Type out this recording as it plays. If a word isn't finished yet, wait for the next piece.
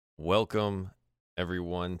welcome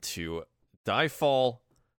everyone to Diefall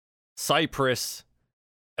Cyprus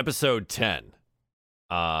episode 10.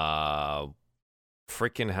 Freaking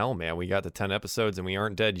hell, man. We got to 10 episodes and we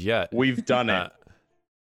aren't dead yet. We've done it.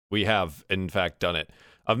 We have, in fact, done it.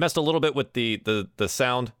 I've messed a little bit with the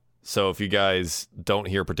sound, so if you guys don't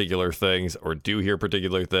hear particular things or do hear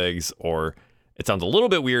particular things or it sounds a little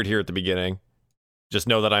bit weird here at the beginning, just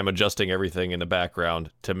know that I'm adjusting everything in the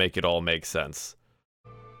background to make it all make sense.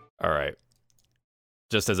 All right.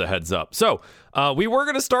 Just as a heads up. So, we were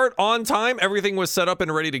going to start on time. Everything was set up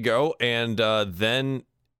and ready to go, and then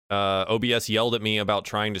OBS yelled at me about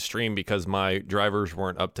trying to stream because my drivers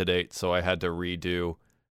weren't up to date, so I had to redo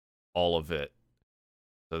all of it.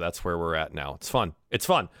 So that's where we're at now. It's fun. It's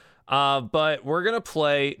fun. But we're going to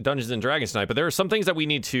play Dungeons & Dragons tonight, but there are some things that we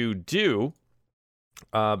need to do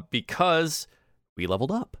because we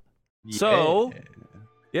leveled up. Yeah. So,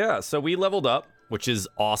 yeah, so we leveled up, which is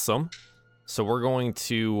awesome. So we're going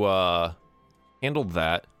to handle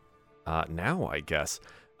that now, I guess.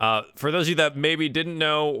 For those of you that maybe didn't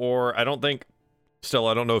know, or I don't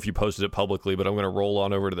know if you posted it publicly, but I'm going to roll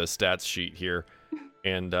on over to the stats sheet here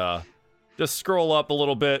and just scroll up a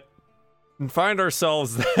little bit and find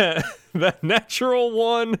ourselves that natural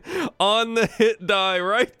one on the hit die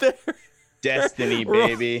right there. Destiny,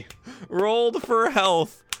 baby. Rolled for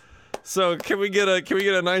health. So can we get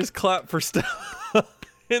a nice clap for Stella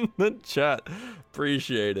in the chat?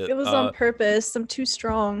 Appreciate it. It was on purpose. I'm too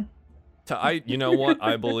strong. You know what?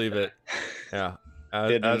 I believe it. Yeah.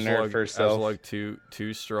 Ashlag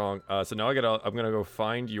too strong. So now I'm gonna go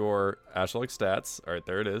find your Ashlag stats. All right,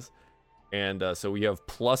 there it is. And so we have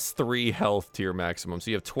 +3 health to your maximum. So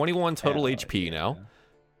you have 21 total HP now.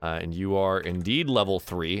 And you are indeed level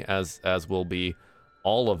 3, as will be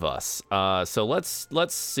all of us. So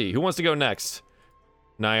let's see. Who wants to go next?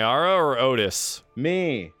 Nyara or Otis?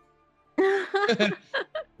 Me.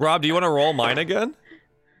 Rob, do you want to roll mine again?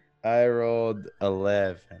 I rolled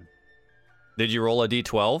 11. Did you roll a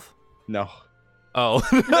d12? No. Oh.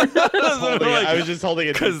 I was just holding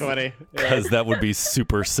a d20. Because that would be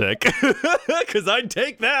super sick. Because I'd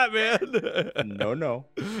take that, man. No.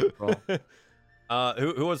 Roll.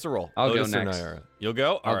 Who wants to roll? I'll Otis go next. Nyara? You'll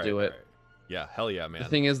go? I'll do it. All right. Yeah, hell yeah, man. The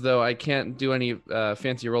thing is, though, I can't do any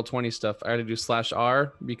fancy Roll20 stuff. I had to do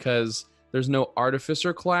 /R because there's no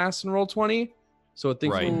Artificer class in Roll20. So it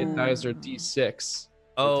thinks when hit dice are D6.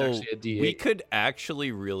 Oh, it's actually a D8. we could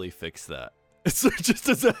actually really fix that. So just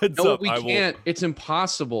as a heads No, up, we can't. It's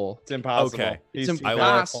impossible. It's impossible. Okay. It's He's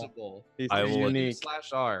impossible. I will unique.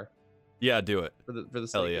 /R Yeah, do it. for the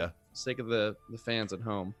Hell sake, yeah. sake of the fans at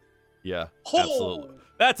home. Yeah, absolutely.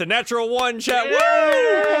 That's a natural one, chat. Woo!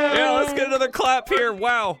 Yeah, let's get another clap here.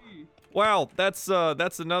 Wow. That's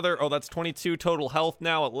another. Oh, that's 22 total health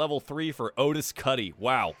now at level 3 for Otis Cuddy.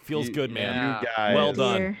 Wow, feels good, man. Yeah. You guys. Well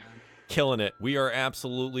done. Dear. Killing it. We are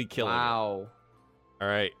absolutely killing it. Wow. All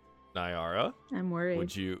right, Nyara, I'm worried.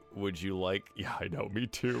 would you like? Yeah, I know. Me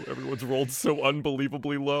too. Everyone's rolled so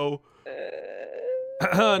unbelievably low.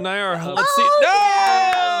 Nyara, let's see. No!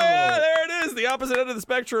 Yeah, there it is. The opposite end of the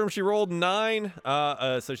spectrum. She rolled 9.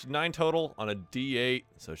 So she's 9 total on a D8.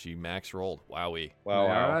 So she max rolled. Wowie. Wow.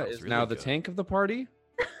 Nyara That's is really now the good. tank of the party.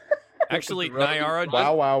 Actually, Really? Nyara.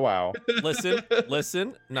 Wow.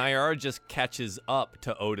 Listen. Nyara just catches up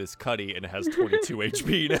to Otis Cuddy and has 22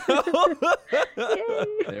 HP now. Yay.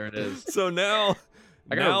 There it is. So now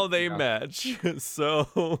they yeah. match.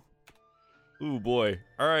 So, ooh boy.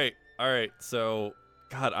 All right. So,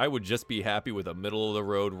 God, I would just be happy with a middle of the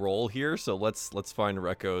road roll here. So let's find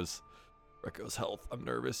Rekko's health. I'm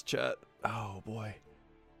nervous, chat. Oh boy.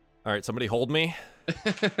 All right, somebody hold me.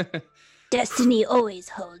 Destiny always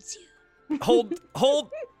holds you. Hold. Oh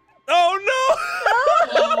no!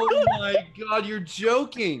 Oh my God, you're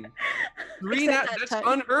joking. That's time.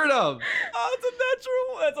 unheard of. Oh, it's a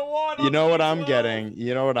natural. That's a 1. You know what I'm getting?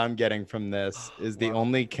 You know what I'm getting from this is the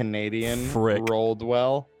only Canadian Frick. rolled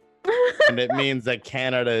well. And it means that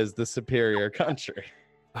Canada is the superior country.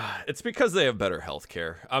 It's because they have better health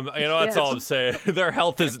care. That's all I'm Yes. saying.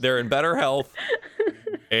 They're in better health,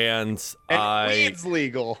 and Weed's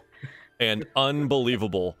legal. and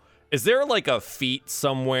unbelievable. Is there like a feat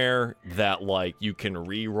somewhere that like you can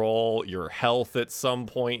re-roll your health at some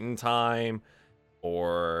point in time,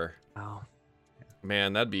 or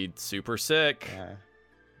man, that'd be super sick. Yeah.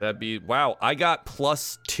 That'd be wow. I got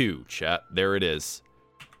 +2, chat. There it is.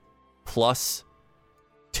 +2.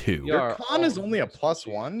 Yeah. Your con is only a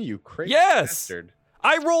 +1, you crazy Yes! bastard.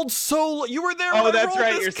 I rolled so. You were there. Oh, when I that's rolled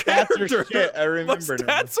right. this Your stats character. are shit. I My remember now.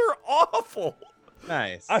 stats are awful.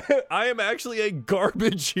 Nice. I am actually a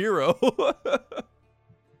garbage hero.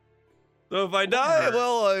 So if I die,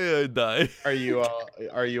 well, I die. Are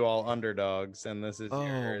you all underdogs? And this is Oh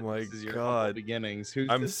your my this is your God. humble beginnings. Who's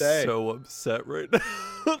I'm to say? so upset right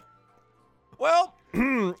now. Well,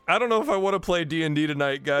 I don't know if I want to play D&D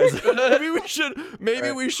tonight, guys.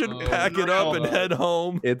 Maybe we should pack it up and head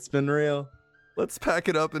home. It's been real. Let's pack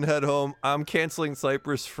it up and head home. I'm canceling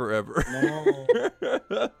Cyprus forever.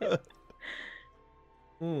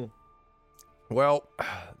 Well,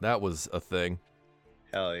 that was a thing.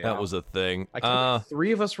 Hell yeah. That was a thing. I can't.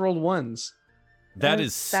 3 of us rolled ones. That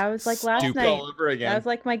was like last stupid. night. all over again. That was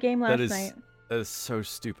like my game last night. That is so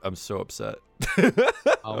stupid. I'm so upset.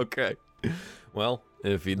 Oh. Okay. Well,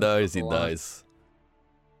 if he dies, he a lot. dies.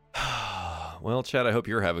 Well, Chad, I hope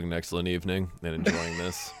you're having an excellent evening and enjoying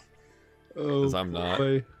this. Because I'm not.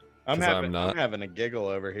 I'm 'Cause having I'm I'm having a giggle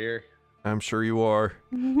over here. I'm sure you are.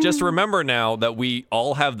 Just remember now that we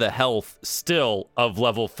all have the health still of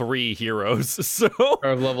level 3 heroes. So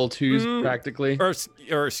Or level 2s, practically.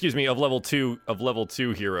 or excuse me, of level 2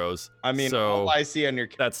 heroes. I mean, so all I see on your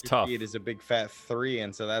that's character tough. sheet is a big fat 3,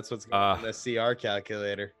 and so that's what's going on the CR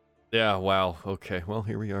calculator. Yeah, wow. Okay. Well,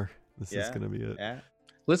 here we are. This is Yeah. going to be it. Yeah.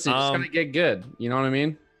 Listen, just gotta get good. You know what I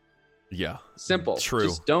mean? Yeah. Simple. True.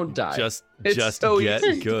 Just don't die. Just It's so get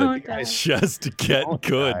easy. good. Don't die. Just get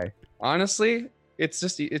good. Honestly, it's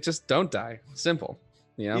just don't die. Simple.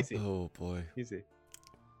 You know? Easy. Oh boy. Easy.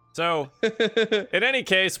 So, in any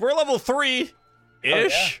case, we're level 3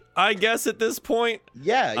 ish, I guess at this point.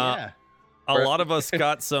 Yeah, Uh, yeah. A lot of us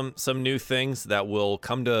got some new things that will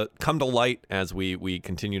come to light as we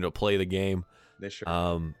continue to play the game. They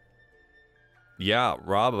sure. Yeah,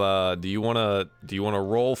 Rob, do you want to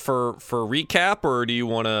roll for recap, or do you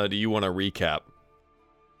want to recap?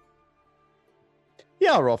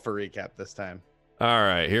 Yeah, I'll roll for recap this time. All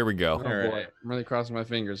right, here we go. Oh boy. Alright. I'm really crossing my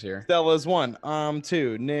fingers here. Stella's 1,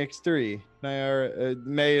 2, Nick's 3, Nyara,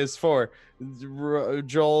 May is 4,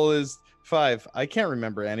 Joel is 5. I can't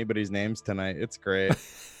remember anybody's names tonight. It's great.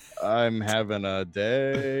 I'm having a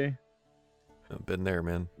day. I've been there,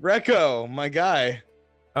 man. Recco, my guy.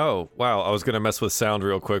 Oh, wow. I was going to mess with sound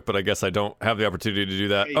real quick, but I guess I don't have the opportunity to do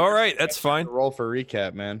that. Hey, All right, that's fine. Roll for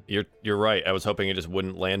recap, man. You're right. I was hoping it just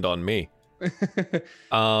wouldn't land on me.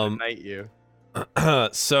 Night you.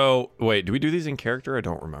 So, wait, do we do these in character? I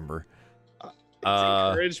don't remember. It's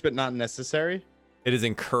encouraged, but not necessary. It is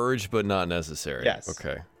encouraged, but not necessary. Yes.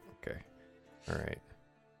 Okay. All right.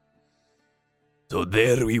 So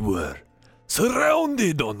there we were,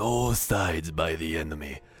 surrounded on all sides by the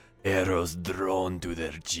enemy, arrows drawn to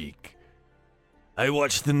their cheek. I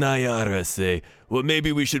watched the Nayara say, well,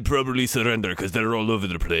 maybe we should probably surrender because they're all over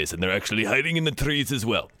the place and they're actually hiding in the trees as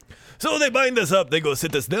well. So they bind us up, they go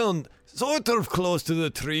sit us down, sort of close to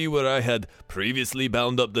the tree where I had previously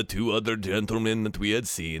bound up the 2 other gentlemen that we had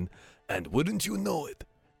seen, and wouldn't you know it,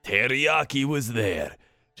 Teriyaki was there.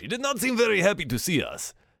 She did not seem very happy to see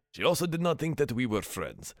us. She also did not think that we were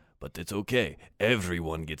friends, but it's okay,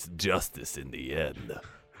 everyone gets justice in the end.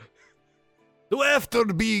 So after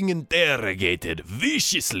being interrogated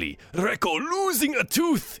viciously, Rekko losing a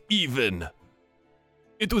tooth even,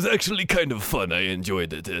 it was actually kind of fun. I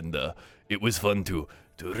enjoyed it, and it was fun to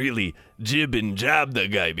really jib and jab the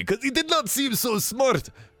guy because he did not seem so smart.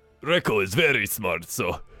 Rekko is very smart,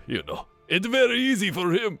 so, it's very easy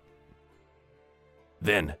for him.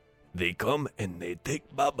 Then they come and they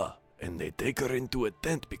take Baba and they take her into a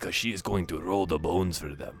tent because she is going to roll the bones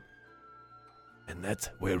for them. And that's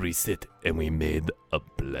where we sit and we made a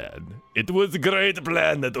plan. It was a great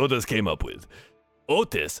plan that Otis came up with.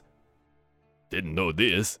 Otis didn't know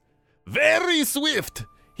this. Very swift.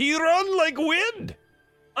 He run like wind.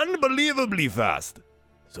 Unbelievably fast.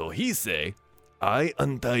 So he say, I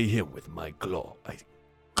untie him with my claw. I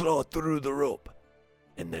claw through the rope.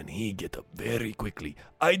 And then he get up very quickly.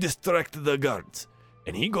 I distract the guards.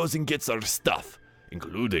 And he goes and gets our stuff,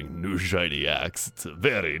 including new shiny axe. It's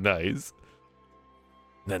very nice.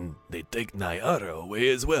 Then they take Nayara away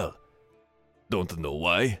as well. Don't know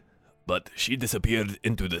why, but she disappeared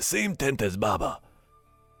into the same tent as Baba.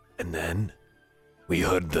 And then we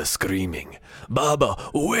heard the screaming,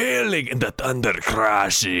 Baba wailing and the thunder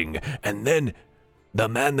crashing. And then the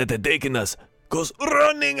man that had taken us goes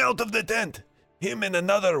running out of the tent. Him and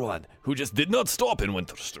another one who just did not stop and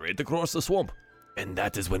went straight across the swamp. And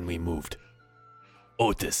that is when we moved.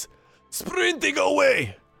 Otis sprinting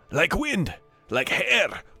away like wind, like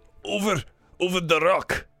hair, over the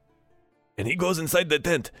rock. And he goes inside the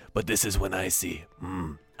tent, but this is when I see,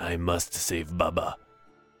 I must save Baba.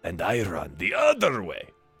 And I run the other way.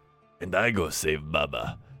 And I go save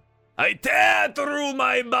Baba. I tear through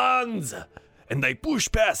my bonds. And I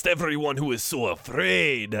push past everyone who is so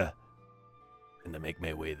afraid. And I make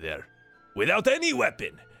my way there. without any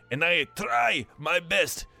weapon, and I try my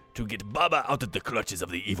best to get Baba out of the clutches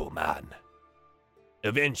of the evil man.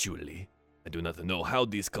 Eventually, I do not know how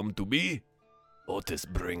this come to be, Otis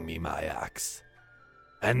bring me my axe.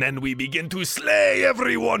 And then we begin to slay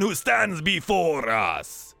everyone who stands before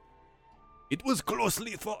us. It was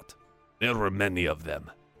closely fought. There were many of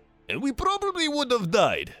them. And we probably would have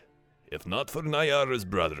died, if not for Nayara's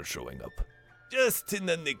brother showing up. Just in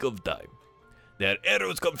the nick of time. Their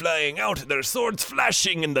arrows come flying out, their swords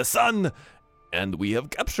flashing in the sun, and we have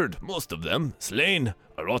captured most of them, slain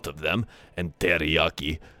a lot of them, and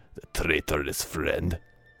Teriyaki, the traitorous friend.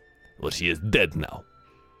 Well, she is dead now.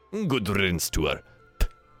 Good riddance to her.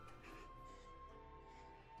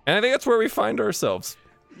 And I think that's where we find ourselves.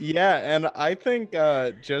 Yeah, and I think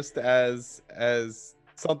just as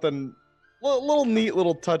something, little neat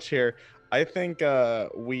little touch here, I think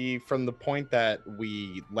we, from the point that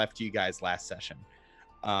we left you guys last session,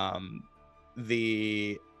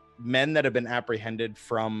 the men that have been apprehended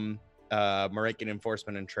from Morakian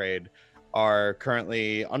Enforcement and Trade are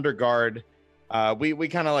currently under guard. We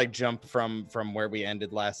kind of like jump from where we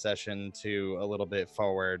ended last session to a little bit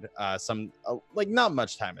forward. Like not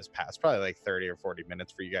much time has passed, probably like 30 or 40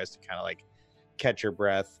 minutes for you guys to kind of like catch your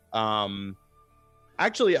breath.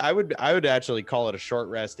 Actually, I would actually call it a short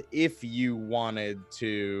rest if you wanted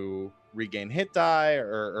to regain hit die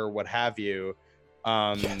or what have you.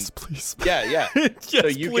 Yes, please. Yeah. Yes, So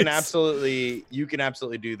you please. can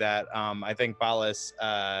absolutely do that. I think Ballas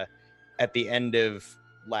at the end of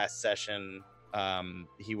last session,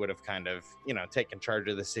 he would have kind of, taken charge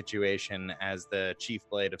of the situation as the chief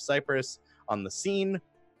blade of Cyprus on the scene.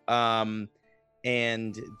 And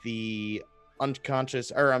the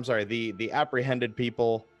the apprehended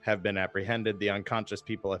people have been apprehended. The unconscious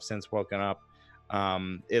people have since woken up.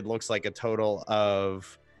 It looks like a total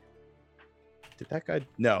of, did that guy?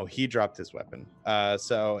 No, he dropped his weapon.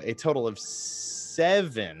 So a total of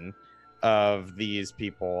 7 of these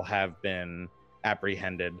people have been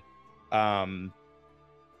apprehended.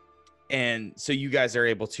 And so you guys are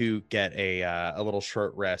able to get a little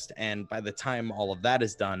short rest. And by the time all of that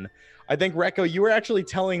is done, I think, Recco, you were actually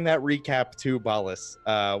telling that recap to Ballas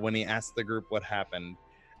when he asked the group what happened.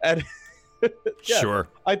 And yeah, Sure.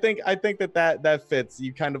 I think that fits.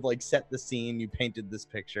 You kind of like set the scene. You painted this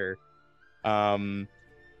picture.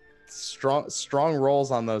 Strong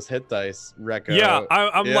rolls on those hit dice, Recco. Yeah,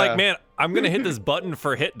 I'm like, man, I'm going to hit this button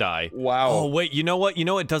for hit die. Wow. Oh, wait, you know what?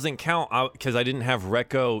 It doesn't count because I didn't have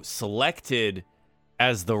Recco selected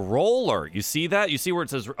as the roller. You see that? You see where it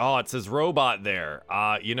says, it says robot there.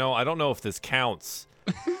 I don't know if this counts.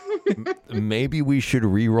 Maybe we should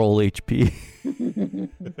re-roll HP.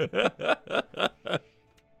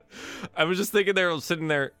 I was just thinking there, I was sitting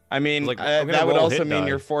there. I mean, like, I'm gonna that would roll also hit mean die.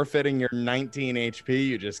 you're forfeiting your 19 HP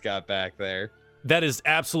you just got back there. That is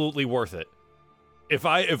absolutely worth it. If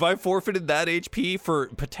I forfeited that HP for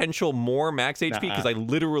potential more max HP, because I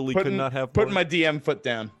literally could not have putting more. my DM foot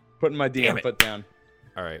down. Putting my Damn DM it. foot down.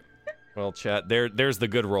 All right. Well, chat. There's the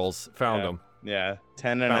good rolls. Found them. Yeah,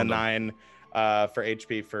 10 and Found a them. 9 for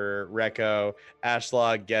HP for Recco.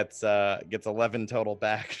 Ashlog gets 11 total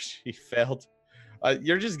back. She failed.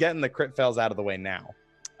 You're just getting the crit fails out of the way now.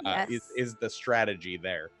 Yes. Is the strategy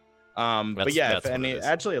there? But That's- yeah, that's what it is.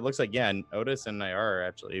 actually, it looks like Otis and Nayar are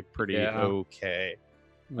actually pretty okay.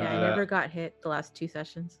 Yeah, I never got hit the last 2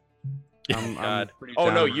 sessions. I'm God. pretty Oh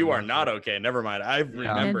down no, with you that. are not okay. Never mind. I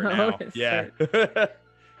remember I now. noticed Yeah.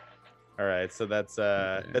 All right, so that's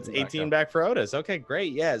back 18 up. back for Otis. Okay,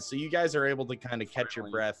 great. Yeah, so you guys are able to kind of catch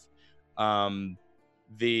your breath.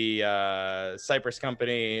 The Cypress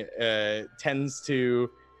company tends to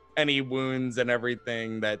any wounds and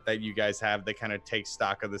everything that you guys have. They kind of take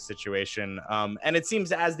stock of the situation. And it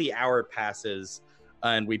seems as the hour passes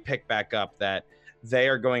and we pick back up that they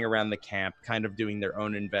are going around the camp, kind of doing their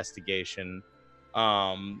own investigation,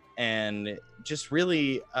 and just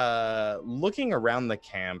really looking around the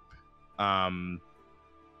camp.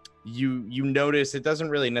 You notice it doesn't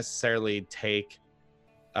really necessarily take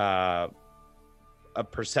a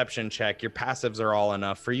perception check. Your passives are all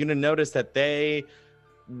enough for you to notice that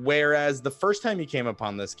whereas the first time you came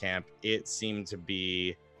upon this camp, it seemed to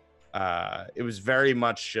be it was very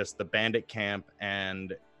much just the bandit camp,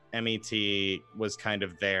 and MET was kind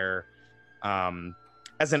of there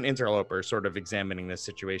as an interloper, sort of examining this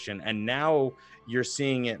situation. And now you're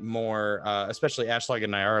seeing it more, especially Ashlag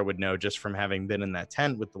and Nyara would know just from having been in that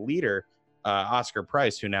tent with the leader, Oscar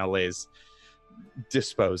Price, who now lays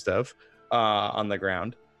disposed of on the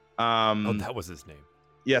ground. Oh, that was his name.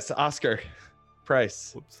 Yes, Oscar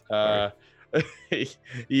Price. Whoops. Sorry.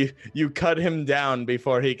 You cut him down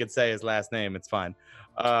before he could say his last name. It's fine.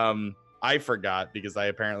 I forgot because I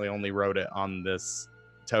apparently only wrote it on this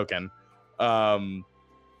token.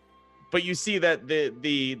 But you see that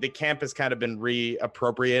the camp has kind of been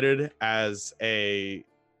reappropriated as a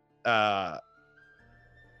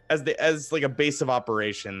as like a base of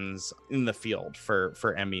operations in the field for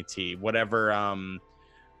MET.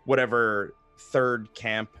 Whatever third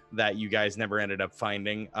camp that you guys never ended up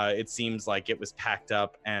finding, it seems like it was packed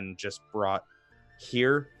up and just brought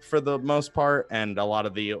here for the most part, and a lot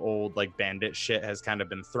of the old like bandit shit has kind of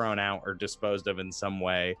been thrown out or disposed of in some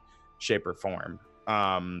way, shape, or form.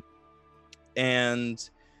 And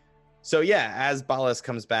so yeah, as Balas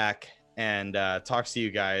comes back and talks to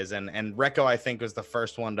you guys, and Rekko, I think, was the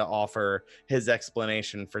first one to offer his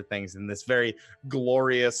explanation for things in this very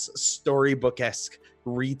glorious storybook-esque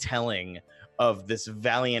retelling of this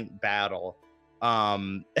valiant battle.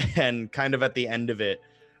 And kind of at the end of it,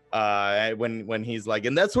 when he's like,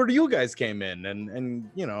 and that's where you guys came in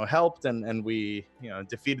and you know, helped and we, you know,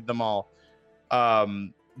 defeated them all.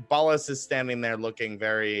 Balas is standing there looking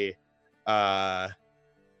very I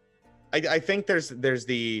think there's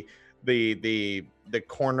the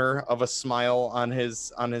corner of a smile on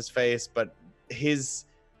his face, but his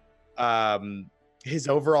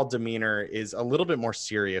overall demeanor is a little bit more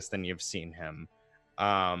serious than you've seen him.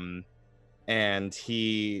 And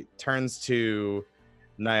he turns to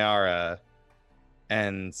Nyara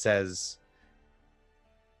and says,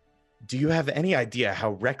 "Do you have any idea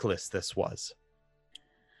how reckless this was?"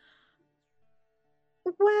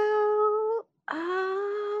 Well,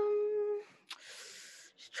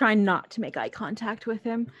 trying not to make eye contact with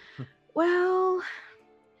him. Well,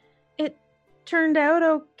 it turned out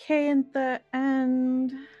okay in the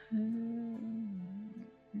end.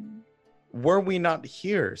 Were we not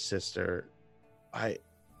here, sister,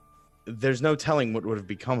 there's no telling what would have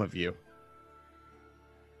become of you.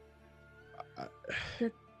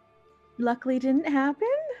 Luckily didn't happen.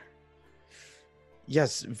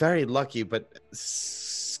 Yes, very lucky, but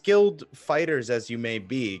skilled fighters as you may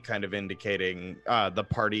be, kind of indicating the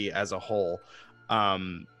party as a whole.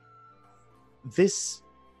 This,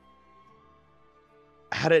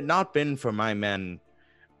 had it not been for my men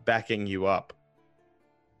backing you up,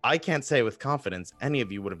 I can't say with confidence any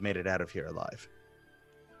of you would have made it out of here alive.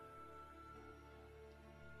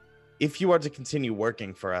 If you are to continue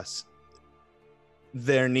working for us,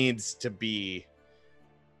 there needs to be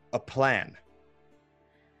a plan.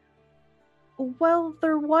 Well,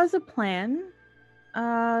 there was a plan,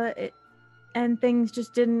 and things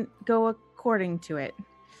just didn't go according to it.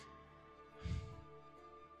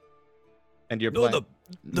 And your No, plan?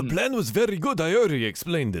 the plan was very good. I already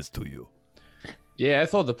explained this to you. Yeah, I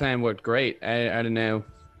thought the plan worked great. I don't know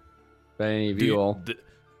about any of you all.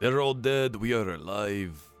 They're all dead. We are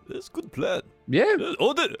alive. That's a good plan. Yeah.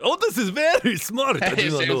 This is very smart. I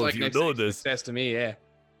do not know if you know this. Success to me, yeah.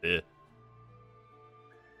 Yeah.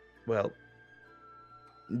 Well,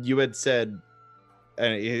 you had said,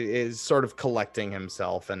 and he is sort of collecting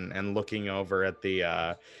himself and looking over at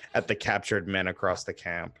the captured men across the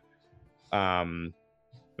camp,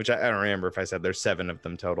 which I don't remember if I said there's 7 of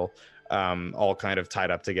them total, all kind of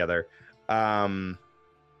tied up together.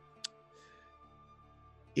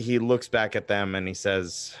 He looks back at them and he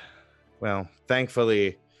says, "Well,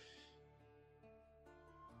 thankfully,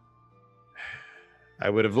 I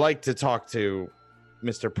would have liked to talk to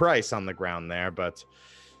Mr. Price on the ground there, but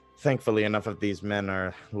thankfully enough of these men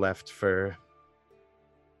are left for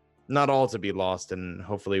not all to be lost, and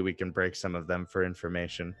hopefully we can break some of them for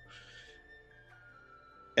information."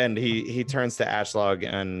 And he turns to Ashlog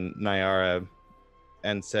and Nyara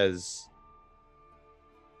and says,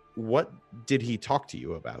 "What did he talk to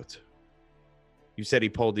you about? You said he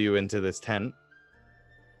pulled you into this tent."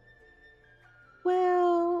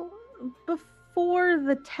 Well, before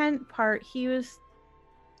the tent part, he was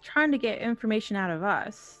trying to get information out of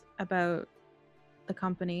us about the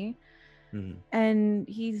company. Mm-hmm. And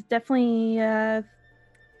he's definitely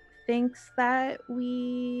thinks that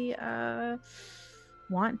we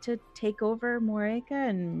want to take over Moreka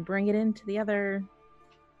and bring it into the other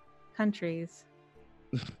countries.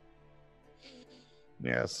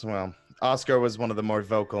 Yes, well, Oscar was one of the more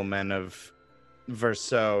vocal men of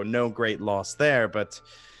Verso. No great loss there, but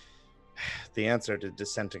the answer to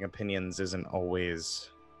dissenting opinions isn't always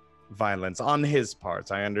violence on his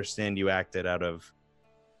part. I understand you acted out of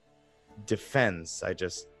defense. I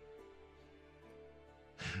just...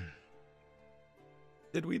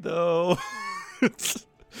 Did we though?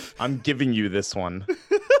 I'm giving you this one.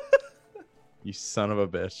 You son of a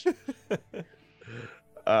bitch.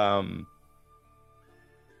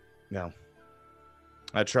 No.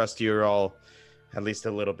 I trust you're all at least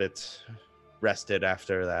a little bit rested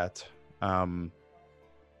after that.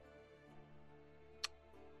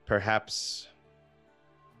 Perhaps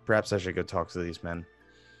I should go talk to these men.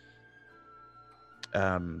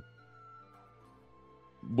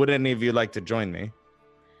 Would any of you like to join me?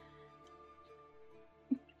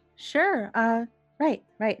 Sure. Right.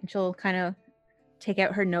 And she'll kind of take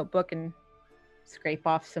out her notebook and scrape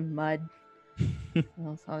off some mud.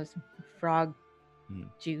 Also some frog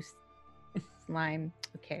juice, slime.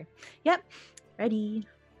 Okay. Yep. Ready.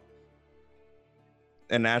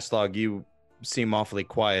 And Ashlog, you seem awfully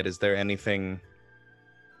quiet. Is there anything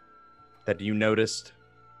that you noticed?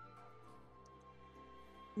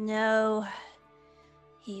 No.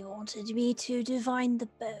 He wanted me to divine the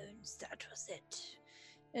bones. That was it.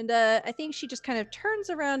 And I think she just kind of turns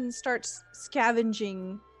around and starts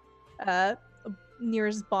scavenging near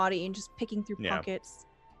his body and just picking through pockets.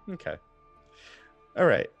 Okay. All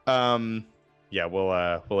right. Yeah,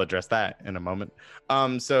 we'll address that in a moment.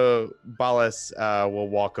 So Balas will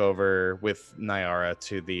walk over with Nyara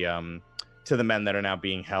to the men that are now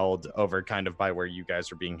being held over kind of by where you guys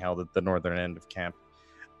are being held at the northern end of camp.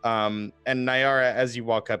 And Nyara, as you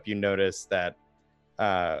walk up, you notice that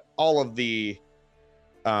all the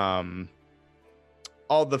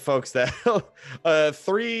folks that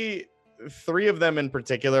three of them in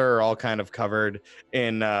particular are all kind of covered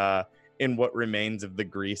in what remains of the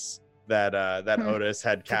grease that Otis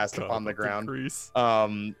had cast upon the ground.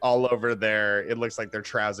 All over it looks like their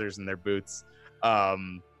trousers and their boots.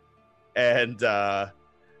 And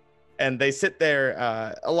they sit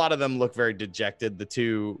there. A lot of them look very dejected. The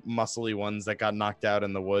two muscly ones that got knocked out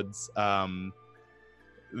in the woods,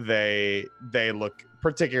 they look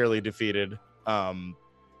particularly defeated.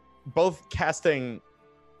 Both casting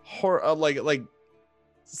like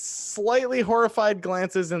slightly horrified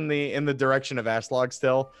glances in the direction of Ashlog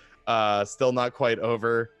still not quite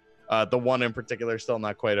over. The one in particular still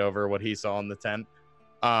not quite over what he saw in the tent.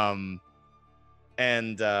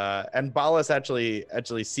 And Balas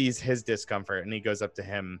actually sees his discomfort, and he goes up to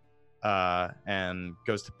him and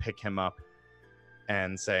goes to pick him up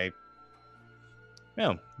and say,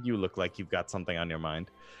 "Well, you look like you've got something on your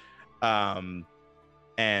mind."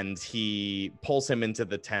 And he pulls him into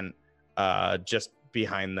the tent just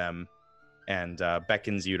behind them and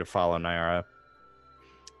beckons you to follow Nyara.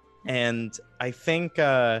 And I think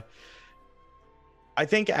as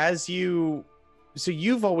you've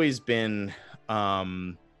always been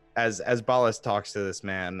as Balas talks to this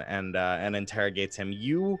man and interrogates him,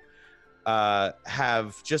 you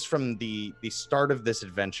have just from the start of this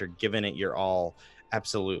adventure given it your all,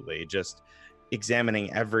 absolutely, just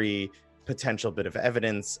examining every potential bit of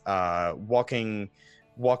evidence, walking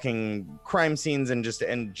crime scenes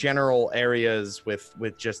and general areas with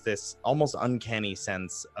just this almost uncanny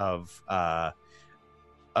sense of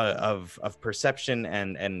perception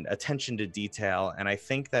and attention to detail. And I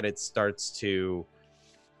think that it starts to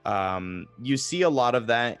you see a lot of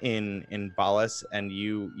that in Balas, and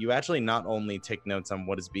you actually not only take notes on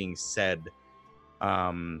what is being said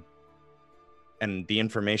and the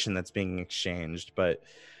information that's being exchanged, but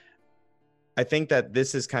I think that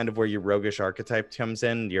this is kind of where your roguish archetype comes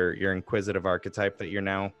in, your inquisitive archetype that you're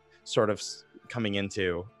now sort of coming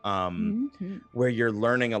into, where you're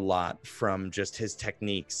learning a lot from just his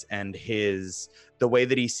techniques and the way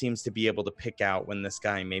that he seems to be able to pick out when this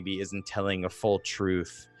guy maybe isn't telling a full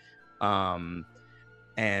truth, and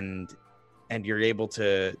you're able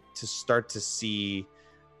to start to see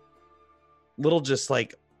little just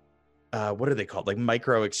like what are they called, like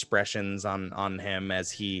micro expressions on him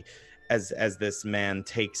as this man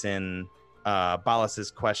takes in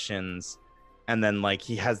Balas's questions, and then like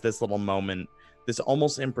he has this little moment, this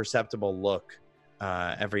almost imperceptible look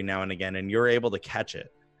every now and again, and you're able to catch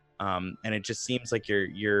it, and it just seems like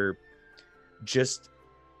you're just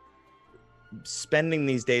spending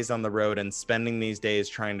these days on the road and spending these days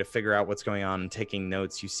trying to figure out what's going on and taking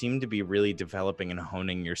notes. You seem to be really developing and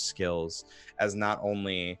honing your skills as not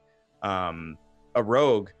only a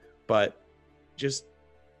rogue, but just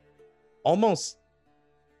almost,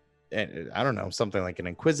 I don't know, something like an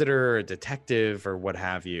inquisitor or a detective or what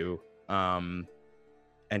have you. And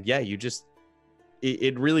yeah, you just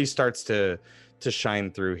it really starts to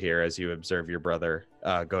shine through here as you observe your brother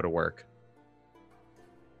go to work.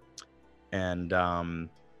 And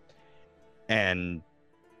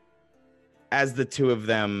as the two of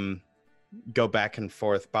them go back and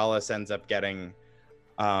forth, Balas ends up getting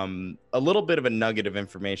a little bit of a nugget of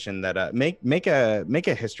information that make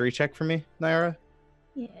a history check for me, Nyara.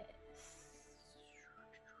 Yes.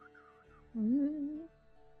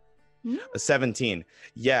 A 17.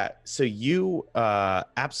 Yeah. So you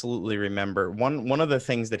absolutely remember one of the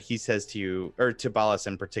things that he says to you, or to Balas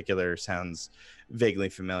in particular, sounds vaguely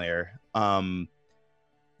familiar.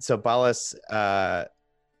 So Balas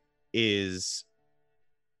is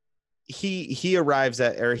he arrives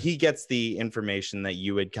at, or he gets the information that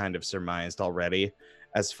you had kind of surmised already,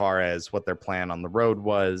 as far as what their plan on the road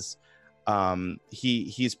was.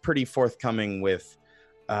 He's pretty forthcoming with.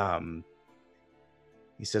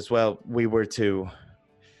 He says, well, we were to,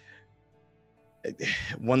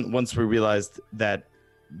 once we realized that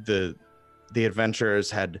the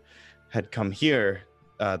adventurers had come here,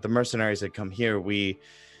 the mercenaries had come here, we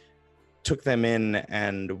took them in,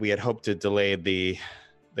 and we had hoped to delay the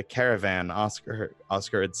caravan. Oscar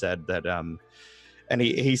had said that, and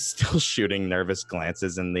he's still shooting nervous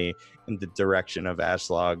glances in the direction of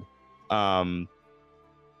Ashlag.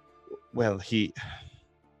 Well,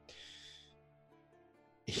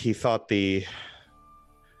 he thought the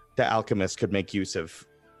alchemist could make use of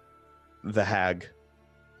the hag,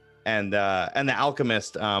 and the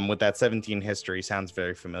alchemist, with that 17 history, sounds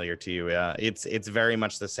very familiar to you. It's very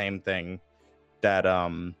much the same thing that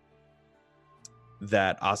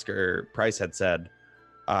Oscar Price had said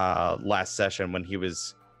last session when he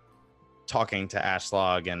was talking to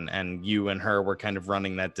Ashlag, and you and her were kind of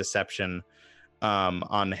running that deception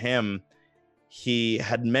on him. He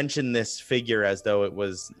had mentioned this figure as though it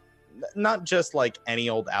was not just like any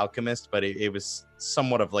old alchemist, but it was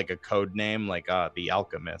somewhat of like a code name, like the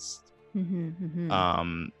alchemist.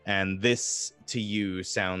 And this to you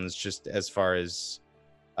sounds, just as far as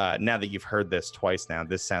now that you've heard this twice now,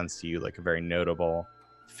 this sounds to you like a very notable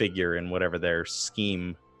figure in whatever their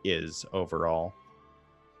scheme is overall.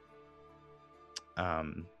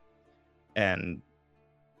 And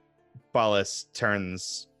Balas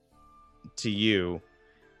turns to you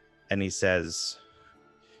and he says,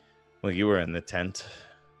 well, you were in the tent.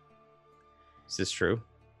 Is this true?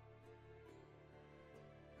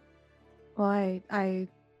 Well,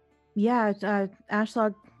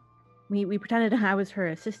 Ashlag, we pretended I was her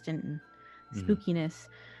assistant in spookiness.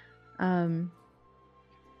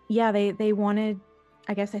 Yeah, they wanted,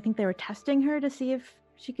 I think they were testing her to see if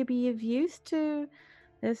she could be of use to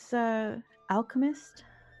this alchemist.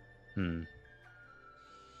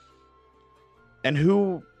 And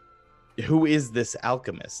who is this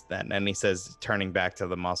alchemist then? And he says, turning back to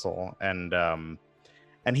the muscle, and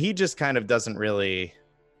he just kind of doesn't really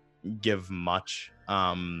give much.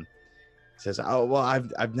 Says, oh well,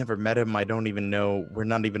 I've never met him. I don't even know. We're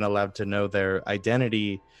not even allowed to know their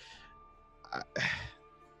identity.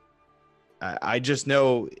 I just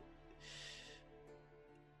know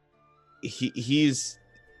he's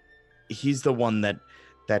the one that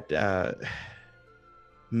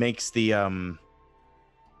makes the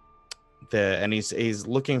and he's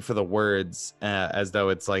looking for the words as though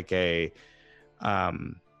it's like a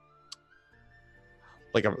an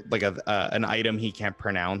item he can't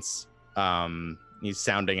pronounce. He's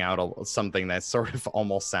sounding out something that sort of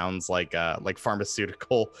almost sounds like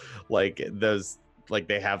pharmaceutical, like those, like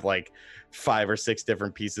they have like 5 or 6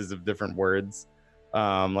 different pieces of different words,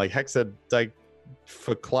 like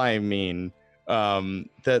hexadiclymine,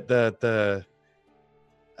 the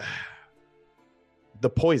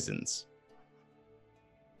poisons.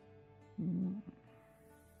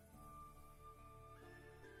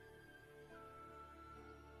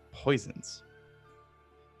 Poisons.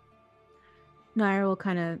 Naira will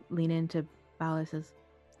kind of lean into Balas's,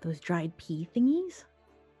 those dried pea thingies.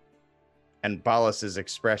 And Balas's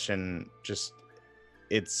expression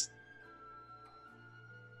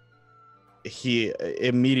he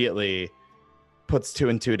immediately puts 2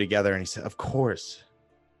 and 2 together, and he said, of course.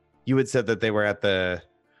 You had said that they were at the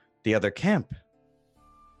other camp.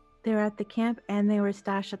 They were at the camp, and they were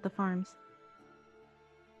stashed at the farms.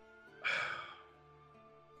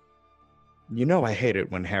 You know I hate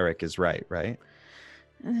it when Herrick is right?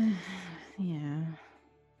 Yeah.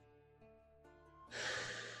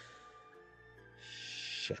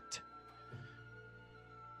 Shit.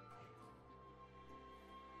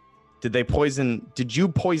 Did you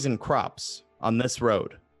poison crops on this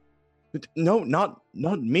road? No, not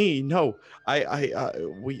me. No.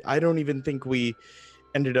 I don't even think we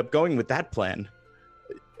ended up going with that plan.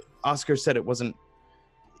 Oscar said it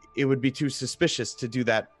would be too suspicious to do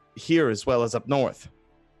that here as well as up north.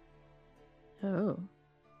 Oh.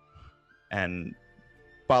 And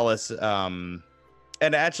Balas, and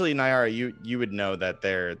actually, Nyara, you would know that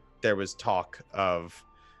there was talk of,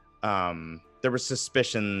 there were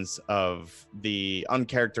suspicions of the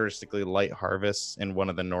uncharacteristically light harvests in one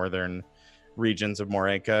of the northern regions of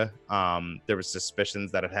Moreca. There was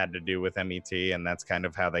suspicions that it had to do with MET, and that's kind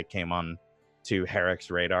of how they came on to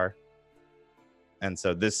Herrick's radar. And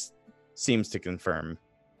so this seems to confirm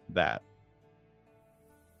that.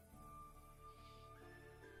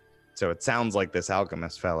 So it sounds like this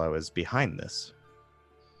alchemist fellow is behind this.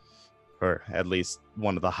 Or at least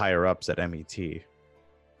one of the higher ups at MET.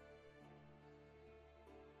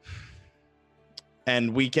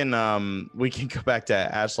 And we can go back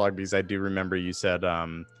to Ashlock, because I do remember you said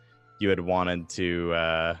you had wanted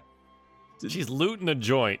to She's looting a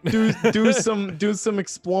joint. do some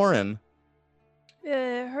exploring.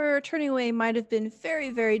 Her turning away might have been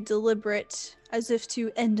very, very deliberate, as if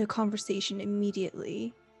to end a conversation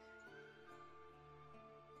immediately.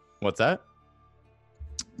 What's that?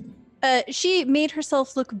 She made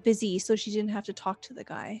herself look busy so she didn't have to talk to the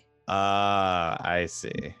guy. I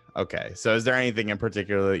see. Okay. So is there anything in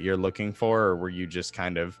particular that you're looking for, or were you just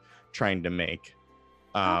kind of trying to make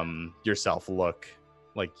yourself look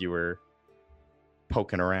like you were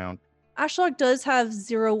poking around? Ashlock does have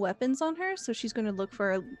 0 weapons on her, so she's going to look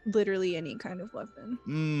for literally any kind of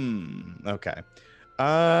weapon. Okay.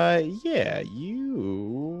 Yeah,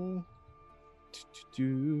 you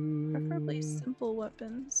Preferably simple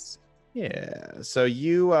weapons. Yeah. So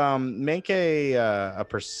you make a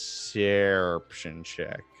perception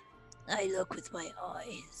check. I look with my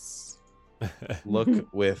eyes. Look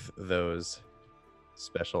with those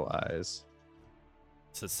special eyes.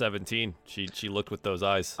 It's a 17. She looked with those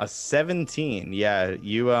eyes. A 17. Yeah,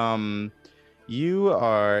 you are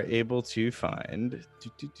able to find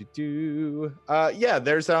yeah,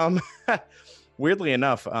 there's weirdly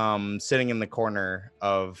enough, sitting in the corner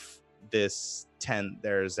of this tent,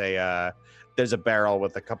 there's a barrel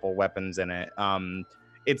with a couple weapons in it.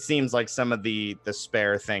 It seems like some of the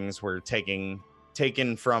spare things were taken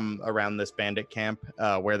from around this bandit camp,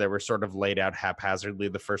 where they were sort of laid out haphazardly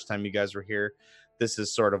the first time you guys were here. This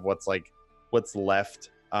is sort of what's left.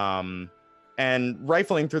 And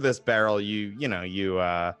rifling through this barrel, you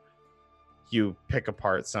pick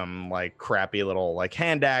apart some like crappy little like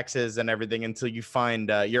hand axes and everything until you find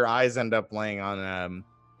your eyes end up laying on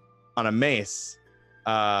a mace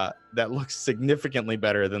that looks significantly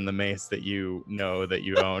better than the mace that you know that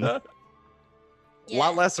you own. A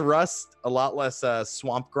lot less rust, a lot less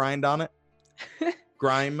swamp grime on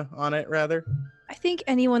it, rather. I think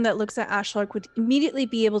anyone that looks at Ashlock would immediately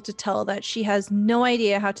be able to tell that she has no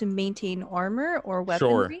idea how to maintain armor or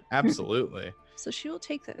weaponry. Sure, absolutely. So she will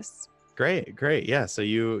take this. Great. Yeah, so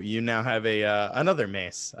you now have another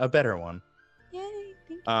mace, a better one. Yay,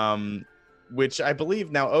 thank you. Which I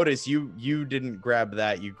believe now, Otis, you didn't grab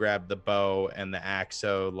that. You grabbed the bow and the axe.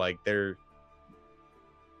 So like I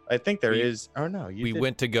think there is. Oh no, we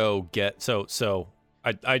went to go get. So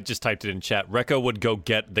I just typed it in chat. Rekko would go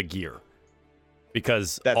get the gear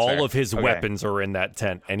because all of his weapons are in that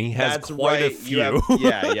tent, and he has quite a few.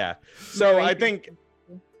 Yeah. So I think.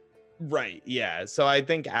 Right. Yeah. So I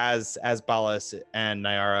think as Ballas and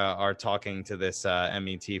Nyara are talking to this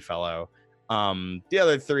MET fellow, the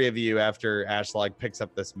other three of you, after Ashlock picks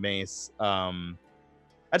up this mace,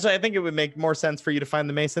 actually, I think it would make more sense for you to find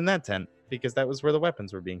the mace in that tent because that was where the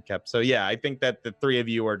weapons were being kept. So yeah, I think that the three of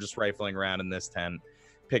you are just rifling around in this tent,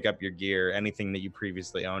 pick up your gear, anything that you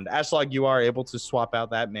previously owned. Ashlock, you are able to swap out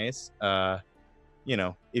that mace,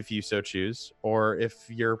 if you so choose, or if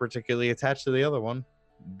you're particularly attached to the other one.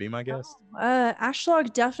 Be my guest.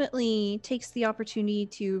 Ashlock definitely takes the opportunity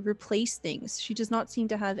to replace things. She does not seem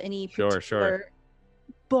to have any particular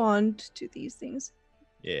bond to these things.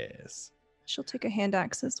 Yes. She'll take a hand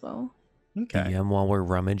axe as well. Okay. While we're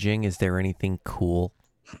rummaging, is there anything cool?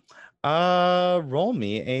 Roll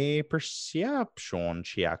me a perception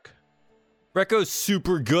check. Rekko's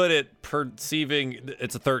super good at perceiving.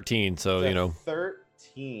 It's a 13, so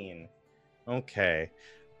 13. Okay.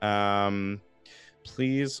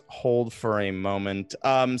 Please hold for a moment.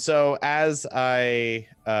 So as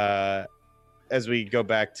we go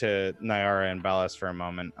back to Nyara and Ballas for a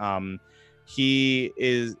moment, he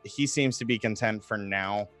seems to be content for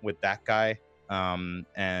now with that guy,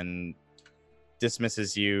 and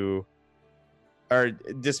dismisses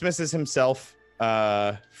himself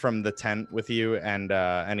from the tent with you,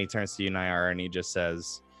 and he turns to you, Nyara, and he just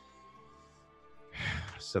says,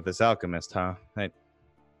 "So this alchemist, huh?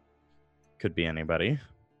 Could be anybody.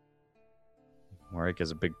 Warwick is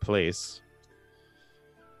a big place.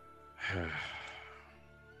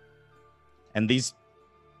 And these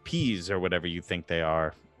peas, or whatever you think they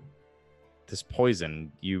are, this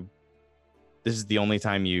poison, this is the only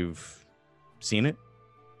time you've seen it?"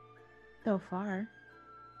 So far.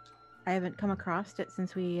 I haven't come across it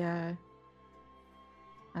since we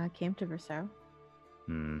came to Versailles.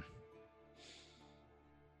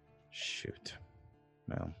 Shoot.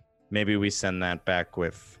 Well, maybe we send that back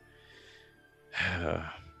with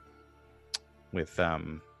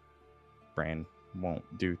Brain won't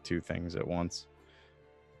do two things at once.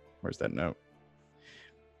 Where's that note?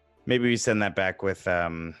 Maybe we send that back with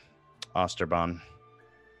Osterbahn.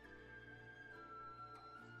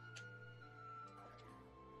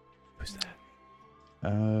 Who's that?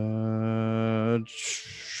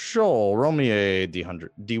 Joel, roll me a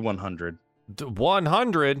D100.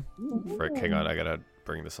 100. Frick, hang on, I gotta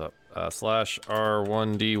bring this up. Slash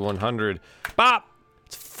R1D100. Bop!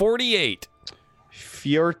 It's 48.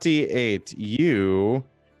 48. You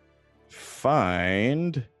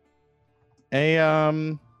find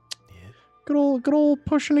a good old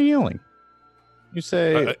potion of healing. You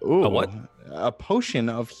say, "Ooh, a what? A potion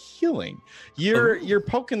of healing." You're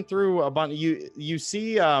poking through a bunch. You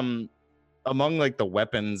see among like the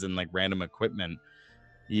weapons and like random equipment,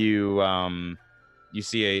 you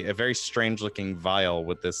see a very strange looking vial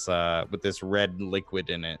with this red liquid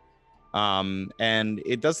in it. And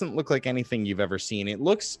it doesn't look like anything you've ever seen. It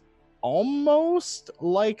looks almost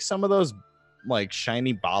like some of those like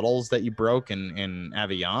shiny bottles that you broke in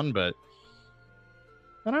Avion, but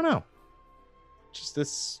I don't know. Just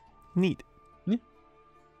this Neat. Yeah.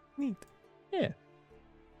 Neat. Yeah.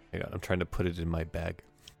 Hang on, I'm trying to put it in my bag.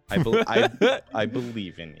 I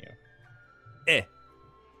believe in you.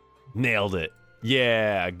 Nailed it.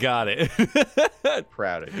 Yeah, got it.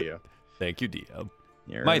 Proud of you. Thank you, DM.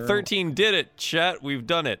 My 13 did it, chat. We've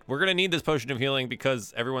done it. We're going to need this potion of healing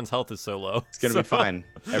because everyone's health is so low. It's going to be fine.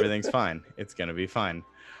 Everything's fine. It's going to be fine.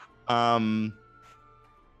 And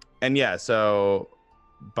yeah, so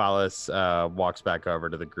Balas walks back over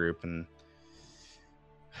to the group and,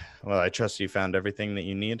 well, I trust you found everything that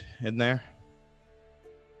you need in there.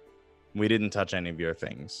 We didn't touch any of your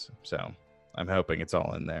things, so I'm hoping it's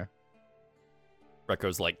all in there.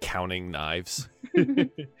 Rekko's like counting knives.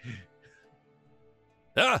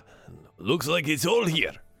 Looks like it's all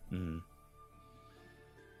here. The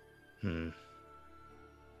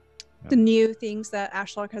new things that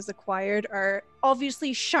Ashlock has acquired are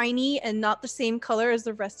obviously shiny and not the same color as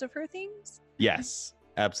the rest of her things. Yes,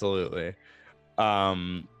 absolutely.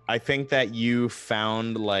 I think that you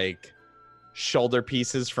found like shoulder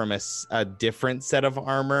pieces from a different set of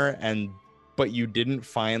armor, but you didn't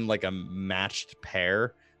find like a matched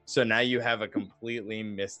pair. So now you have a completely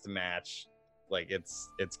mismatched. Like it's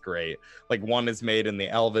great. Like one is made in the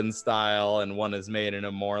elven style and one is made in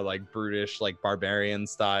a more like brutish, like barbarian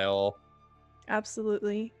style.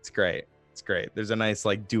 Absolutely. It's great. It's great. There's a nice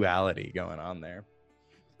like duality going on there.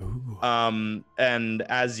 Ooh. And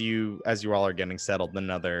as you all are getting settled,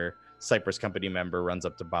 another Cypress Company member runs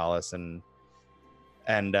up to Balas and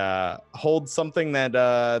holds something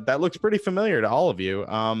that looks pretty familiar to all of you.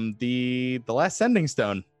 The last sending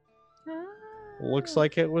stone. Looks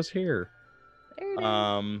like it was here. There it is.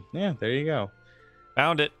 Yeah, there you go.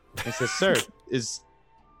 Found it. He says, "Sir, this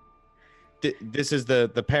is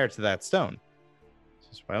the pair to that stone." He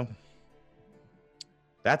says, "Well,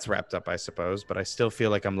 that's wrapped up, I suppose, but I still feel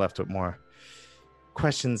like I'm left with more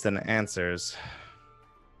questions than answers."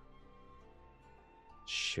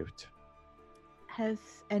 Shoot. Has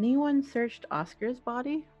anyone searched Oscar's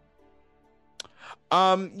body?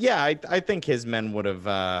 Yeah, I think his men would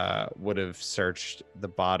have searched the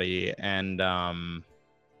body, and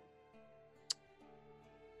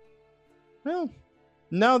well,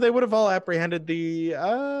 no, they would have all apprehended the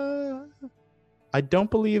I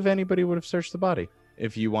don't believe anybody would have searched the body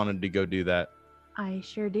if you wanted to go do that. I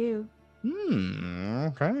sure do.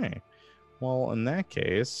 Okay. Well, in that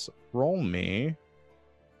case, roll me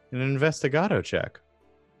an investigado check.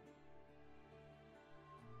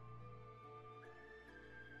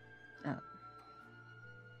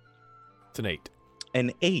 It's an 8.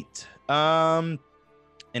 An 8. An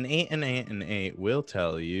 8 and 8 and 8 will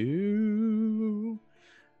tell you.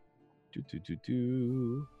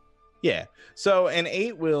 Yeah. So an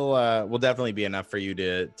 8 will definitely be enough for you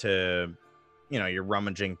to you're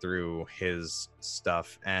rummaging through his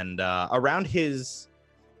stuff, and around his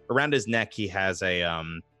neck he has a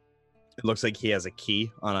it looks like he has a key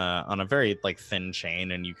on a very like thin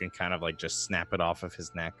chain, and you can kind of like just snap it off of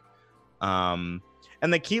his neck.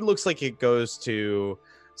 And the key looks like it goes to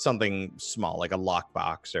something small, like a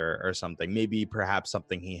lockbox or something. Maybe perhaps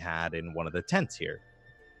something he had in one of the tents here.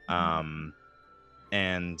 And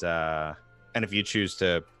if you choose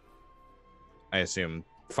to, I assume,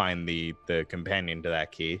 find the companion to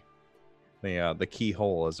that key, the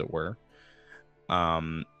keyhole, as it were,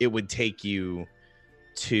 it would take you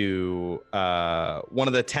to one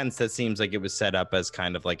of the tents that seems like it was set up as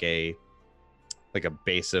kind of like a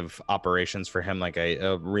base of operations for him, like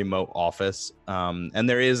a remote office. And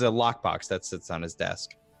there is a lockbox that sits on his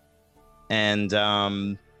desk. And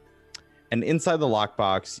inside the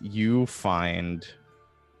lockbox, you find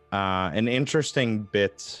an interesting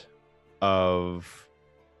bit of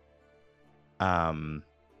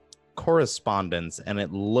correspondence, and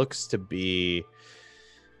it looks to be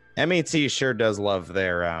MAT sure does love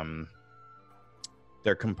their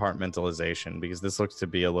compartmentalization, because this looks to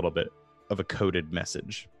be a little bit of a coded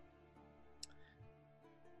message.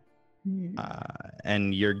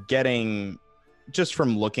 And you're getting, just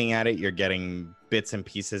from looking at it, you're getting bits and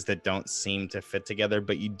pieces that don't seem to fit together,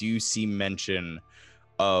 but you do see mention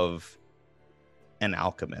of an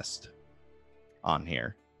alchemist on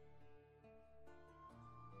here.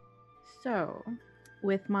 So,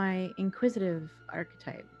 with my inquisitive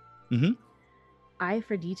archetype, eye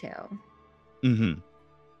for detail,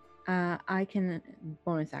 I can,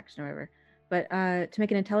 bonus action or whatever, but to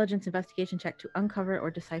make an intelligence investigation check to uncover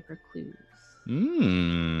or decipher clues.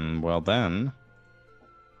 Well then,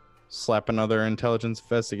 slap another intelligence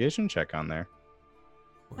investigation check on there.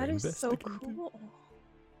 That is so cool.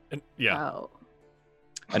 And, yeah. Oh.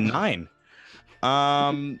 A 9.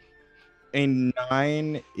 A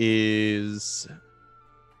 9 is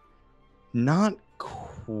not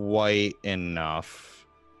quite enough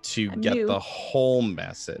to get the whole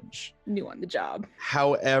message. New on the job.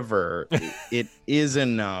 However, it is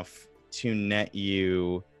enough to net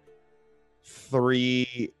you 4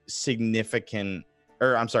 significant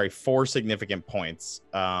points.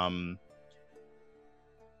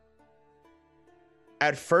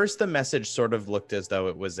 At first, the message sort of looked as though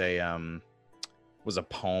it was a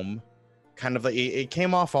poem, kind of like it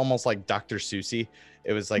came off almost like Dr. Seussy.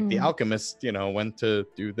 It was like the alchemist, went to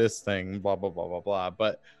do this thing, blah blah blah blah blah.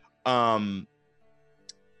 But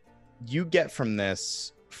you get from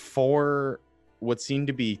this 4 what seem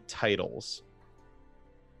to be titles.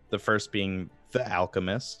 The first being the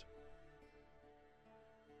alchemist,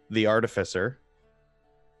 the artificer,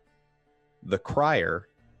 the crier,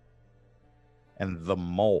 and the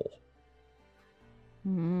mole.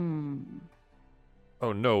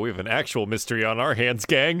 Oh no, we have an actual mystery on our hands,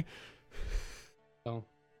 gang.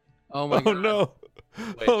 Oh my God. No.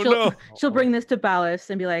 Wait. No. She'll bring this to Ballas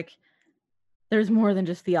and be like, there's more than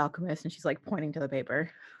just the alchemist. And she's like pointing to the paper.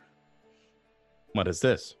 What is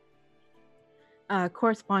this?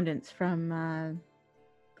 Correspondence from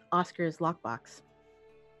Oscar's lockbox.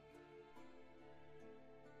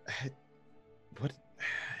 What?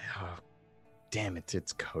 Oh, damn it,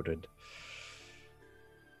 it's coded.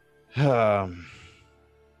 But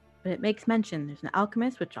it makes mention there's an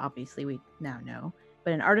alchemist, which obviously we now know,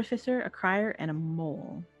 but an artificer, a crier, and a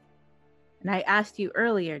mole. And I asked you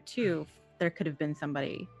earlier, too, if there could have been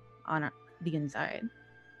somebody on the inside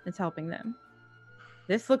that's helping them.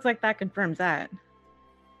 This looks like that confirms that.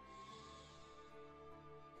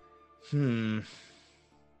 I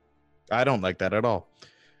don't like that at all.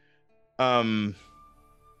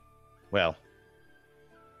 Well,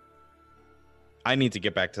 I need to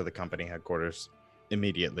get back to the company headquarters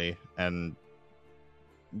immediately and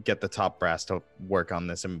get the top brass to work on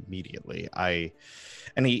this immediately.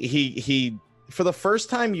 He for the first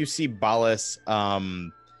time you see Ballas,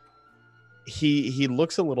 he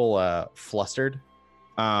looks a little flustered.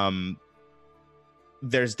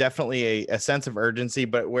 There's definitely a sense of urgency,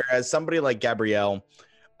 but whereas somebody like Gabrielle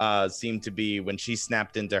seemed to be, when she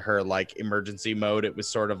snapped into her like emergency mode, it was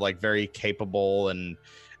sort of like very capable and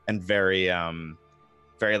very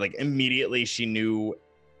very like immediately she knew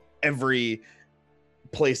every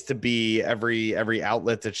place to be, every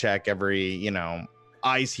outlet to check, every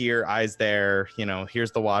eyes here, eyes there,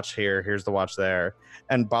 here's the watch here, here's the watch there.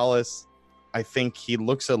 And Ballas, I think he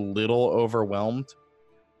looks a little overwhelmed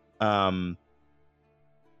and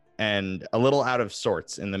a little out of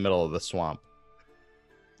sorts in the middle of the swamp.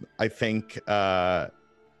 I think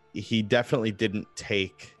he definitely didn't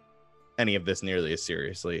take any of this nearly as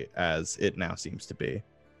seriously as it now seems to be,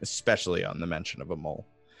 especially on the mention of a mole.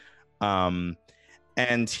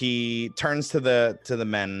 And he turns to the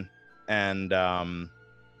men and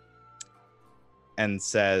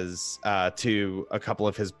says to a couple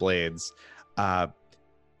of his blades, I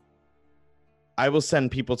will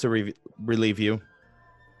send people to relieve you.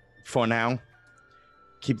 For now,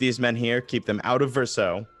 keep these men here, keep them out of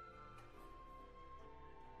Verso.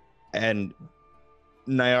 And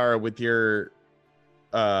Nyara, with your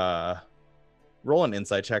roll an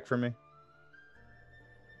insight check for me.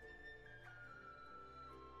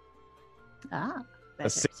 Ah, a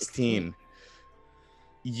 16.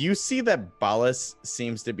 You see that Ballas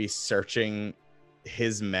seems to be searching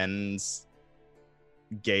his men's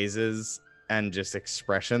gazes and just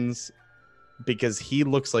expressions because he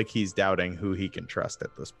looks like he's doubting who he can trust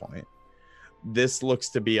at this point. This looks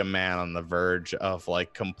to be a man on the verge of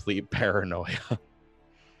like complete paranoia.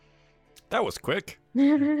 That was quick.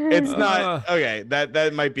 It's not okay.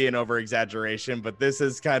 That might be an over exaggeration, but this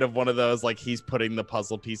is kind of one of those like he's putting the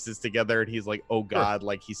puzzle pieces together and he's like, oh God,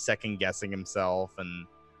 like he's second guessing himself, and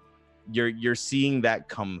you're seeing that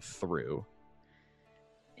come through.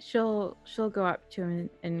 She'll go up to him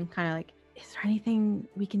and kind of like, is there anything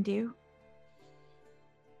we can do?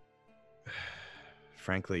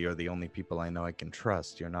 Frankly, you're the only people I know I can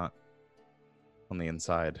trust. You're not on the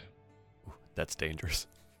inside. That's dangerous.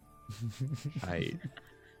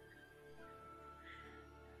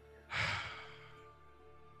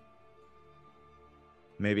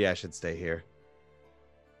 Maybe I should stay here.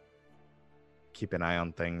 Keep an eye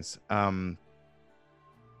on things. Can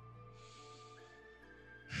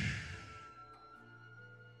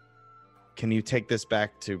you take this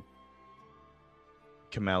back to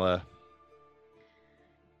Camilla?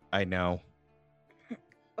 I know.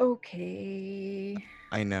 Okay.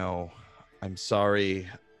 I know. I'm sorry.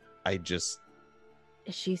 Is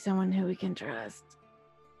she someone who we can trust?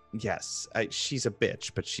 Yes, she's a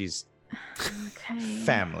bitch, but she's Okay.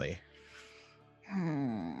 family.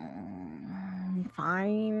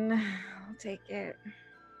 Fine. I'll take it.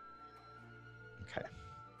 Okay.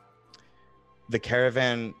 The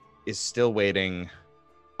caravan is still waiting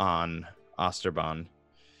on Osterbahn.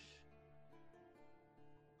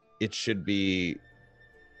 It should be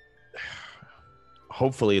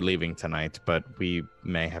hopefully leaving tonight, but we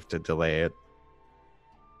may have to delay it.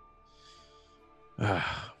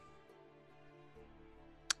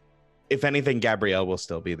 If anything, Gabrielle will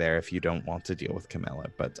still be there if you don't want to deal with Camilla,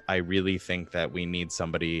 but I really think that we need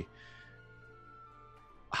somebody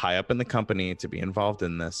high up in the company to be involved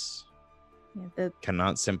in this. Yeah,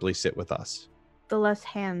 Cannot simply sit with us. the less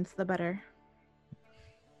hands, the better.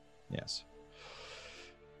 Yes.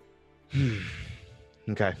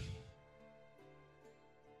 Okay.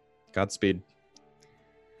 Godspeed.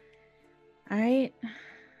 All right.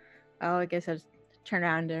 Oh, I guess I'll just turn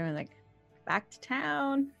around to her and like, back to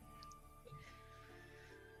town.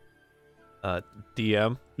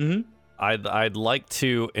 DM. Mm-hmm. I'd like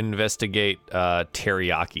to investigate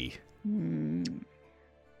teriyaki.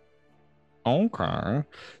 Okay.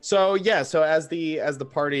 So yeah, so as the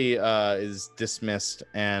party is dismissed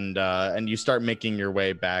and you start making your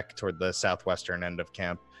way back toward the southwestern end of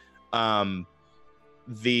camp, you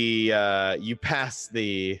pass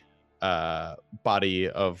the body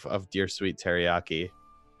of dear sweet Teriyaki,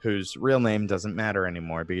 whose real name doesn't matter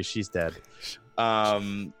anymore because she's dead.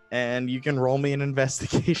 And you can roll me an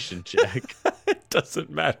investigation check. It doesn't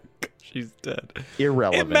matter. She's dead.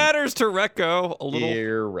 Irrelevant. It matters to Rekko a little.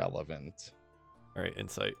 Irrelevant. All right,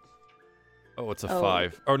 insight. Oh, it's a Oh.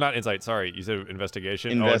 5. Oh, not insight. Sorry, you said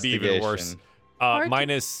investigation. Oh, it'd be even worse. Hard to-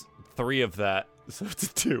 Minus 3 of that, so it's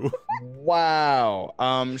a 2. Wow.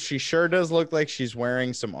 She sure does look like she's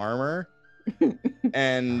wearing some armor.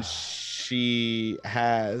 And she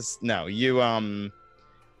has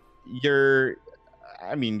you're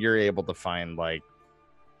able to find like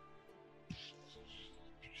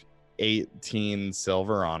 18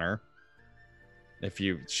 silver on her.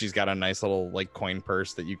 She's got a nice little like coin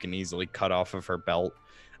purse that you can easily cut off of her belt.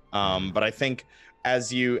 But I think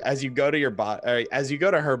as you go to her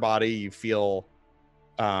body, you feel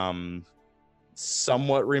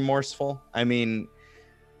somewhat remorseful. I mean,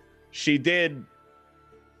 she did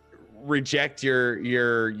reject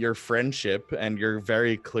your friendship and your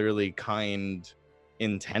very clearly kind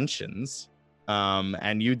intentions.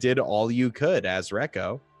 And you did all you could as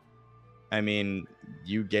Rekko. I mean,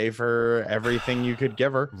 you gave her everything you could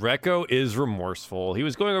give her. Rekko is remorseful. He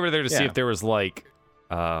was going over there to see Yeah. if there was like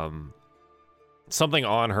something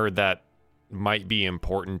on her that might be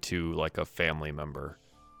important to like a family member.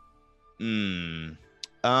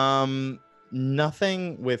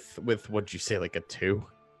 Nothing with what'd you say, like a 2?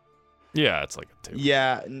 Yeah, it's like a 2.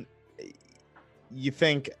 Yeah. You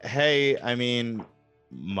think, hey, I mean,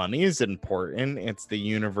 money is important. It's the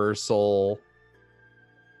universal,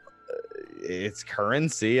 it's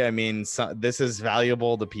currency. I mean, this is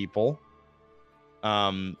valuable to people.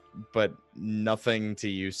 But nothing to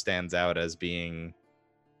you stands out as being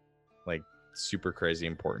like super crazy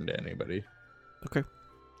important to anybody. Okay.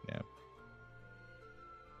 Yeah.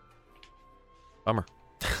 Bummer.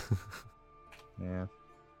 Yeah.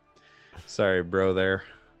 Sorry, bro, there.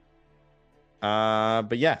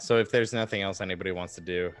 But yeah, so if there's nothing else anybody wants to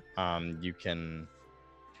do, you can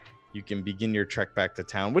you can begin your trek back to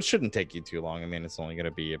town, which shouldn't take you too long. I mean, it's only going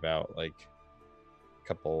to be about like a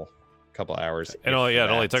couple hours. And it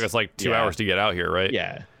only took us like 2 hours to get out here, right?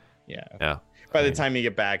 Yeah. I By the mean, time you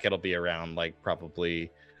get back, it'll be around like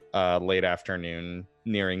probably late afternoon,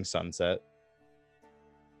 nearing sunset.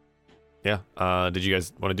 Yeah. Did you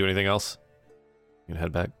guys want to do anything else? You can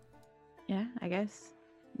head back. Yeah, I guess.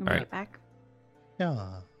 We'll All get right. back.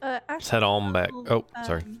 Yeah. Let's head on back. Oh,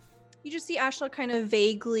 sorry. You just see Ashla kind of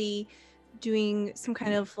vaguely doing some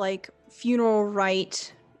kind of like funeral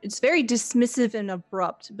rite. It's very dismissive and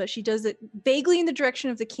abrupt, but she does it vaguely in the direction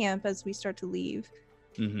of the camp as we start to leave.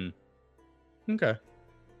 Mm-hmm. Okay.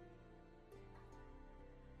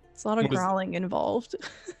 It's a lot of What is- growling involved.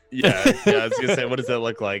 Yeah, I was gonna say, what does it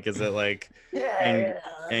look like? Is it like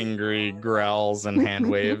angry growls and hand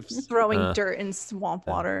waves? Throwing dirt and swamp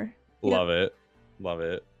water. Love it.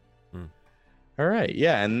 Hmm. All right,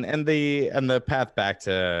 yeah, and the path back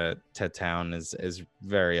to town is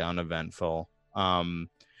very uneventful.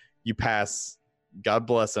 You pass, God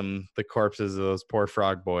bless them, the corpses of those poor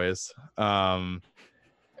frog boys, and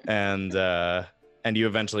you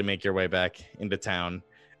eventually make your way back into town,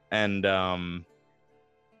 and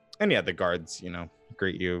yeah, the guards,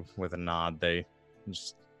 greet you with a nod. They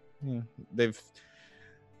just, they've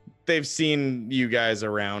seen you guys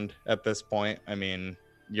around at this point. I mean,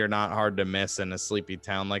 you're not hard to miss in a sleepy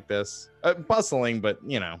town like this. Bustling, but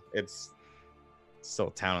it's still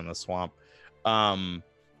a town in the swamp. And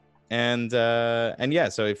yeah,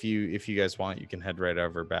 so if you guys want, you can head right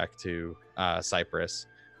over back to Cypress,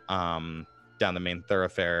 down the main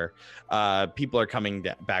thoroughfare. People are coming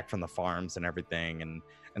back from the farms and everything, and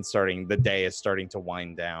the day is starting to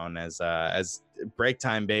wind down as break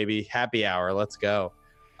time, baby, happy hour, let's go.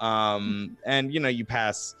 And you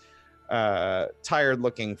pass tired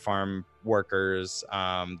looking farm workers.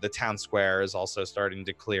 The town square is also starting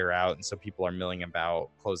to clear out, and so people are milling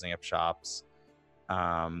about, closing up shops.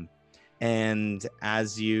 And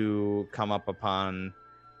as you come up upon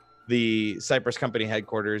the Cypress Company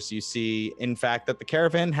headquarters, you see, in fact, that the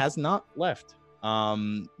caravan has not left.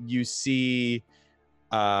 You see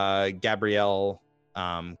Gabrielle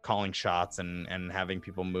calling shots and having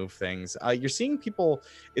people move things. You're seeing people.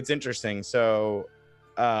 It's interesting. So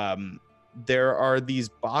there are these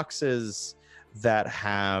boxes that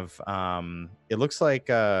have it looks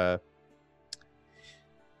like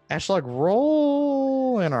Ashlock,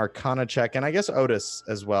 roll an Arcana check, and I guess Otis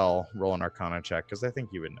as well, roll an Arcana check, because I think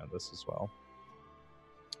you would know this as well,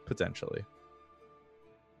 potentially.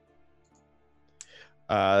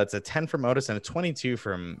 That's a 10 from Otis and a 22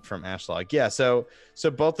 from Ashlock. Yeah, so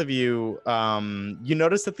both of you, you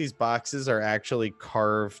notice that these boxes are actually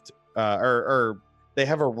carved, or they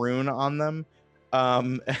have a rune on them,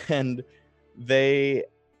 and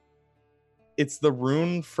it's the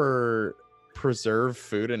rune for preserve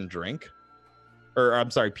food and drink, or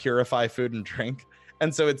I'm sorry, purify food and drink.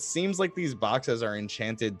 And so it seems like these boxes are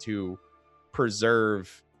enchanted to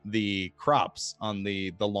preserve the crops on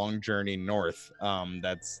the long journey north.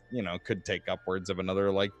 That's could take upwards of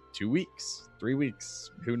another like 2 weeks, 3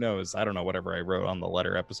 weeks, who knows. I don't know, whatever I wrote on the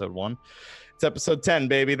letter, episode 1. It's episode 10,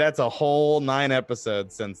 baby. That's a whole 9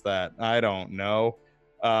 episodes since that. I don't know.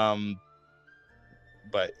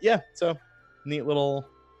 But yeah, so neat little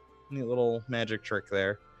magic trick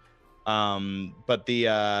there. But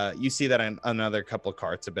you see that another couple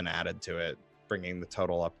carts have been added to it, bringing the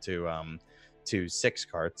total up to 6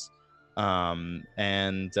 carts. And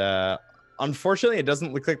unfortunately, it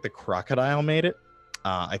doesn't look like the crocodile made it.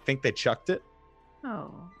 I think they chucked it.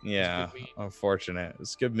 Oh. Yeah, unfortunate.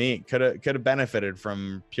 It's good meat. Could have benefited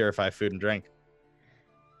from purify food and drink.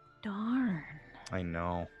 Darn. I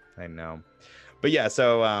know. But yeah,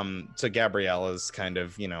 so Gabrielle is kind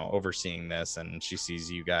of, overseeing this, and she sees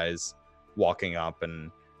you guys walking up and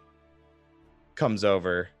comes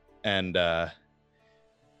over and it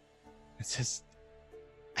says,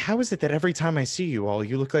 "How is it that every time I see you all,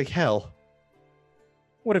 you look like hell?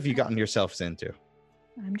 What have you gotten yourselves into?"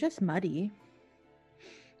 I'm just muddy.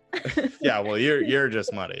 Yeah, well, you're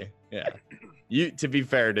just muddy. Yeah. You, to be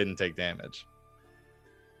fair, didn't take damage.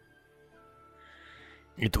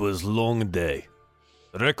 It was long day.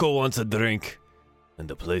 Reko wants a drink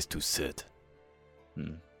and a place to sit.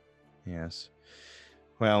 Yes.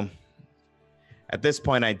 Well, at this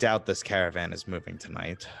point, I doubt this caravan is moving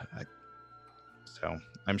tonight. So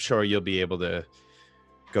I'm sure you'll be able to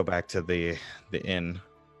go back to the inn.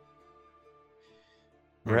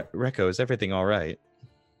 Reko, is everything all right?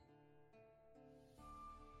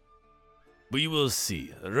 We will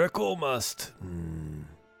see. Reko must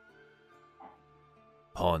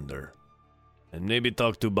ponder. And maybe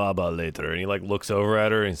talk to Baba later. And he looks over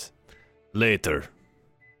at her and he's, Later.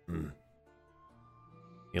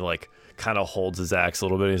 He like kind of holds his axe a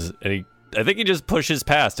little bit, and I think he just pushes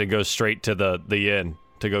past and goes straight to the inn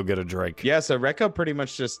to go get a drink. Yeah, so Rekko pretty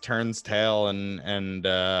much just turns tail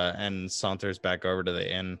and saunters back over to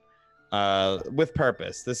the inn, with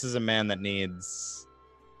purpose. This is a man that needs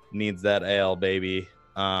that ale, baby.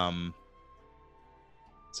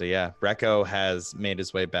 So yeah, Rekko has made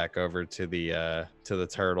his way back over to the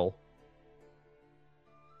turtle.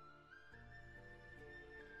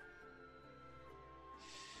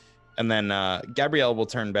 And then Gabrielle will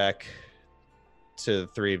turn back to the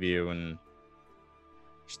three of you and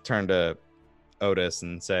just turn to Otis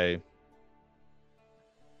and say,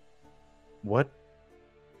 What's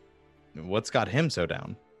got him so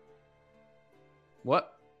down?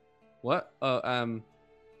 What? I'm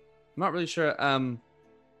not really sure. I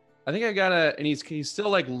think I got and he's still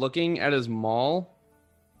like looking at his maul,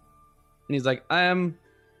 and he's like,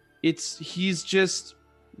 he's just,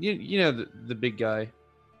 you know, the big guy.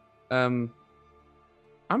 I'm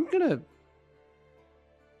gonna.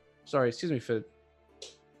 Sorry, excuse me for.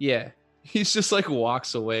 Yeah, he's just like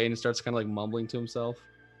walks away and starts kind of like mumbling to himself.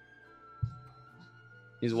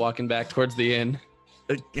 He's walking back towards the inn.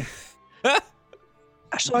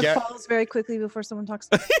 Ashlar follows very quickly before someone talks.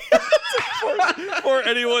 Before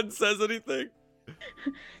anyone says anything.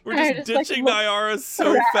 We're just ditching like, Nyara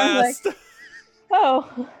so around, fast. like,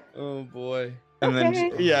 oh. Oh boy. And Okay.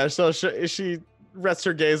 then yeah, so she rests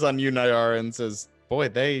her gaze on you, Nyara, and says, "Boy,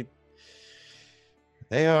 they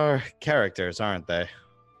are characters, aren't they?"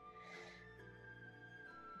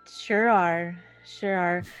 Sure are.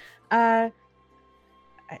 I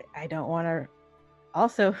don't want to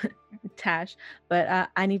also Tash, but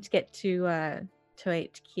I need to get to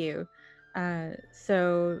HQ.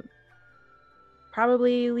 So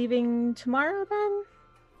probably leaving tomorrow then.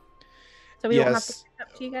 So we won't have to Yes. catch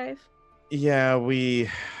up to you guys. Yeah, we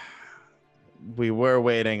were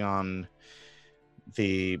waiting on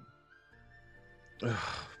the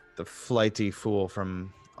flighty fool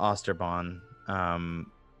from Osterbahn.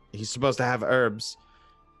 He's supposed to have herbs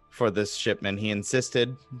for this shipment. He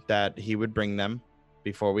insisted that he would bring them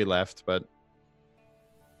before we left, but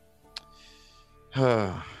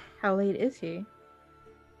How late is he?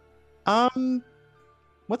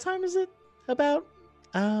 what time is it about?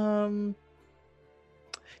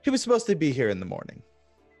 He was supposed to be here in the morning.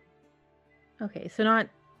 Okay, so not.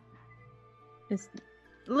 It's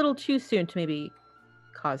a little too soon to maybe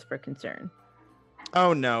cause for concern.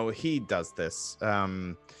 Oh no, he does this.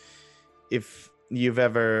 If you've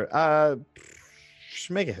ever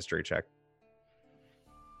make a history check.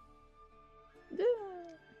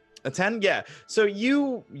 A 10? Yeah. So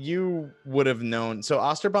you would have known. So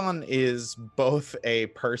Osterbahn is both a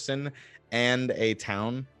person and a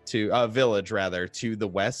town to a village rather to the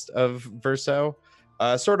west of Verso,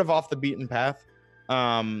 sort of off the beaten path.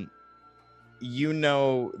 You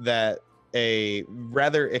know that a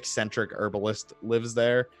rather eccentric herbalist lives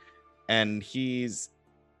there, and he's,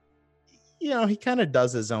 you know, he kind of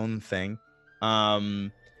does his own thing.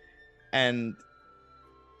 And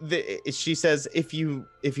she says, if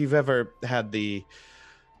you've ever had the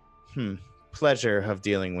pleasure of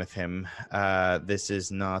dealing with him, this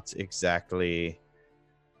is not exactly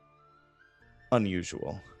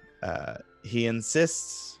unusual. He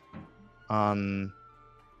insists on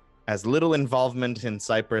as little involvement in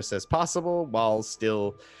Cyprus as possible while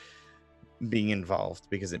still being involved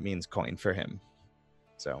because it means coin for him.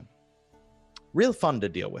 So real fun to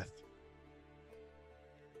deal with.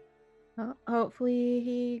 Well, hopefully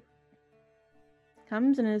he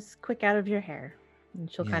comes and is quick out of your hair. And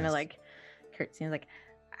she'll kind of Yes. like curtsy and like,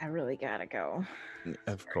 I really gotta go.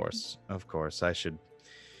 Of course. I should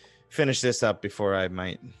finish this up before I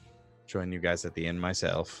might join you guys at the inn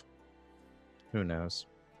myself. Who knows?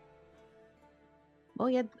 Well,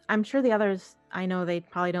 yeah, I'm sure the others, I know they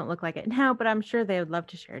probably don't look like it now, but I'm sure they would love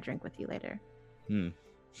to share a drink with you later.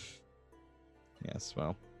 Yes,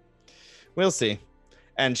 well, we'll see.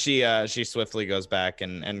 And she swiftly goes back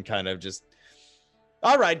and kind of just,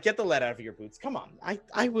 all right, get the lead out of your boots. Come on,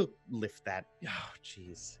 I will lift that. Oh,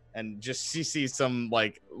 jeez. And just she sees some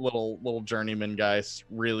like little journeyman guys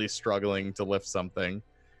really struggling to lift something,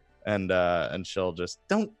 and she'll just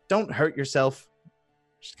don't hurt yourself.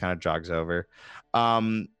 Just kind of jogs over,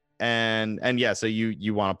 and yeah. So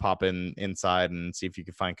you want to pop inside and see if you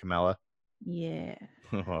can find Camilla. Yeah.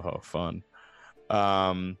 Oh, fun.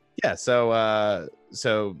 Yeah, so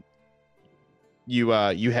you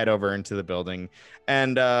head over into the building,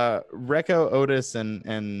 and Rekko, Otis,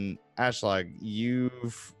 and Ashlag,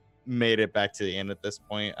 you've made it back to the inn at this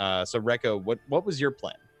point. So Rekko, what was your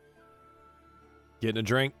plan? Getting a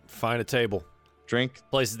drink, find a table. Drink.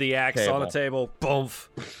 Places the axe on a table, boom.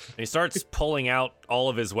 And he starts pulling out all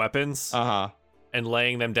of his weapons and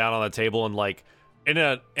laying them down on the table, and like in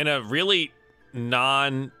a really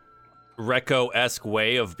non-Recco-esque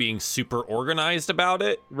way of being super organized about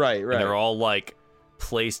it. Right. And they're all like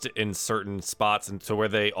placed in certain spots, and so where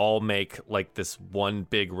they all make like this one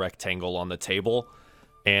big rectangle on the table,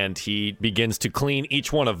 and he begins to clean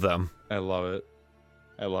each one of them. I love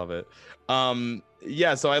it.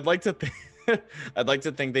 Yeah, so I'd like to I'd like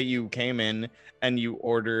to think that you came in and you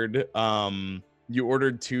ordered 2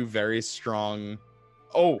 very strong.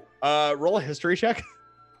 Roll a history check.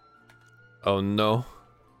 Oh no.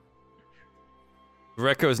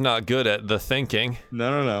 Recco's not good at the thinking.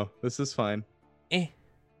 No. This is fine.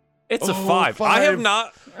 It's a 5. I have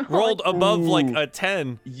not rolled above like a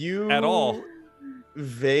 10 at all.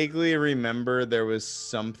 Vaguely remember there was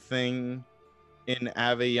something in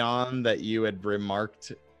Avignon that you had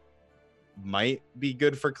remarked might be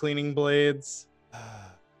good for cleaning blades.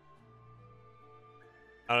 I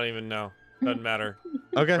don't even know. Doesn't matter.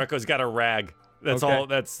 Okay. Recco's got a rag. That's Okay. all.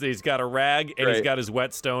 He's got a rag, and he's Great. got his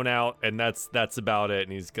whetstone out, and that's about it.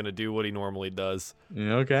 And he's gonna do what he normally does.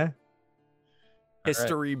 Okay.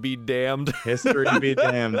 History be damned. History be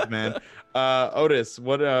damned, man. Otis,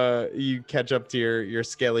 what you catch up to your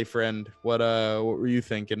scaly friend? What were you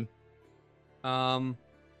thinking?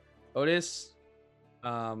 Otis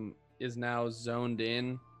is now zoned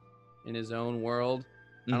in his own world.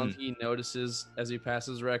 I don't think he notices as he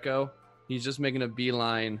passes Recco. He's just making a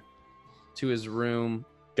beeline to his room.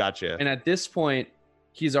 Gotcha. And at this point,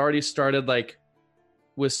 he's already started like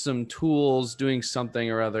with some tools doing something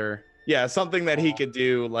or other. Yeah, something that he could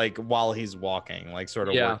do like while he's walking, like sort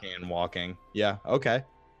of working and walking. Yeah, okay.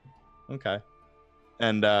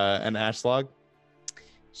 And Ashlog?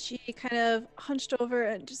 She kind of hunched over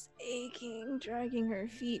and just aching, dragging her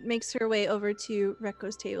feet, makes her way over to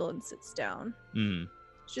Recco's table and sits down. She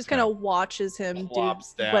just kind of watches him do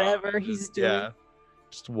Plops down. whatever he's doing. Yeah.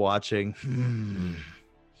 Just watching. And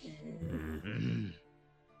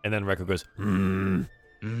then Recco goes, and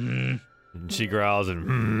she growls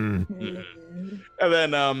and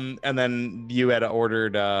And then you had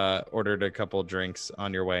ordered a couple drinks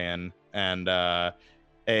on your way in, and a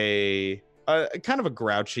kind of a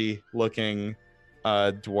grouchy looking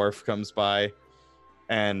dwarf comes by,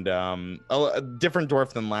 and a different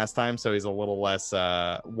dwarf than last time, so he's a little less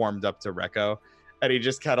warmed up to Recco. And he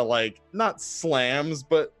just kind of like not slams,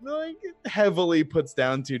 but like heavily puts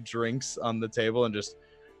down 2 drinks on the table and just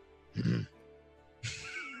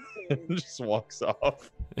just walks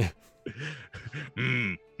off.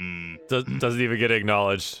 doesn't even get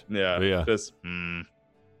acknowledged. Yeah. But yeah. Just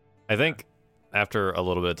I think after a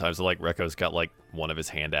little bit of time, so like Recco's got like one of his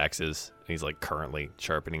hand axes, and he's like currently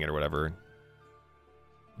sharpening it or whatever.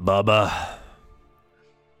 Baba,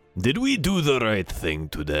 did we do the right thing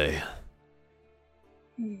today?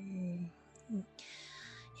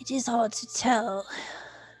 It is hard to tell.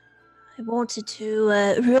 I wanted to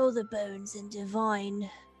roll the bones and divine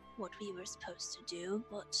what we were supposed to do,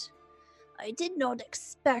 but I did not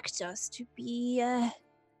expect us to be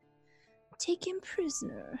taken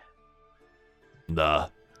prisoner.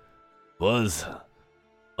 That was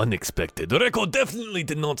unexpected. Recco definitely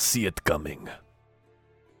did not see it coming.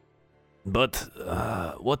 But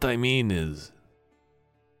what I mean is,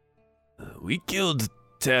 we killed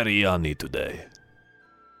Terriani today.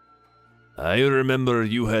 I remember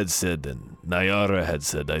you had said, and Nayara had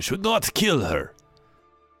said, I should not kill her.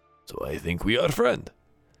 So I think we are friends.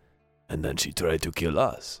 And then she tried to kill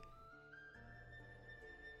us.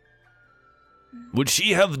 Would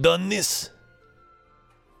she have done this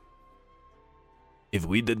if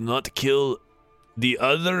we did not kill the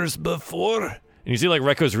others before? And you see like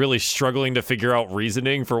Recco's really struggling to figure out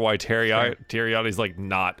reasoning for why Terriani's like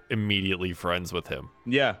not immediately friends with him.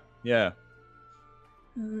 yeah.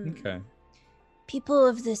 Hmm. Okay. People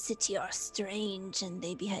of the city are strange and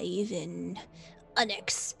they behave in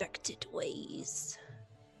unexpected ways.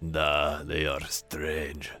 They are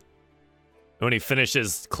strange. When he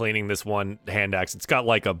finishes cleaning this one hand axe, it's got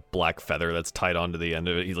like a black feather that's tied onto the end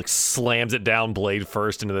of it. He like slams it down blade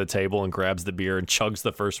first into the table and grabs the beer and chugs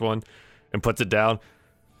the first one and puts it down,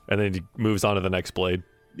 and then he moves on to the next blade.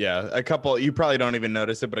 Yeah, a couple, you probably don't even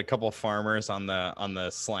notice it, but a couple farmers on the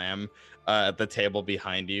slam at the table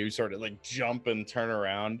behind you sort of like jump and turn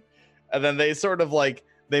around, and then they sort of like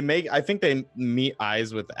I think they meet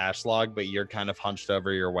eyes with Ashlog, but you're kind of hunched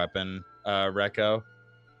over your weapon, Recco,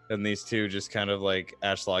 and these two just kind of like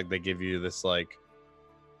Ashlog, they give you this like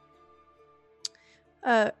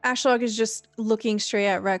Ashlog is just looking straight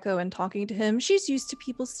at Recco and talking to him. She's used to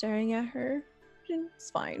people staring at her.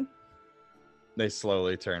 It's fine. They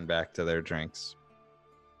slowly turn back to their drinks.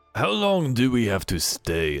 How long do we have to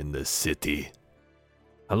stay in the city?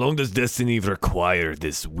 How long does destiny require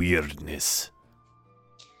this weirdness?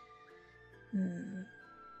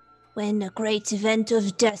 When a great event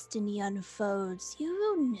of destiny unfolds, you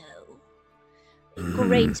will know. A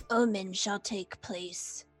great omen shall take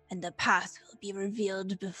place, and the path will be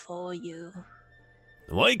revealed before you.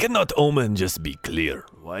 Why cannot Omen just be clear?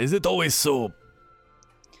 Why is it always so...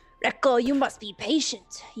 Rekko, you must be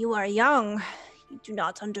patient. You are young. You do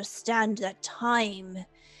not understand that time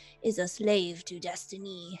is a slave to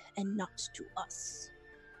destiny and not to us.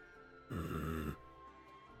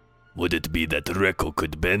 Would it be that Rekko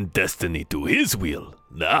could bend destiny to his will?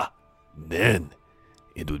 Nah. Then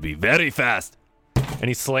it would be very fast. And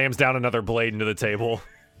he slams down another blade into the table.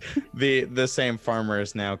 The same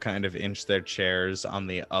farmers now kind of inch their chairs on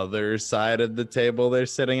the other side of the table they're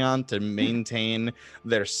sitting on to maintain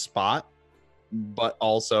their spot, but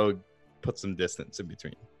also put some distance in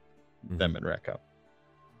between them and Rekko.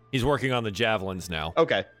 He's working on the javelins now.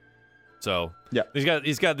 Okay. So yeah,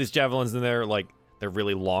 he's got these javelins in there, like they're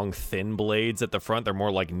really long, thin blades at the front. They're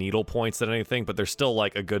more like needle points than anything, but they're still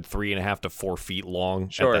like a good 3.5 to 4 feet long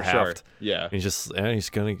at the haft. Yeah. And he's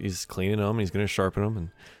cleaning them. He's gonna sharpen them, and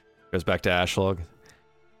goes back to Ashlog.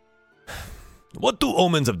 What do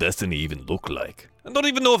omens of destiny even look like? I don't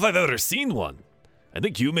even know if I've ever seen one. I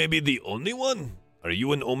think you may be the only one. Are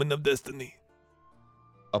you an omen of destiny?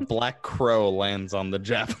 A black crow lands on the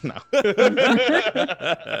javelin.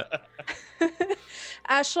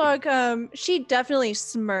 Ashlog, she definitely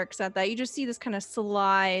smirks at that. You just see this kind of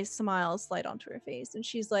sly smile slide onto her face, and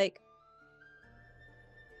she's like,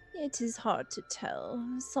 it is hard to tell.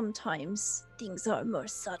 Sometimes things are more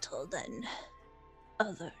subtle than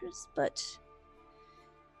others, but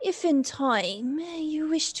if in time you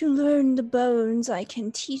wish to learn the bones, I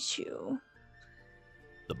can teach you.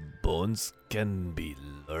 The bones can be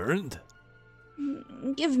learned?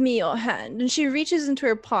 Give me your hand. And she reaches into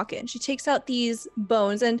her pocket and she takes out these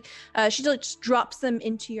bones, and she just drops them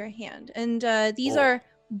into your hand. And these are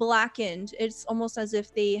blackened. It's almost as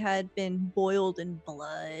if they had been boiled in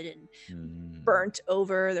blood and burnt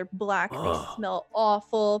over. They're black. They smell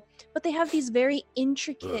awful, but they have these very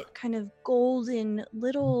intricate kind of golden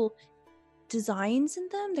little designs in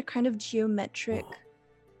them. They're kind of geometric.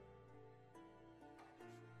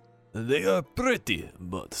 They are pretty,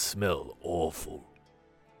 but smell awful.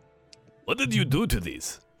 What did you do to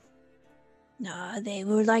these? Nah, they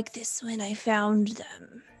were like this when I found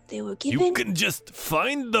them. They were given... You can just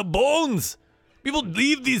find the bones! People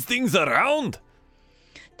leave these things around!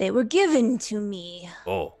 They were given to me.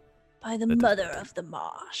 Oh. By the mother of the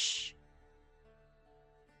marsh.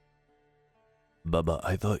 Baba,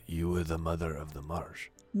 I thought you were the mother of the marsh.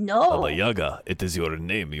 No. Baba Yaga, it is your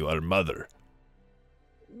name. You are mother.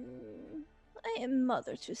 I am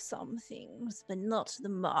mother to some things, but not the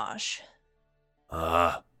marsh.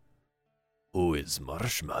 Ah. Who is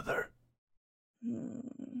Marsh Mother?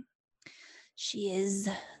 She is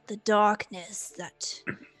the darkness that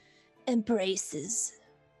embraces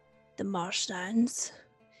the marshlands.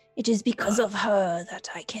 It is because of her that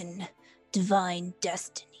I can divine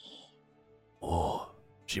destiny. Oh,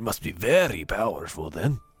 she must be very powerful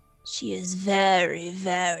then. She is very,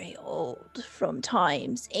 very old, from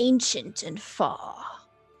times ancient and far.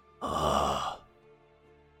 Ah.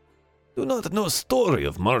 Do not know story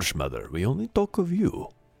of Marsh Mother. We only talk of you.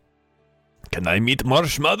 Can I meet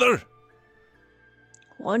Marsh Mother?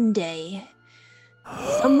 One day,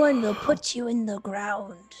 someone will put you in the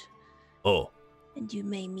ground. Oh. And you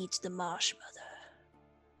may meet the Marsh Mother.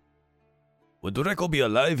 Would Rekko be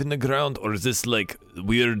alive in the ground, or is this like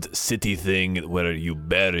weird city thing where you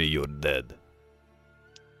bury your dead?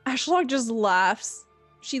 Ashlog just laughs.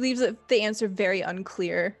 She leaves the answer very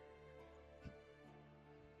unclear.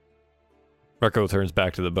 Rekko turns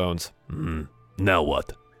back to the bones. Now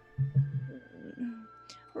what?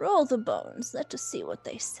 Roll the bones. Let us see what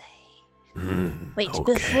they say. Wait,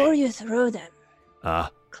 okay. Before you throw them,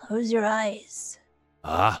 close your eyes.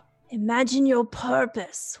 Imagine your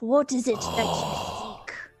purpose. What is it that you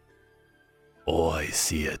seek? Oh, I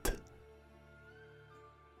see it.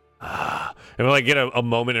 And we like get a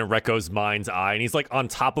moment in Rekko's mind's eye, and he's like on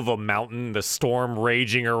top of a mountain, the storm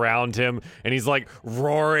raging around him, and he's like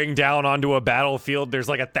roaring down onto a battlefield. There's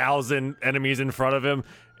like 1,000 enemies in front of him,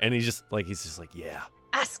 and he's just like, yeah.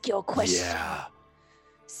 Ask your question. Yeah.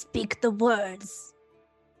 Speak the words.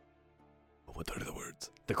 What are the words?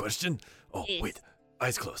 The question? Oh, Yes. wait.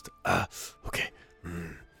 Eyes closed. Okay.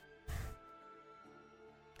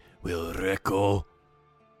 Will Rekko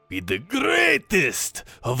be the greatest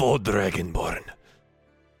of all Dragonborn?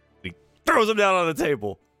 throws them down on the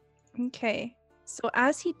table. Okay. So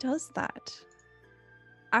as he does that,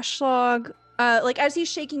 Ashlog, like as he's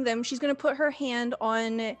shaking them, she's gonna put her hand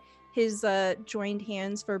on his joined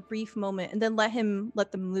hands for a brief moment and then let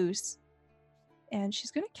them loose. And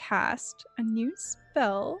she's gonna cast a new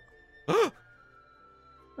spell.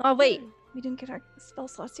 Oh wait, we didn't get our spell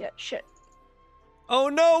slots yet. Shit. Oh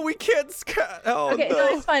no, we can't. Oh Okay, no. no,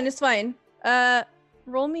 it's fine. It's fine.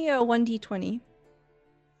 Roll me a 1d20.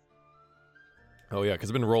 Oh yeah, because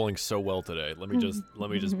I've been rolling so well today. Let me just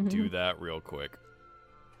do that real quick.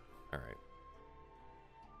 All right.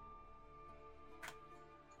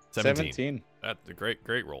 17. That's a great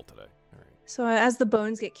roll today. All right. So as the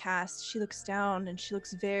bones get cast, she looks down and she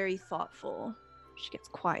looks very thoughtful. She gets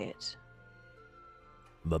quiet.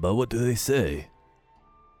 Baba, what do they say?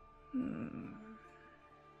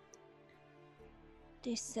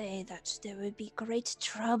 They say that there will be great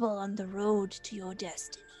trouble on the road to your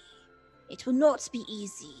destiny. It will not be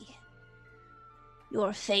easy.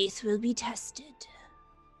 Your faith will be tested.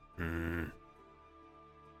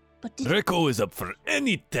 But Draco is up for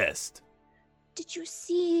any test. did you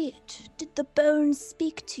see it? Did the bones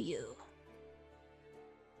speak to you?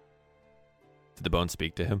 Did the bones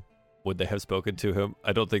speak to him? Would they have spoken to him?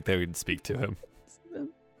 I don't think they would speak to him.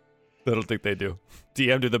 I don't think they do.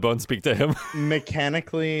 DM, do the bones speak to him?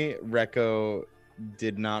 Mechanically, Rekko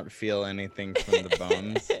did not feel anything from the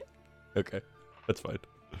bones. Okay, that's fine.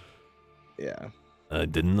 Yeah. I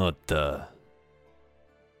did not,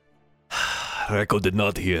 Rekko did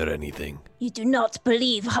not hear anything. You do not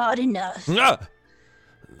believe hard enough. Ah!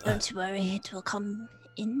 Don't worry, it will come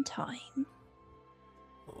in time.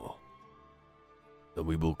 Oh. So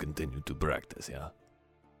we will continue to practice, yeah?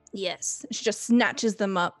 Yes. She just snatches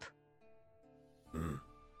them up.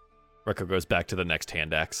 Rekko goes back to the next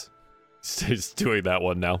hand axe. He's doing that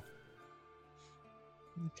one now.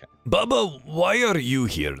 Baba, why are you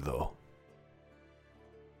here, though?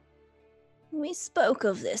 We spoke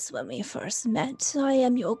of this when we first met. I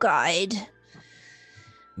am your guide.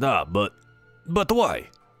 But why?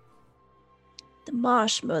 The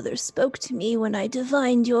Marsh Mother spoke to me when I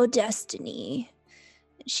divined your destiny.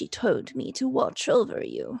 She told me to watch over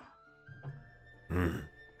you.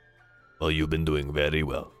 Well, you've been doing very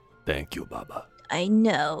well. Thank you, Baba. I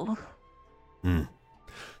know.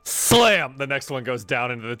 Slam! The next one goes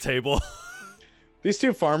down into the table. These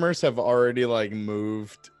two farmers have already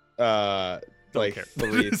moved care. 3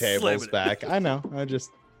 tables Slam it. back. I know. I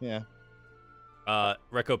just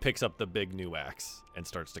Rekko picks up the big new axe and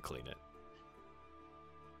starts to clean it.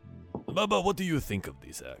 Baba, what do you think of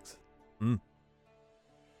this axe?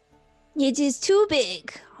 It is too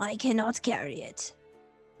big. I cannot carry it.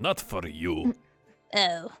 Not for you.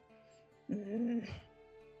 Oh.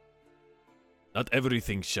 Not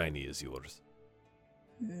everything shiny is yours.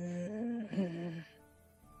 Mm.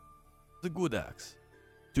 It's a good axe.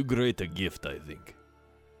 Too great a gift, I think.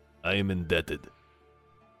 I am indebted.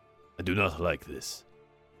 I do not like this.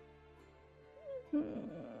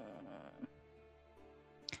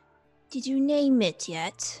 Did you name it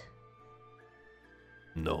yet?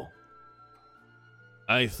 No.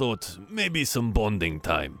 I thought maybe some bonding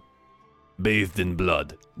time, bathed in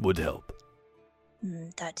blood, would help.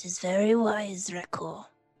 That is very wise, Rekko.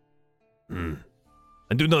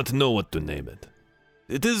 I do not know what to name it.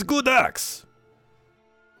 It is good axe.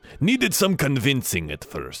 Needed some convincing at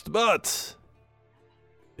first, but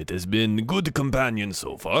it has been good companion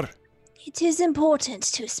so far. It is important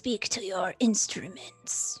to speak to your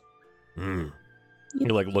instruments. He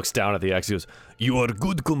looks down at the axe. He goes, You are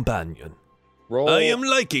good companion. roll. I am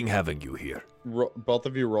liking having you here. Both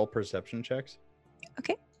of you roll perception checks.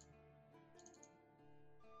 Okay.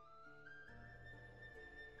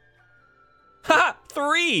 ha!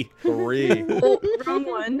 3! 3. Oh, wrong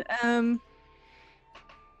one.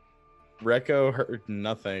 Rekko heard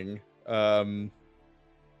nothing.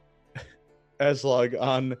 Eslog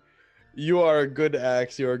on you are a good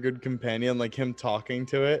axe, you are a good companion, him talking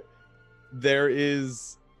to it. There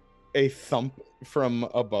is a thump from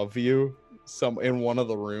above you, in one of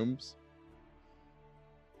the rooms.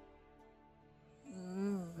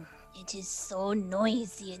 It is so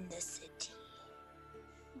noisy in the city.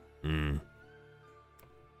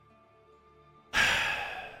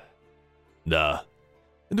 Nah.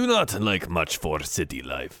 I do not like much for city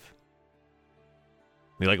life.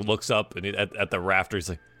 He looks up and at the rafters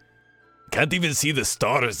like, Can't even see the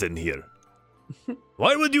stars in here.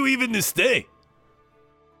 Why would you even stay?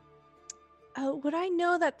 Would I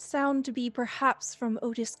know that sound to be perhaps from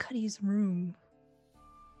Otis Cuddy's room?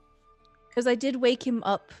 Because I did wake him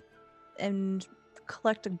up and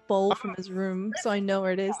collect a bowl from his room, so I know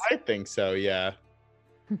where it is. I think so, yeah.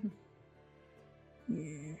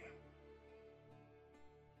 Hmm.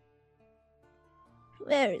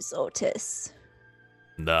 Where is Otis?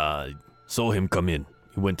 Nah, saw him come in.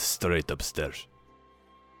 He went straight upstairs.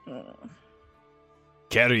 Hmm.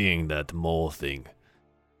 Carrying that mole thing.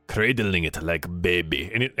 Cradling it like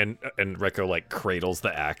baby. And Rekko like cradles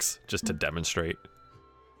the axe just to demonstrate.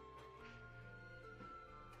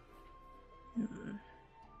 Hmm.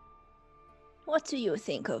 What do you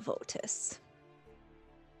think of Otis?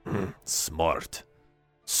 Smart.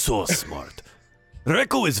 So smart.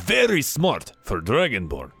 Rekko is very smart for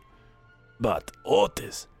Dragonborn. But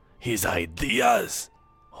Otis, his ideas.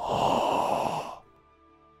 Oh.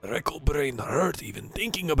 Rekko brain hurt even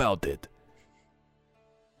thinking about it.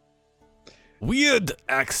 Weird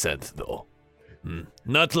accent, though.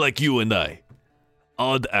 Not like you and I.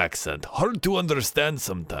 Odd accent, hard to understand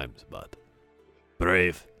sometimes, but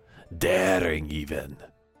brave, daring even.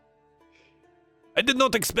 I did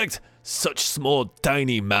not expect such small,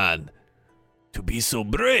 tiny man to be so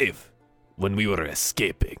brave when we were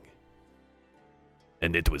escaping.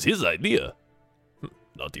 And it was his idea,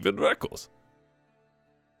 not even Rekko's.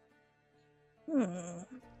 The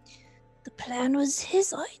plan was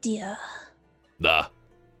his idea. Nah.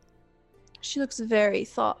 She looks very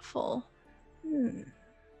thoughtful.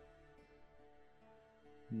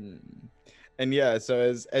 And yeah, so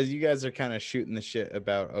as you guys are kind of shooting the shit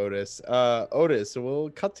about Otis, Otis, so we'll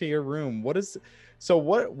cut to your room. What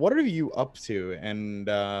are you up to, and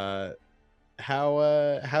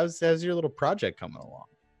how's your little project coming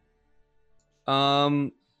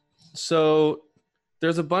along? So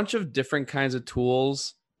there's a bunch of different kinds of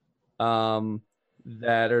tools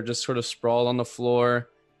that are just sort of sprawled on the floor.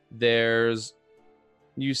 There's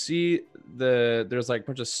like a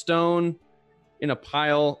bunch of stone in a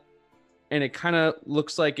pile, and it kind of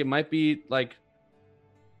looks like it might be like,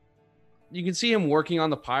 you can see him working on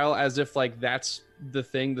the pile as if like that's the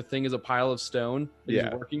thing is a pile of stone that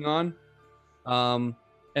he's working on. And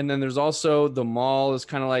then there's also the maul is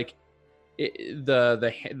kind of like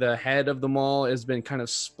the head of the maul has been kind of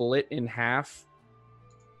split in half,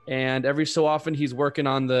 and every so often he's working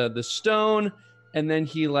on the stone, and then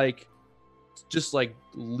he like just like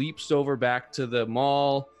leaps over back to the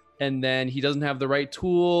maul, and then he doesn't have the right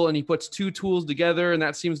tool, and he puts two tools together, and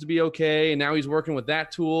that seems to be okay, and now he's working with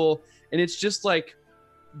that tool, and it's just like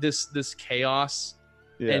this chaos.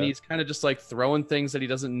 And he's kind of just like throwing things that he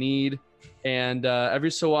doesn't need, and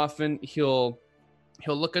every so often he'll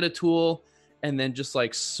look at a tool and then just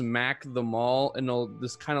like smack the maul, and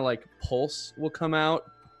this kind of like pulse will come out,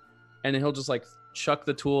 and then he'll just like chuck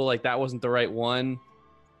the tool like that wasn't the right one,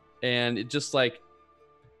 and it just like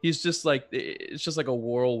it's just like a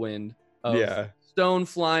whirlwind of stone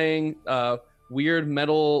flying, weird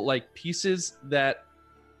metal like pieces that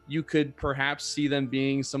you could perhaps see them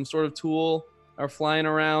being some sort of tool are flying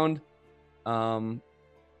around.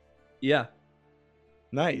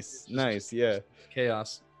 Nice. Yeah.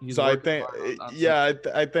 Chaos. So I think,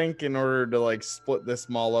 I think in order to like split this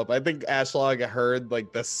maul up, I think Ashlog heard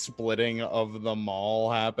like the splitting of the maul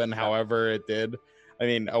happen. However it did, I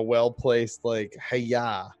mean, a well-placed like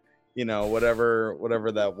hey-ya, whatever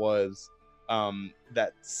that was,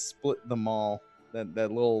 that split the maul, that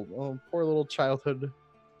little poor little childhood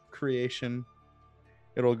creation.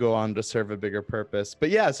 It'll go on to serve a bigger purpose. But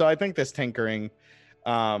yeah, so I think this tinkering,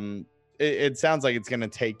 it sounds like it's going to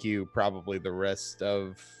take you probably the rest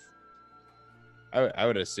of, I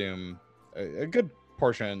would assume, a good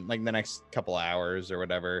portion, like the next couple hours or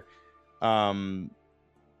whatever,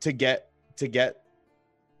 to get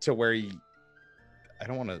to where you, I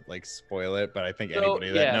don't want to like spoil it, but I think anybody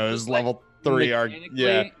that knows level 3 are,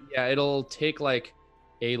 it'll take like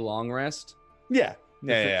a long rest.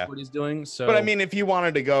 What he's doing. So, but I mean, if you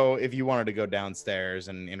wanted to go downstairs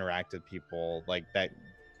and interact with people like that,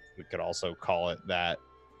 we could also call it that.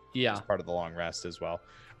 Yeah, as part of the long rest as well.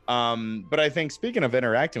 But I think speaking of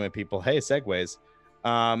interacting with people, hey, segues.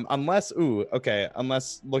 Unless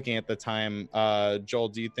looking at the time, Joel,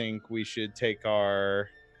 do you think we should take our?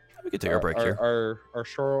 We could take our break here. Our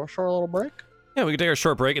short little break. Yeah, we can take our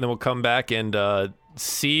short break and then we'll come back and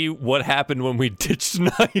see what happened when we ditched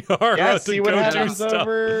Nyara. Yeah, see what happens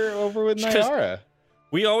over with Nyara.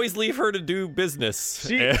 We always leave her to do business.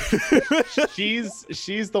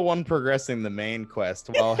 She's the one progressing the main quest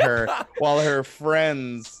while her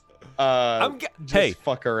friends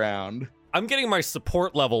fuck around. I'm getting my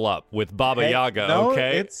support level up with Baba Yaga.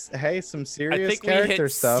 Okay, it's some serious I think character we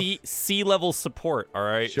hit stuff. C level support. All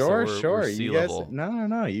right, sure. We're You guys,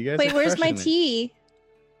 no. You guys. Wait, are where's my crushing it. tea?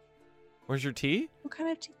 Where's your tea? What kind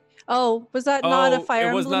of tea? Oh, was that not a Fire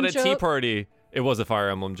Emblem It was not a joke? tea party. It was a Fire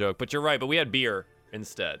Emblem joke, but you're right. But we had beer.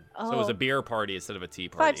 instead. So it was a Oh. beer party instead of a tea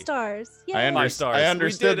party. 5 stars. Yeah. stars. I We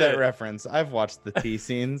understood did that it. reference. I've watched the tea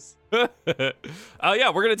scenes. Yeah,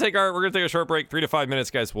 we're gonna take a short break, 3 to 5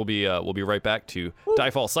 minutes, guys. We'll be right back to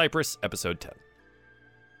Diefall Cypress, episode 10.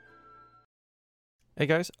 Hey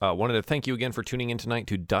guys, wanted to thank you again for tuning in tonight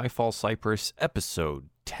to Diefall Cypress, episode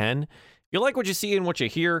 10. If you like what you see and what you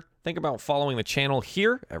hear, think about following the channel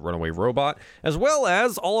here at Runaway Robot, as well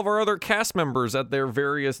as all of our other cast members at their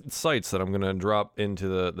various sites that I'm going to drop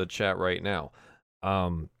into the chat right now.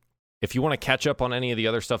 If you want to catch up on any of the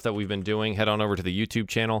other stuff that we've been doing, head on over to the YouTube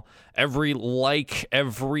channel. Everything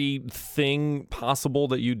possible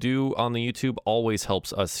that you do on the YouTube always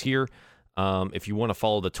helps us here. If you want to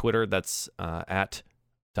follow the Twitter, that's at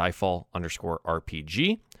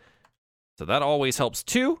Diefall_RPG. So that always helps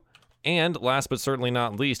too. And last but certainly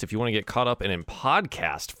not least, if you want to get caught up in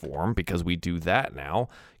podcast form, because we do that now,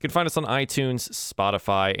 you can find us on iTunes,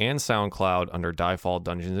 Spotify, and SoundCloud under Diefall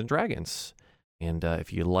Dungeons and Dragons. And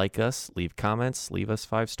if you like us, leave comments, leave us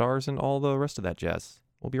 5 stars, and all the rest of that jazz.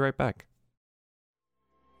 We'll be right back.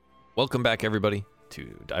 Welcome back, everybody,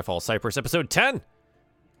 to Diefall Cypress, episode 10.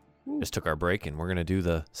 Just took our break, and we're going to do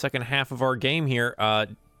the second half of our game here.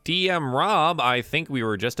 DM Rob, I think we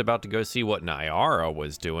were just about to go see what Nyara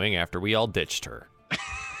was doing after we all ditched her.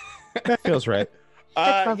 That feels right.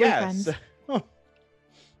 That's lovely, Yes. friends.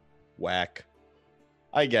 Whack.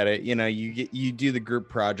 I get it. You know, you do the group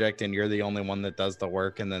project and you're the only one that does the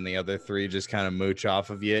work, and then the other 3 just kind of mooch off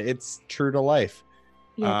of you. It's true to life.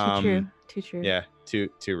 Yeah, too true. Too true. Yeah, too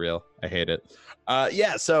real. I hate it.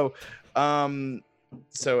 Yeah. So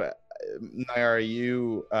Nyara,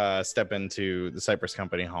 you step into the Cypress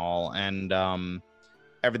Company Hall, and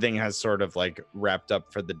everything has sort of like wrapped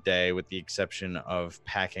up for the day, with the exception of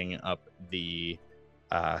packing up the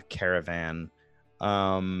caravan.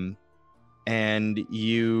 And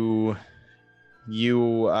you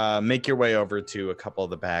make your way over to a couple of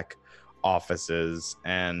the back offices,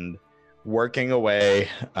 and working away,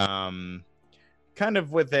 kind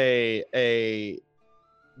of with that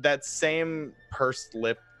same pursed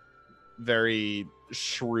lip, very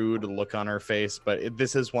shrewd look on her face, but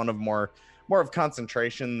this is one of more of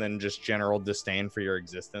concentration than just general disdain for your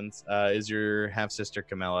existence, is your half-sister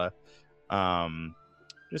Camilla.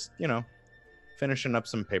 Just, finishing up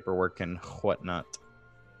some paperwork and whatnot.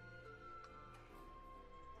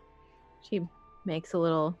 She makes a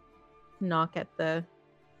little knock at the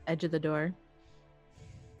edge of the door.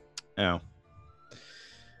 Oh.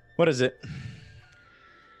 What is it?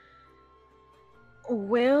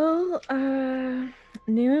 Well,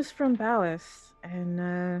 news from Ballas,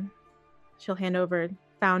 and she'll hand over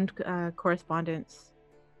found correspondence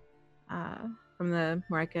from the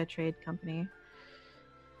Marika Trade Company.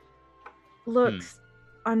 Looks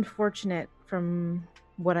unfortunate from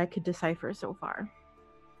what I could decipher so far.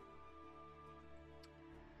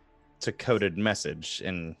 It's a coded message,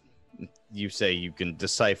 and you say you can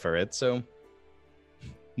decipher it, so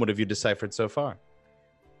what have you deciphered so far?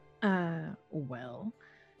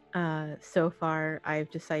 So far I've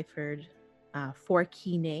deciphered 4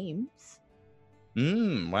 key names.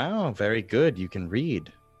 Wow, very good. You can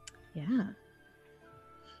read. Yeah.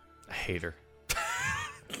 I hate her.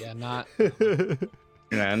 Yeah, not.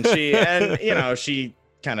 And she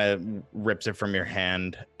kind of rips it from your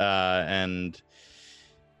hand, and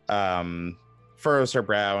furrows her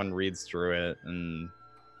brow and reads through it, and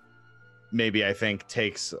maybe, I think,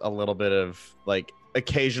 takes a little bit of like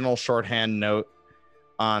occasional shorthand note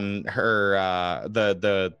on her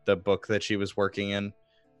the book that she was working in,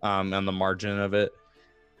 on the margin of it.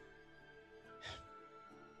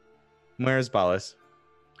 Where's Ballas?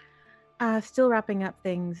 Still wrapping up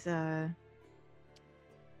things in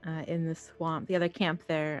the swamp. The other camp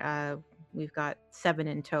there, we've got 7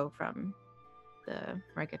 in tow from the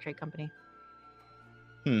Marika Trade Company.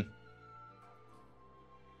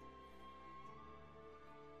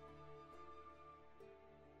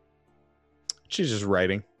 She's just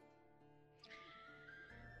writing.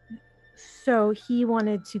 So he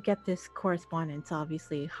wanted to get this correspondence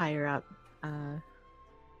obviously higher up,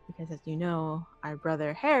 because, as you know, our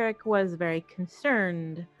brother Herrick was very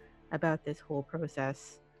concerned about this whole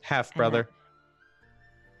process. Half brother.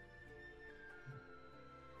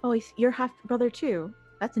 Oh, you're half brother too.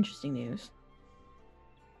 That's interesting news.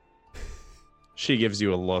 She gives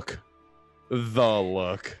you a look. The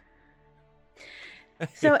look.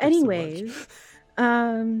 So, anyways,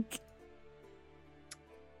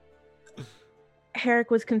 Herrick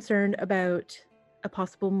was concerned about a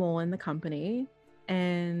possible mole in the company,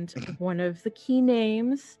 and one of the key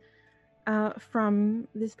names from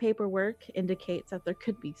this paperwork indicates that there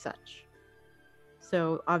could be such.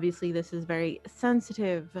 So obviously this is very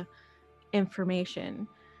sensitive information,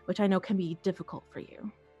 which I know can be difficult for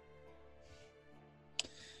you.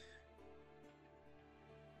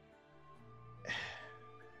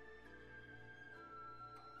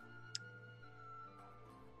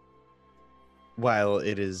 While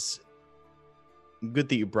it is good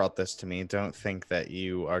that you brought this to me, don't think that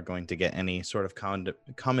you are going to get any sort of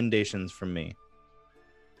commendations from me.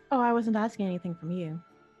 Oh, I wasn't asking anything from you.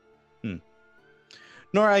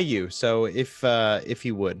 Nor are you. So if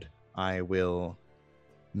you would, I will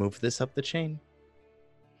move this up the chain.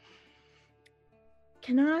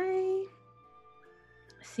 Can I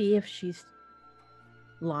see if she's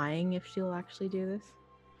lying, if she'll actually do this?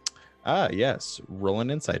 Yes. Roll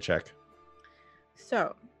an insight check.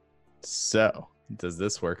 So, does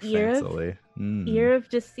this work Ear of- fancily? Ear of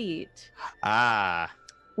Deceit.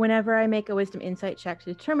 Whenever I make a wisdom insight check to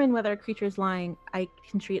determine whether a creature is lying, I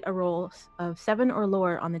can treat a roll of 7 or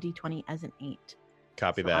lower on the d20 as an 8.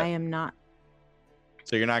 Copy So that. I am not.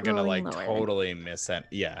 So you're not gonna rolling like lower. totally miss it.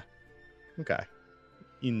 Yeah. Okay.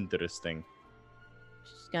 Interesting.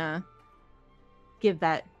 Just gonna give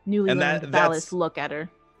that newly And learned that's- Valis look at her.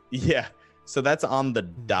 Yeah. So that's on the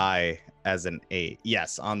die as an 8.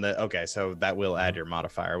 Yes, on the okay, so that will add your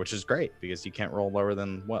modifier, which is great because you can't roll lower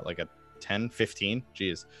than what, like a 10, 15?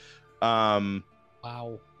 Jeez.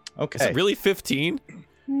 Wow. Okay. Is it really 15?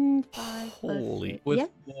 5 plus Holy- 8. With Yeah.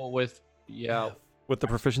 well, with yeah. With the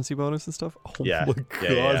proficiency bonus and stuff? Oh Yeah. my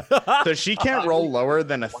Yeah, god. So she can't roll lower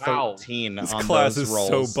than a Wow. 13 This on class those is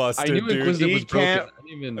rolls. so busted, I knew dude. Inquisitive He was broken. can't I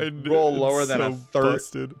didn't even. I knew- roll it's lower than a so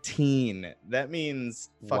busted. 13. That means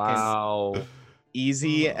fucking Wow.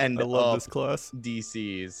 easy and I love up this class.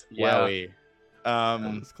 DCs. Yeah.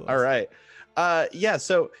 Wowie. This class. All right. Yeah,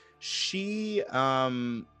 so she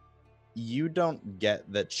you don't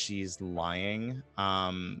get that she's lying.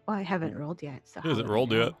 Oh, I haven't rolled yet. So She how hasn't would I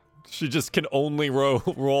rolled know? yet. She just can only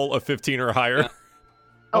roll a 15 or higher.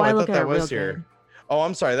 Oh, I thought look at that her real was your good. Oh,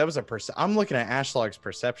 I'm sorry. That was a I'm looking at Ashlog's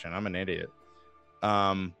perception. I'm an idiot.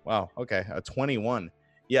 Wow. Okay. A 21.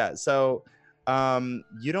 Yeah. So,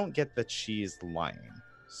 you don't get that she's lying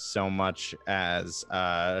so much as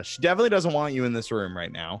she definitely doesn't want you in this room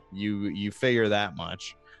right now. You figure that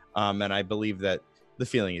much. And I believe that the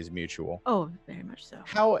feeling is mutual. Oh, very much so.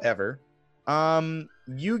 However,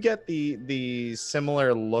 you get the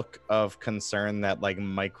similar look of concern that like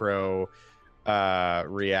micro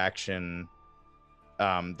reaction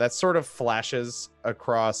that sort of flashes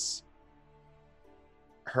across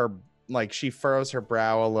her, like she furrows her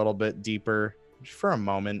brow a little bit deeper for a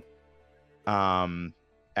moment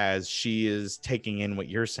as she is taking in what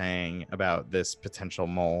you're saying about this potential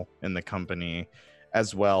mole in the company,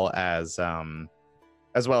 as well as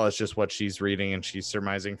just what she's reading and she's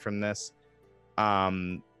surmising from this.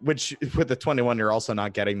 Which with the 21, you're also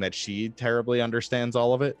not getting that she terribly understands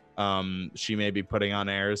all of it. She may be putting on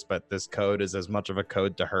airs, but this code is as much of a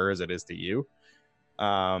code to her as it is to you.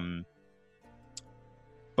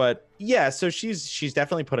 But yeah, so she's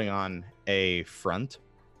definitely putting on a front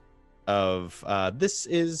of this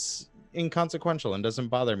is inconsequential and doesn't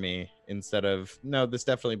bother me, instead of no, this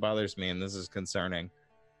definitely bothers me and this is concerning.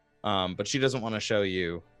 But she doesn't want to show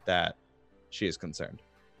you that she is concerned,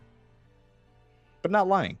 but not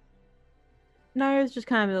lying. Naira's just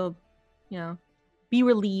kind of, be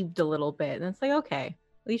relieved a little bit. And it's like, okay,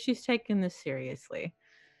 at least she's taking this seriously.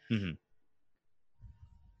 Mm-hmm.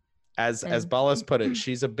 As And- Ballas put it,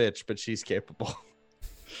 she's a bitch, but she's capable.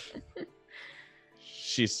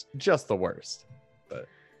 She's just the worst. But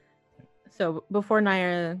So before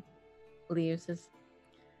Naira leaves,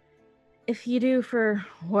 if you do, for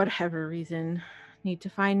whatever reason, need to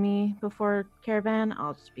find me before caravan,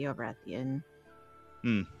 I'll just be over at the inn.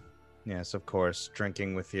 yes, of course,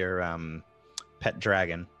 drinking with your pet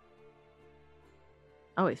dragon.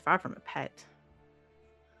 Oh, he's far from a pet.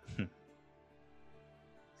 Hmm.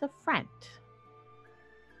 He's a friend.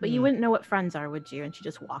 But you wouldn't know what friends are, would you? And she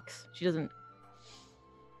just walks. She doesn't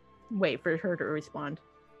wait for her to respond.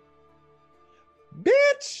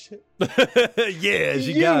 Bitch! Yeah,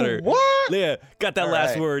 she got her. What? Yeah, got that All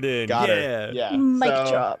last right. word in. Got yeah. her. Yeah. Mic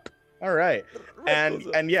so- drop. All right. Right,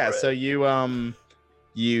 And yeah, so you're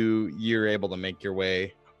able to make your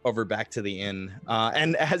way over back to the inn.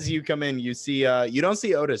 And as you come in, you see you don't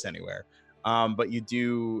see Otis anywhere. But you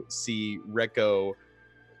do see Rico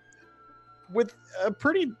with a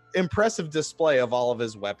pretty impressive display of all of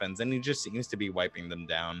his weapons, and he just seems to be wiping them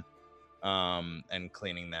down and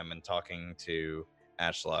cleaning them and talking to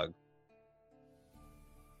Ashlog.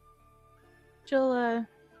 She'll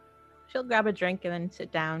grab a drink and then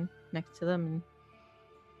sit down next to them.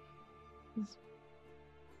 And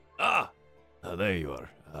Ah, There you are.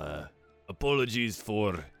 Apologies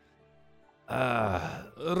for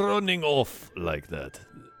running off like that.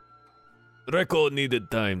 Reko needed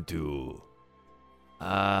time to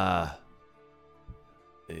I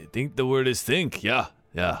think the word is think. Yeah,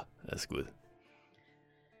 that's good.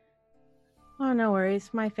 Oh, no worries.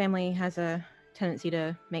 My family has a tendency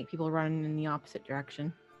to make people run in the opposite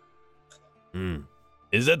direction.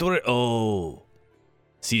 Is that where? Oh,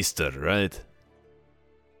 sister, right?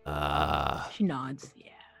 She nods.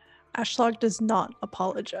 Yeah. Ashlog does not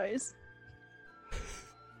apologize.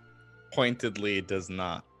 Pointedly does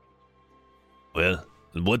not. Well,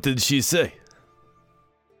 what did she say?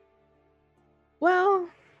 Well,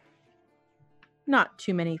 not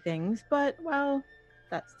too many things, but, well,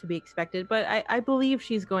 that's to be expected. But I believe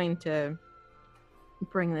she's going to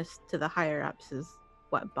bring this to the higher ups, is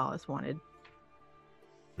what Ballas wanted.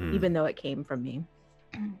 Even though it came from me.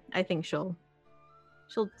 I think she'll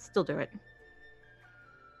still do it.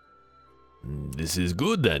 This is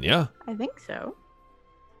good then, yeah? I think so.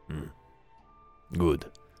 Good.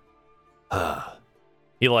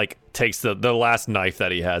 He like takes the last knife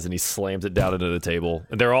that he has and he slams it down into the table.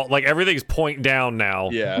 And they're all like everything's point down now.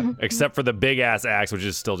 Yeah. Except for the big ass axe, which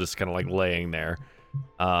is still just kind of like laying there.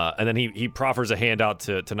 And then he proffers a hand out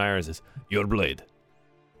to Naira and says, "Your blade."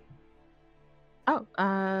 Oh,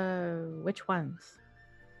 which ones?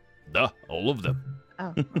 All of them.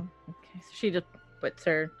 Oh, okay. So she just puts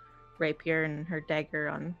her rapier and her dagger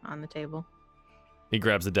on the table. He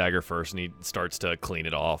grabs the dagger first and he starts to clean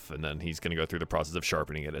it off, and then he's going to go through the process of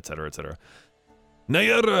sharpening it, etc., etc.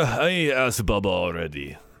 Naira, I asked Baba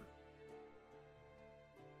already.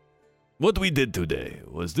 What we did today,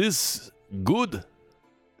 was this good?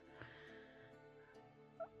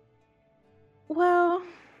 Well,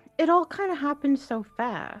 it all kind of happened so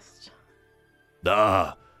fast.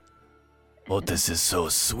 Otis is so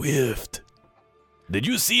swift. Did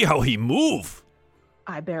you see how he move?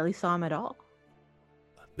 I barely saw him at all.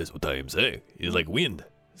 That's what I am saying. He's like wind.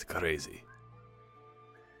 It's crazy.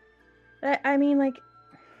 I mean, like,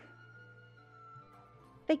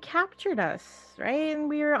 they captured us, right? And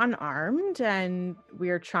we were unarmed, and we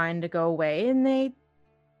were trying to go away, and they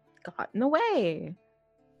got in the way.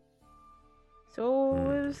 So it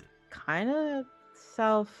was kind of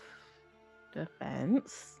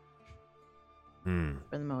self-defense for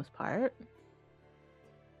the most part.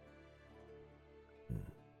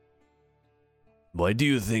 Why do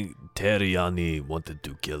you think Teriani wanted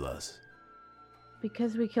to kill us?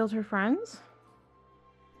 Because we killed her friends?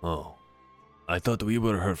 Oh, I thought we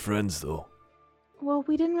were her friends, though. Well,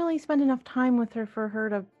 we didn't really spend enough time with her for her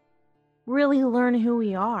to really learn who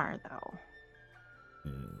we are, though.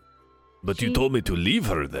 But you told me to leave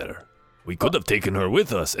her there. We could have taken her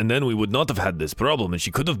with us, and then we would not have had this problem, and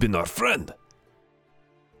she could have been our friend.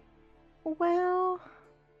 Well,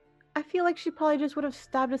 I feel like she probably just would have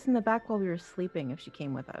stabbed us in the back while we were sleeping if she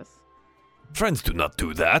came with us. Friends do not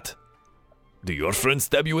do that. Do your friends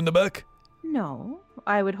stab you in the back? No,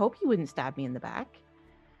 I would hope you wouldn't stab me in the back.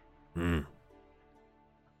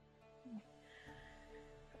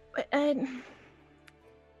 But I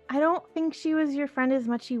don't think she was your friend as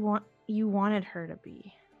much you wanted her to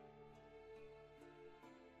be.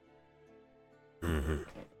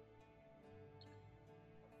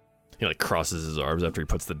 He like crosses his arms after he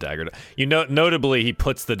puts the dagger down. You know, notably, he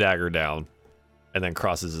puts the dagger down and then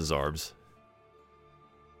crosses his arms.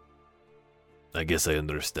 I guess I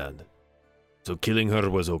understand. So killing her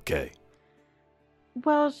was okay.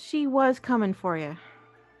 Well, she was coming for you.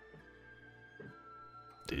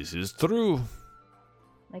 This is true.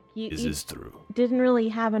 Like This you is true. didn't really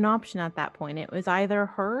have an option at that point. It was either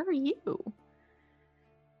her or you.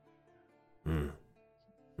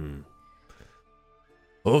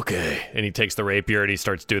 Okay. And he takes the rapier and he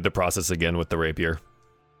starts doing the process again with the rapier.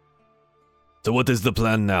 So what is the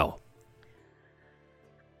plan now?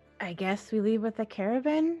 I guess we leave with the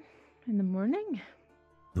caravan in the morning.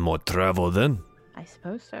 More travel then? I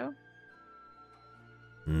suppose so.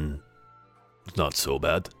 It's not so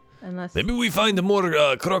bad. Unless Maybe we find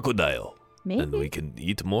more crocodile. maybe. And we can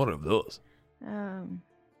eat more of those.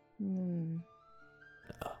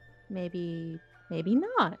 Maybe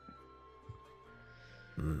not.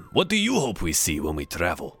 What do you hope we see when we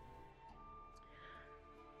travel?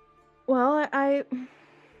 Well,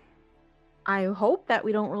 I hope that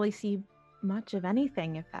we don't really see much of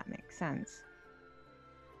anything, if that makes sense.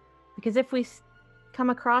 Because if we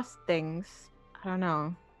come across things, I don't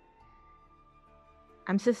know.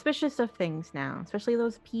 I'm suspicious of things now, especially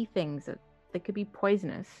those pea things that could be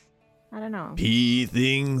poisonous. I don't know. Pea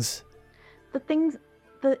things? The things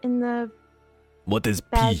in the What is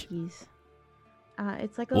pea? baggies.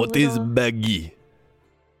 It's like a What is little... baggy?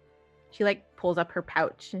 She like pulls up her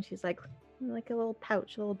pouch and she's like a little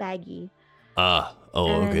pouch, a little baggie. Ah, oh,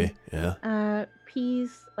 And okay, yeah.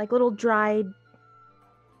 Peas, like little dried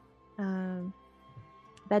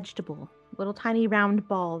vegetable, little tiny round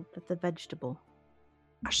ball that's a vegetable.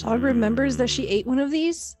 Ashlag remembers that she ate one of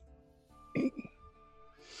these.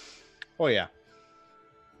 Oh yeah.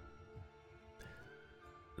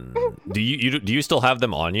 Do you still have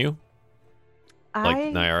them on you? Like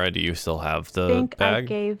I Nyara, do you still have the think I bag?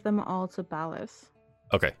 gave them all to Ballas.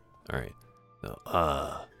 Okay, all right.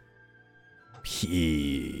 No,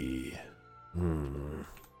 P.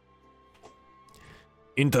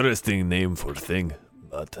 Interesting name for thing,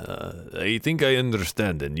 but I think I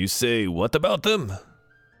understand. And you say what about them?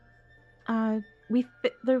 We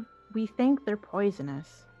think they're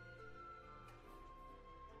poisonous.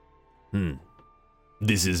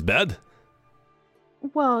 This is bad?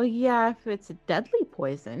 Well, yeah, if it's a deadly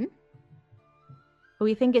poison. But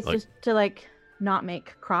we think it's Like- just to like not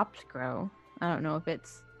make crops grow. I don't know if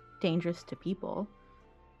it's dangerous to people.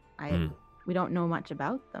 We don't know much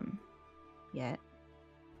about them yet.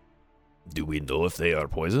 Do we know if they are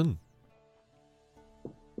poison?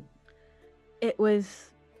 It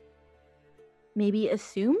was maybe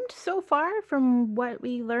assumed so far from what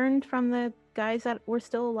we learned from the guys that were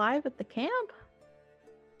still alive at the camp.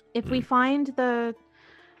 If we find the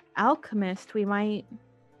alchemist, we might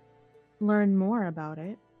learn more about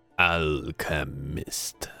it.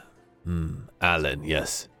 Alchemist. Alan,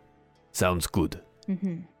 yes. Sounds good.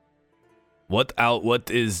 Mm-hmm. What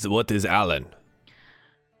is Alan?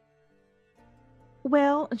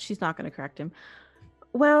 Well, she's not going to correct him.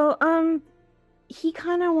 Well, he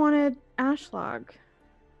kind of wanted Ashlag.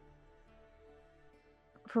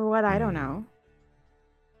 For what I don't know.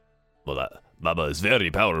 Well, Baba is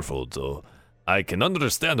very powerful, so I can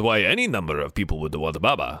understand why any number of people would want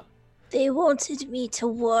Baba. They wanted me to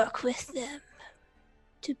work with them,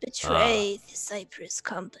 to betray the Cypress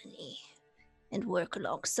Company, and work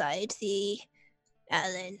alongside the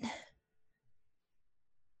Alan.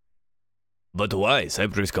 But why?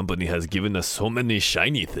 Cypress Company has given us so many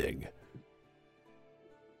shiny thing.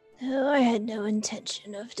 Oh, I had no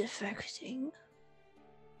intention of defecting.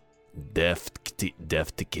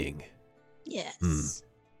 Deft King. Yes.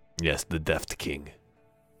 Yes, the Deft King.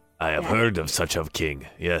 I have Yeah. heard of such a king,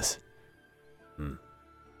 yes.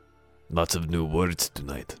 Lots of new words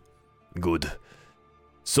tonight. Good.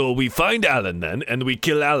 So we find Alan then, and we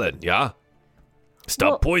kill Alan, yeah? Stop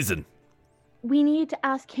Well- poison. We need to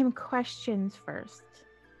ask him questions first.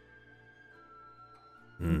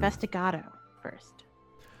 Investigado first.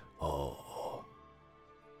 Oh.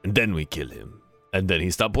 And then we kill him. And then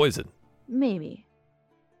he stop poison. Maybe.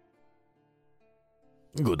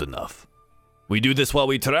 Good enough. We do this while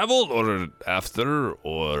we travel, or after,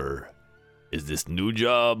 or is this new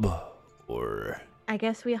job, or... I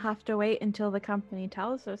guess we have to wait until the company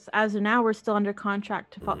tells us. As of now, we're still under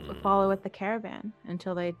contract to follow with the caravan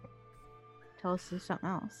until they tell us to do something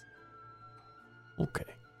else. Okay.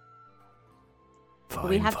 But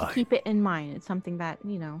we have to keep it in mind. It's something that,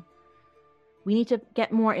 we need to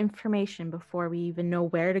get more information before we even know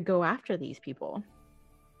where to go after these people.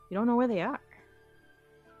 We don't know where they are.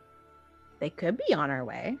 They could be on our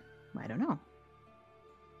way. I don't know.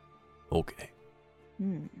 Okay.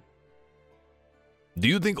 Hmm. Do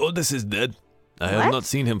you think Otis is dead? I have What? not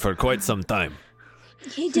seen him for quite some time.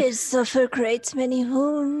 He did suffer great many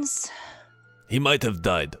wounds. He might have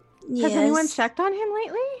died. Has anyone Yes. checked on him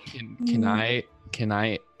lately? Can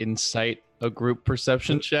I incite a group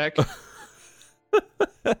perception check?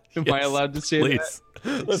 Am I Yes, allowed to say that?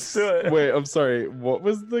 Please. Let's do it. Wait, I'm sorry. What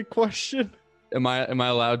was the question? Am I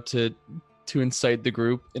allowed to incite the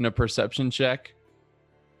group in a perception check?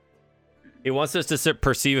 He wants us to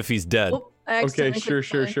perceive if he's dead. Oh, I Okay, accidentally sure,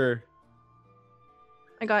 clicked play. sure.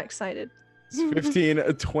 I got excited. It's 15,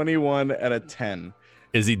 a 21, and a 10.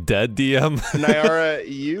 Is he dead, DM? Nyara,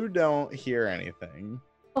 you don't hear anything.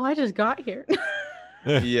 Oh, I just got here.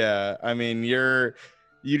 Yeah, I mean, you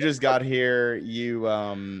just got here.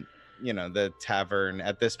 The tavern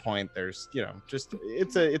at this point, there's, just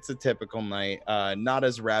it's a typical night. Not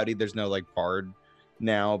as rowdy. There's no like bard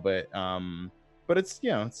now, but it's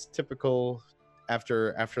it's typical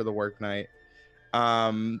after the work night.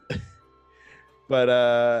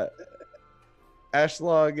 But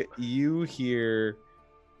Ashlag, you hear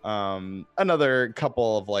another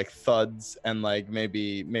couple of like thuds and like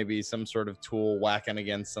maybe some sort of tool whacking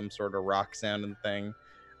against some sort of rock sounding thing.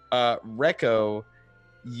 Reko,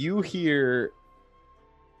 you hear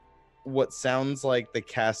what sounds like the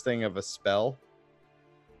casting of a spell.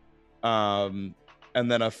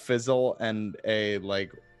 and then a fizzle and a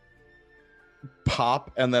like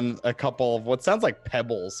pop, and then a couple of what sounds like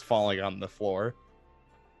pebbles falling on the floor,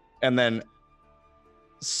 and then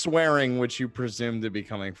swearing, which you presume to be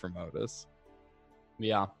coming from Otis.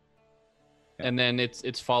 Yeah. Yeah. And then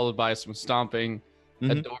it's followed by some stomping, a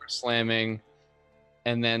Mhm. door slamming,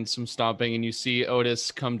 and then some stomping, and you see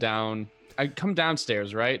Otis come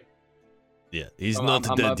downstairs, right? Yeah, he's I'm not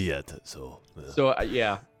dead up. yet, so. So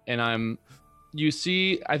yeah, and you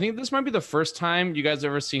see, I think this might be the first time you guys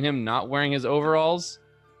ever seen him not wearing his overalls.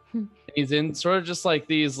 He's in sort of just like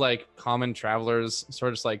these like common travelers, sort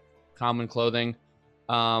of just like common clothing,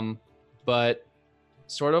 but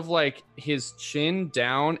sort of like his chin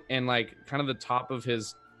down and like kind of the top of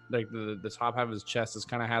his like the top half of his chest is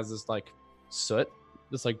kind of has this like soot,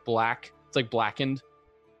 this like black, it's like blackened,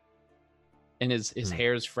 and his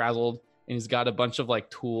hair is frazzled, and he's got a bunch of like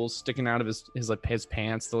tools sticking out of his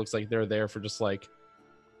pants that looks like they're there for just like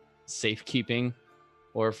safekeeping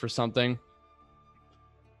or for something.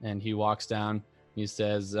 And he walks down, he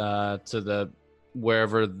says to the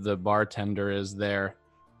wherever the bartender is there,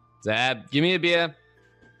 Zab, give me a beer.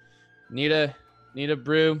 Need a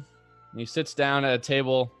brew. And he sits down at a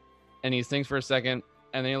table and he thinks for a second,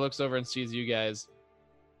 and then he looks over and sees you guys.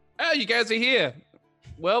 Oh, you guys are here.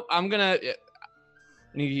 Well, I'm gonna.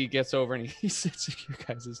 And he gets over and he sits at your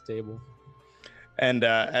guys' table. And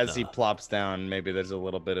as he plops down, maybe there's a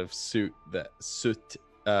little bit of soot that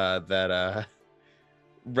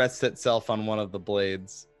rests itself on one of the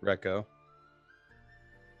blades. Recco.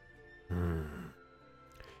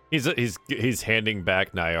 He's handing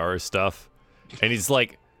back Nyara's stuff, and he's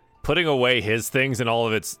like putting away his things and all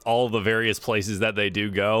of the various places that they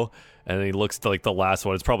do go. And then he looks to like the last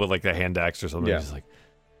one. It's probably like the hand axe or something. Yeah. He's like,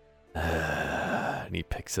 and he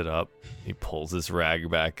picks it up. He pulls his rag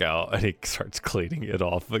back out and he starts cleaning it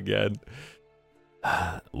off again.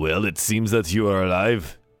 Well, it seems that you are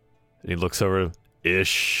alive. And he looks over.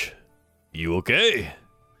 Ish. You okay?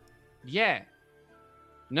 Yeah.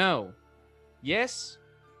 No. Yes.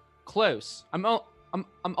 Close. I'm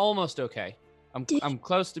almost okay. I'm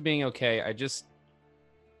close to being okay. I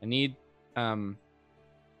need how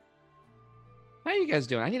are you guys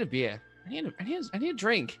doing? I need a beer. I need a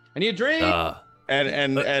drink. I need a drink.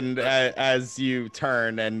 And as you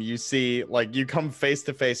turn and you see, like, you come face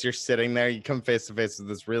to face, you're sitting there, you come face to face with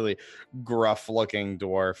this really gruff looking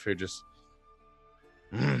dwarf who just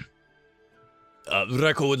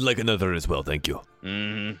Recco would like another as well, thank you.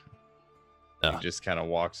 he just kind of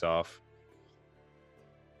walks off.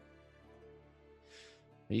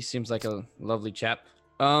 He seems like a lovely chap.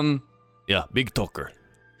 Yeah, big talker.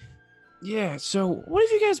 Yeah, so what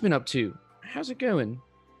have you guys been up to? How's it going?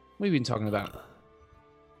 What have you been talking about?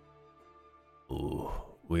 Ooh,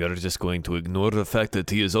 we are just going to ignore the fact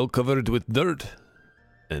that he is all covered with dirt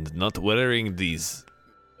and not wearing these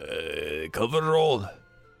coverall.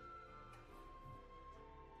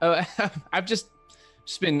 Oh, I've just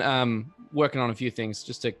been working on a few things,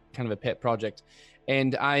 just a kind of a pet project,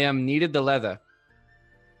 and I needed the leather.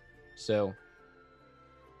 So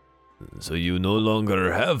you no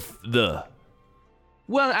longer have the...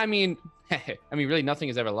 Well, I mean, really nothing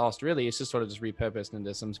is ever lost, really. It's just sort of just repurposed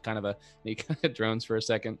into some kind of he kind of drones for a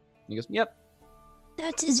second. And he goes, yep.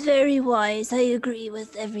 That is very wise. I agree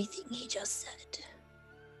with everything he just said.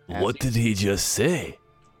 What did he just say?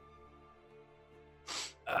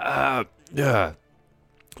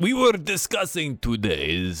 We were discussing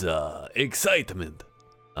today's excitement.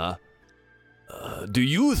 Do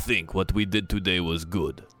you think what we did today was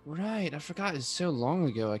good? Right, I forgot. It's so long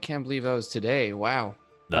ago. I can't believe that was today. Wow.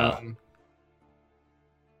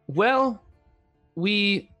 Well,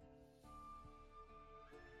 it's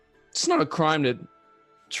not a crime to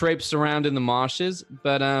traipse around in the marshes,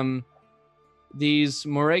 but these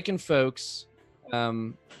Morakan folks,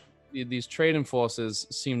 these trading forces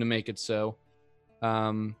seem to make it so.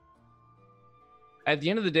 At the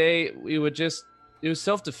end of the day, it was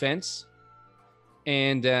self-defense,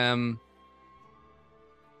 and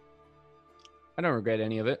I don't regret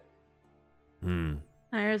any of it.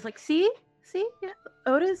 Nyra's like, see, yeah,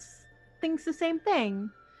 Otis thinks the same thing.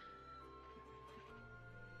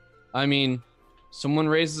 I mean, someone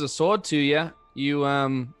raises a sword to you,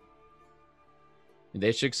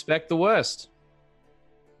 they should expect the worst.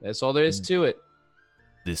 That's all there is to it.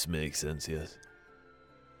 This makes sense, yes.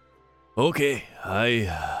 Okay,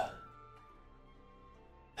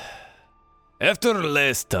 after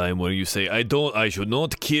last time where you say I should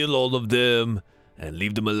not kill all of them and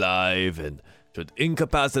leave them alive and should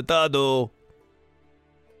incapacitado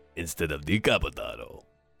instead of decapitado.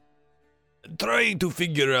 Trying to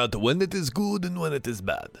figure out when it is good and when it is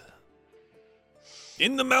bad.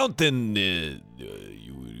 In the mountain,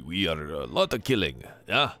 we are a lot of killing.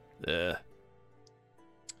 Yeah.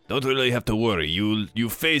 Don't really have to worry. You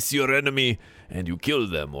face your enemy and you kill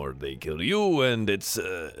them, or they kill you, and it's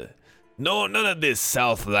none of this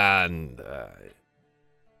Southland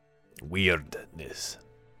weirdness.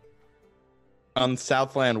 On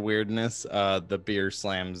Southland weirdness, the beer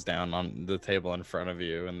slams down on the table in front of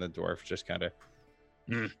you, and the dwarf just kind of.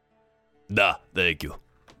 Da, thank you.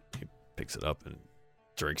 He picks it up and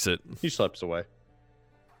drinks it. He slips away.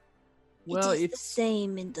 Well, it is it's the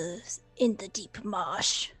same in the deep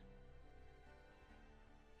marsh.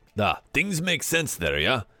 Da, things make sense there,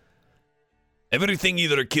 yeah? Everything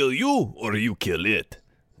either kill you or you kill it.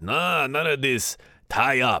 Nah, none of this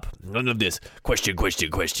tie up. None of this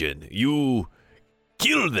question. You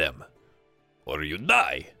kill them or you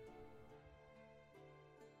die.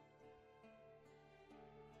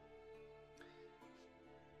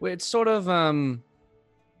 well, it's sort of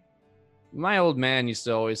my old man used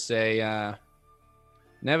to always say,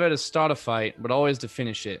 never to start a fight, but always to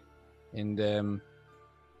finish it. And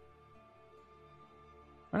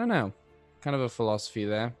I don't know, kind of a philosophy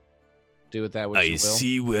there. Do with that what you I will.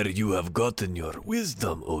 see where you have gotten your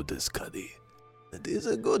wisdom, Otis Cuddy. It is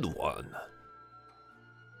a good one.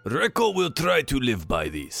 Rekko will try to live by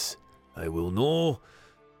this. I will no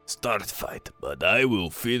start fight, but I will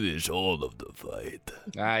finish all of the fight.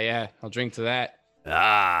 Ah, yeah, I'll drink to that.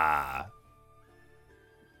 Ah!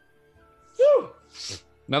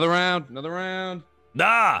 Another round.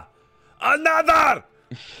 Da! Another!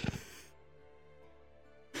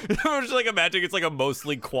 I'm just like imagining it's like a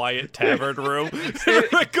mostly quiet tavern room.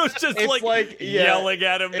 Rekko's just it's like yeah, yelling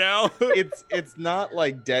at him now. it's not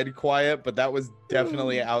like dead quiet, but that was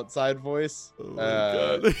definitely outside voice Oh my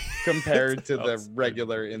God. compared to the Outside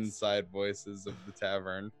regular voice. inside voices of the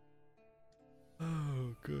tavern.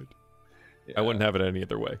 Oh, good. Yeah. I wouldn't have it any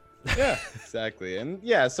other way. Yeah, exactly. And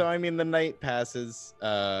yeah, so I mean the night passes.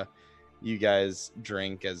 You guys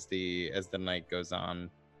drink as the night goes on.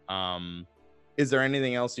 Is there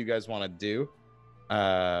anything else you guys want to do?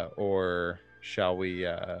 Or shall we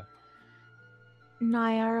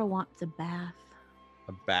Nyara wants a bath.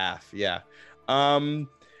 a bath? Yeah.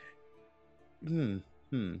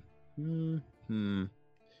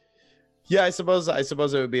 Yeah, I suppose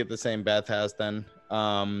it would be at the same bathhouse then.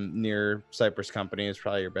 Near Cypress Company is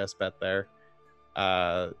probably your best bet there.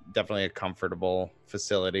 Definitely a comfortable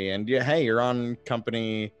facility, and yeah, hey, you're on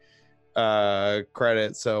company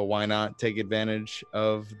credit, so why not take advantage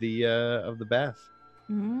of the bath?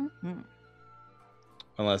 Mm-hmm.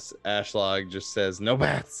 Unless Ashlog just says no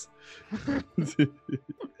baths.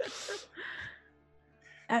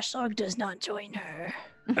 Ashlog does not join her.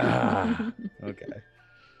 Ah, okay.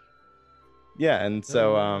 Yeah, and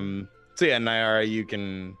so yeah, Nyara, you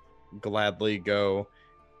can gladly go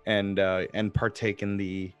and partake in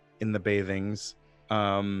the bathings.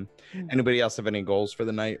 Anybody else have any goals for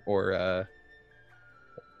the night, or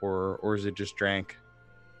is it just drank?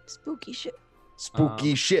 Spooky shit.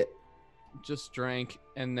 Spooky shit. Just drank,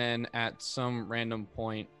 and then at some random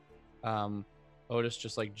point, Otis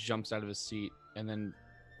just like jumps out of his seat and then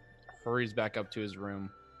hurries back up to his room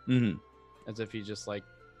Mm-hmm. as if he just like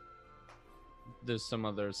there's some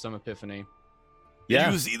epiphany.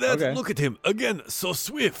 Yeah. You see that? okay. Look at him again, so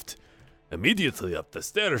swift. Immediately up the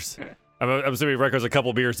stairs. I'm assuming Rekko's a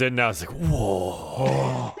couple beers in now. It's like,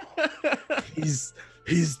 whoa. He's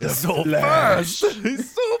the So Flash. fast.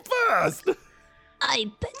 He's so fast.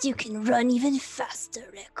 I bet you can run even faster,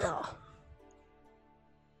 Rekko.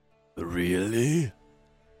 Really?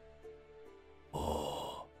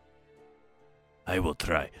 Oh. I will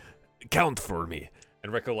try. Count for me.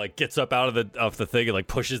 And Rekko like gets up out of the thing and like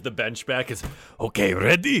pushes the bench back. It's Okay,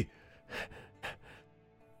 ready?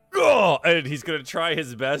 oh, and he's gonna try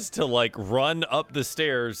his best to like run up the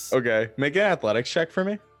stairs. Okay, make an athletics check for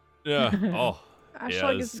me. Yeah. Oh.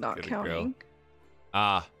 Ashlog this is not gonna go. counting.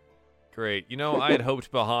 Ah. Great. You know, I had hoped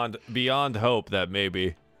beyond hope that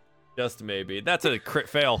maybe, just maybe. That's a crit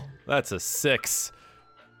fail. That's a 6.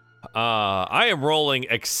 I am rolling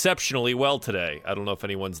exceptionally well today. I don't know if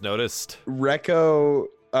anyone's noticed. Rekko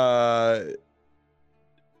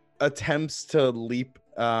attempts to leap,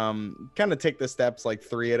 kind of take the steps like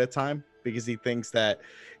 3 at a time, because he thinks that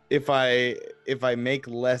if I make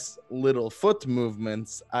less little foot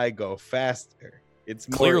movements, I go faster. It's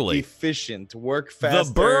more Clearly. efficient, work faster.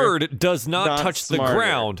 The bird does not touch the smarter.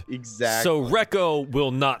 ground. Exactly. So Rekko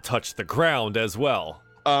will not touch the ground as well.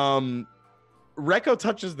 Rekko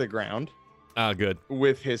touches the ground Ah, good.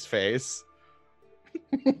 with his face.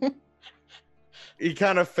 He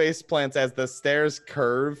kind of face plants as the stairs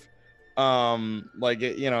curve. Like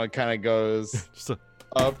it, it kind of goes. Just a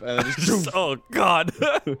up and then just Oh God.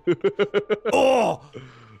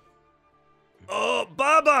 Oh,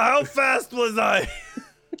 Baba, how fast was I?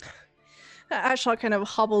 Ashla kind of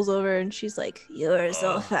hobbles over and she's like, You're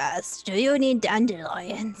so fast. Do you need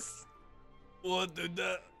dandelions? What did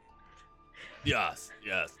that? Yes,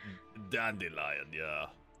 dandelion, yeah.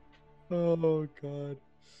 Oh God.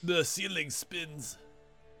 The ceiling spins.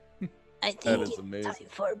 I That think is it's amazing. time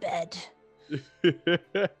for bed.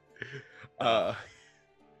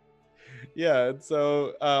 Yeah, and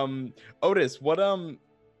so Otis, what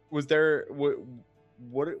was there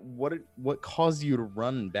what caused you to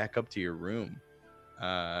run back up to your room?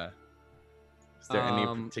 Is there any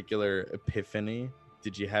particular epiphany?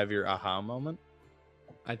 Did you have your aha moment?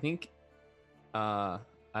 I think I'd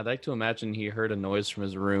like to imagine he heard a noise from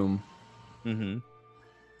his room, Mm-hmm.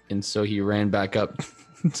 and so he ran back up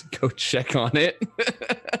to go check on it.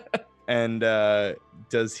 And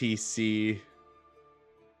does he see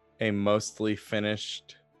a mostly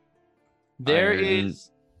finished There iron-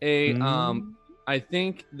 is a Mm. I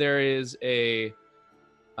think there is a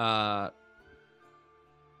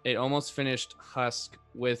it almost finished husk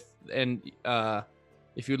with, and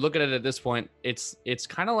if you look at it at this point, it's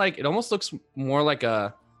kind of like, it almost looks more like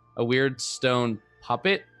a weird stone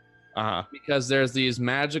puppet, Uh-huh. because there's these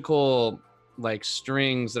magical like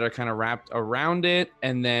strings that are kind of wrapped around it,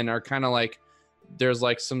 and then are kind of like, there's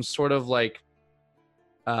like some sort of like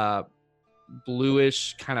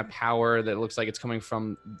bluish kind of power that looks like it's coming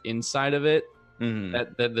from inside of it,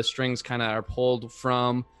 Mhm. that the strings kind of are pulled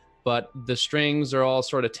from, but the strings are all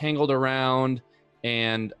sort of tangled around,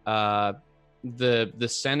 and the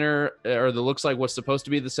center, or the looks like what's supposed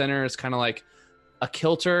to be the center, is kind of like a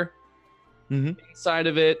kilter Mhm. inside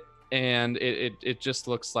of it, and it just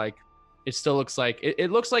looks like, it still looks like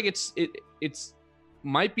it looks like it's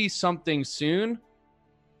might be something soon,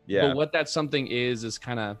 Yeah. but what that something is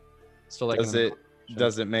kind of still like Does an it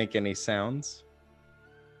does it make any sounds?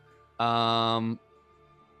 I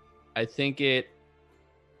think it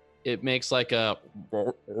makes like a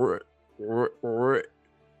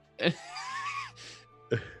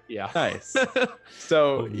yeah. Nice.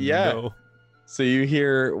 So Oh, yeah. no. So you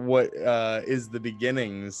hear what is the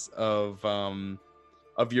beginnings of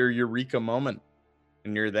your eureka moment,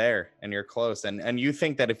 and you're there and you're close, and you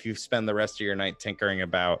think that if you spend the rest of your night tinkering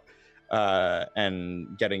about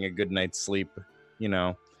and getting a good night's sleep, you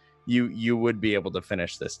know, you would be able to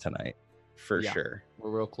finish this tonight for Yeah. sure.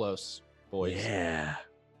 We're real close, boys.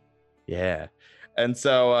 Yeah. And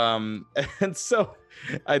so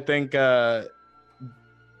I think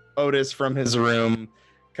Otis from his room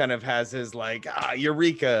kind of has his like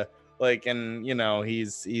eureka, like, and you know,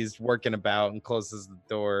 he's working about and closes the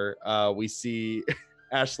door. We see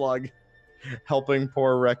Ashlog helping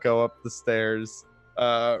poor Rekko up the stairs.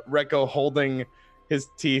 Rekko holding his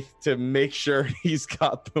teeth to make sure he's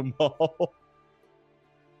got them all.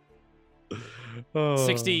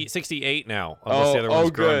 68 now. Unless the other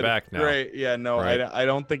one's grown good. back now. Great. Yeah, no, Right. I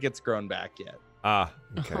don't think it's grown back yet.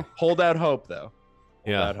 Okay. Hold out hope, though.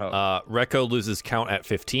 Yeah. that hope. Rekko loses count at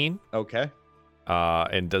 15, Okay.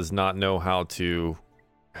 and does not know how to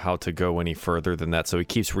go any further than that. So he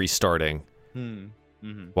keeps restarting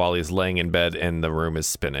Mm-hmm. while he's laying in bed and the room is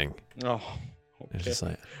spinning. Oh, It's okay. just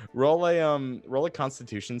like, Roll a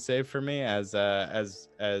Constitution save for me as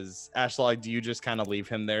Ashlog. Do you just kind of leave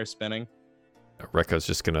him there spinning? Rekko's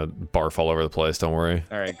just gonna barf all over the place. Don't worry.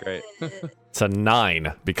 All right, great. It's a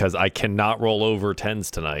 9 because I cannot roll over 10s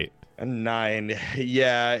tonight. A 9.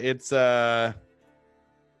 Yeah, it's a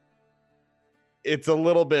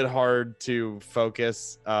little bit hard to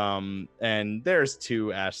focus. And there's 2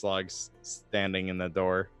 Ashlogs standing in the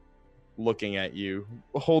door, looking at you,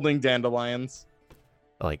 holding dandelions.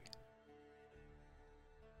 Like,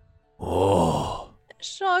 Oh,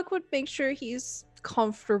 Shog would make sure he's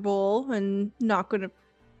comfortable and not gonna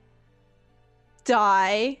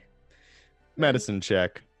die. Medicine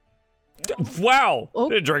check. wow! Oh,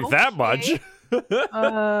 Didn't drink that much.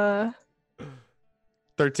 okay.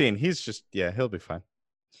 13. He's just, yeah, he'll be fine.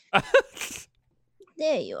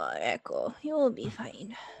 There you are, Echo. You will be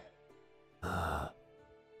fine.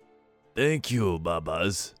 thank you,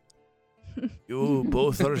 Babas. You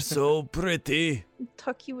both are so pretty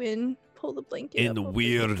Tuck you in, pull the blanket in up the over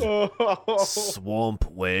weird Oh. swamp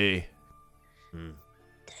way.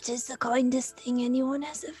 That is the kindest thing anyone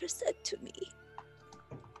has ever said to me.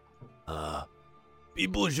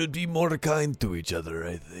 People should be more kind to each other,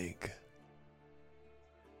 I think.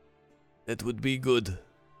 That would be good.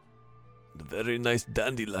 The very nice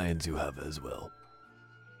dandelions you have as well.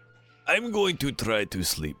 I'm going to try to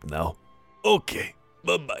sleep now. Okay,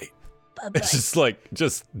 bye-bye. Bye-bye. It's just like,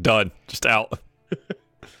 just done. Just out.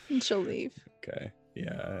 And she'll leave. Okay.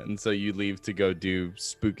 Yeah. And so you leave to go do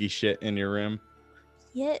spooky shit in your room?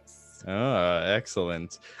 Yes. Oh,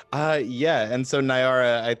 excellent. Yeah. And so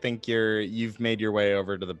Nyara, I think you've made your way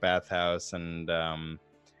over to the bathhouse, and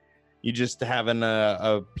you just having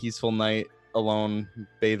a peaceful night alone,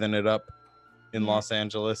 bathing it up in Yeah. Los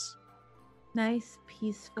Angeles. Nice,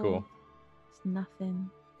 peaceful. Cool. It's nothing.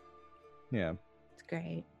 Yeah. It's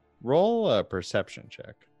great. Roll a perception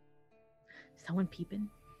check. Someone peeping?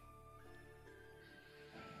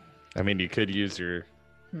 I mean, you could use your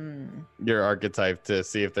Hmm. archetype to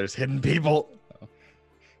see if there's hidden people.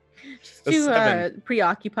 She's A too 7.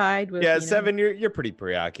 preoccupied with. Yeah, you know, 7. You're pretty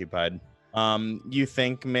preoccupied. You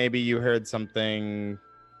think maybe you heard something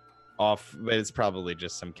off, but it's probably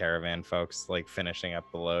just some caravan folks like finishing up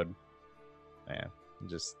the load. Yeah,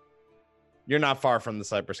 just you're not far from the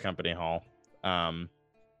Cypress Company Hall,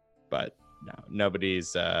 but no,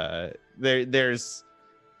 nobody's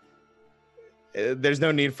there's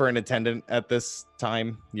no need for an attendant at this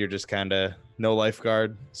time. You're just kind of no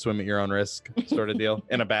lifeguard, swim at your own risk sort of deal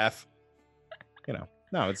in a bath. You know,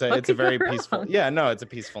 no, it's a What could go very peaceful. wrong? Yeah, no, it's a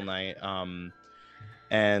peaceful night.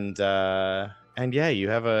 And yeah, you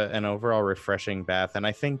have an overall refreshing bath, and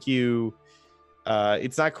I think you,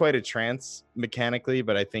 it's not quite a trance mechanically,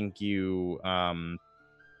 but I think you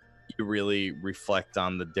really reflect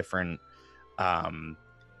on the different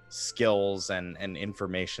skills and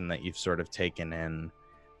information that you've sort of taken in,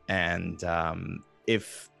 and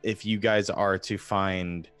if you guys are to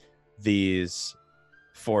find these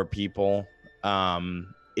 4 people,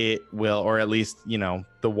 it will, or at least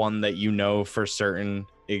the one that for certain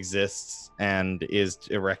exists and is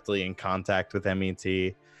directly in contact with MET,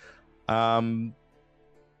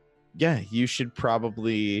 yeah, you should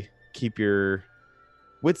probably keep your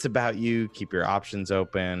wits about you, keep your options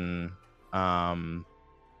open,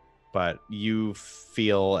 but you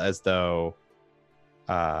feel as though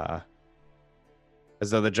the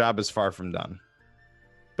job is far from done,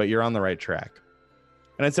 but you're on the right track.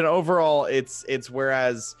 And it's an overall, it's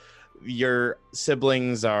whereas your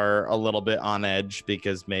siblings are a little bit on edge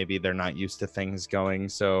because maybe they're not used to things going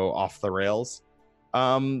so off the rails.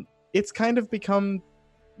 It's kind of become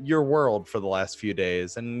your world for the last few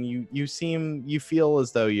days, and you feel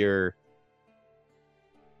as though you're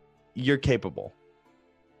capable,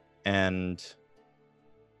 and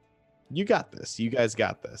you got this. You guys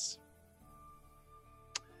got this.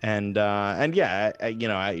 And yeah, at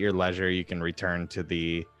your leisure, you can return to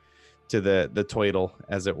the twaddle,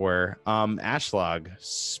 as it were. Ashlog,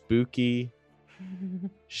 spooky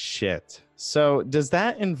shit. So does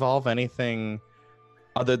that involve anything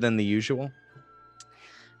other than the usual?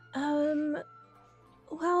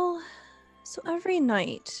 Well, so every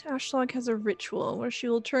night, Ashlog has a ritual where she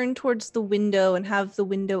will turn towards the window and have the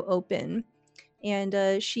window open,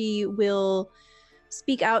 and she will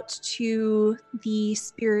speak out to the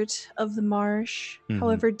spirit of the marsh,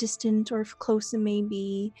 however distant or close it may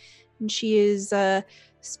be. And she is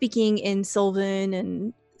speaking in Sylvan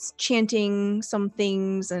and chanting some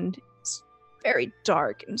things, and it's very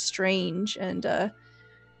dark and strange. And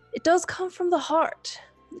it does come from the heart,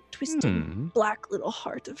 the twisted black little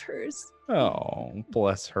heart of hers. Oh,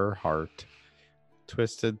 bless her heart.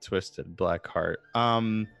 Twisted black heart.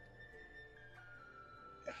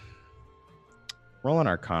 Roll an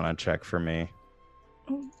Arcana check for me.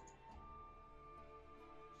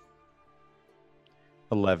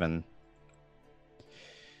 11.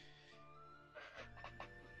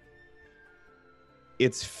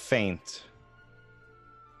 It's faint,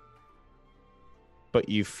 but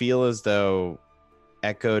you feel as though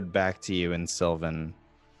echoed back to you in Sylvan.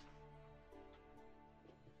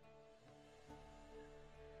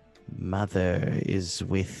 Mother is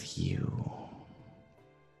with you.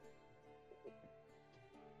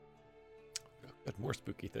 Got more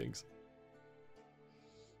spooky things.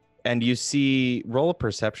 And you see, roll a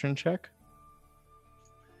perception check.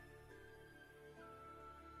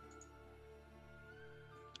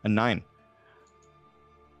 A 9.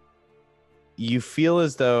 You feel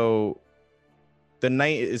as though the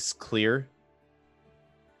night is clear,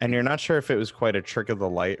 and you're not sure if it was quite a trick of the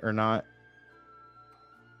light or not.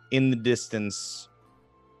 In the distance,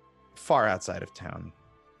 far outside of town,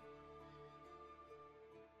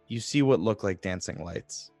 you see what look like dancing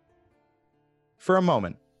lights. For a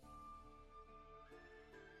moment.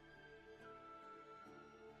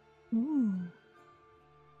 Ooh.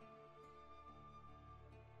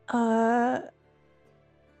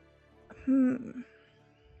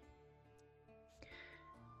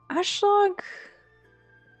 Ashlog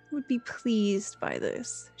would be pleased by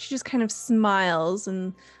this. She just kind of smiles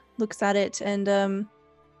and looks at it, and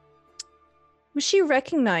Would she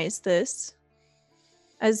recognize this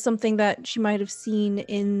as something that she might have seen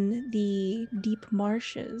in the deep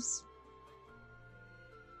marshes?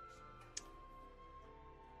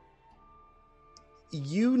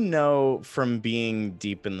 You know from being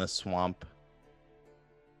deep in the swamp.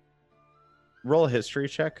 Roll a history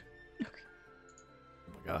check. Oh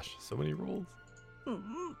my gosh, so many rolls.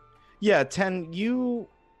 Yeah, 10. You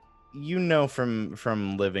know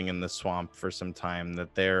from living in the swamp for some time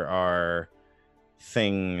that there are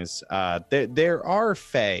things. There are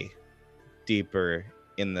fae deeper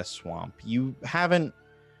in the swamp. You haven't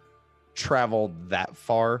traveled that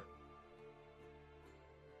far.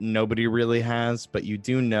 Nobody really has, but you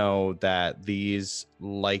do know that these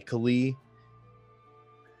likely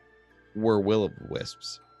were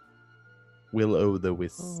will-o'-the-wisps.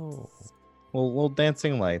 Will-o'-the-wisps. Oh. Little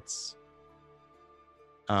dancing lights.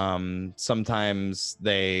 Sometimes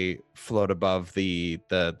they float above the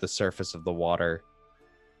surface of the water.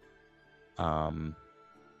 So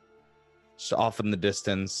off in the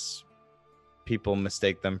distance, people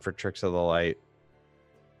mistake them for tricks of the light.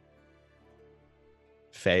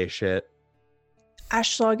 Fae shit.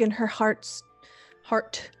 Ashlog in her heart,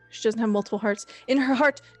 she doesn't have multiple hearts, in her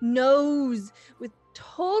heart knows with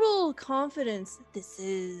total confidence that this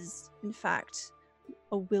is, in fact,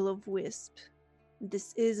 a will-o'-wisp.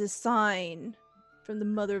 This is a sign from the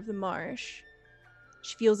mother of the marsh.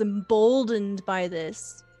 She feels emboldened by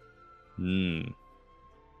this. Yeah.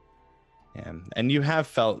 And you have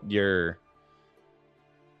felt your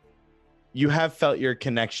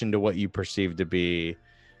connection to what you perceive to be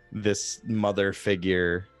this mother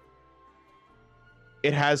figure.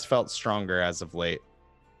 It has felt stronger as of late.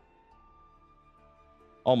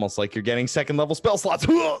 Almost like you're getting second level spell slots.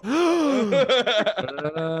 Whoa!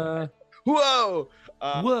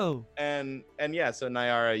 Whoa! And yeah, so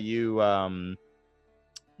Nyara,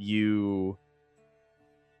 you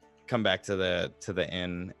come back to the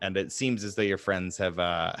inn, and it seems as though your friends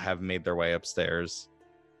have made their way upstairs.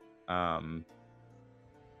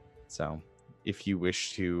 So if you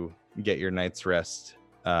wish to get your night's rest,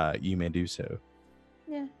 you may do so.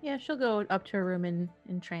 Yeah, she'll go up to her room in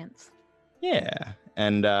trance. Yeah,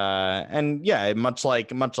 and yeah, much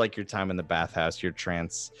like your time in the bathhouse, your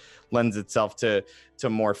trance lends itself to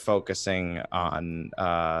more focusing on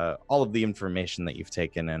all of the information that you've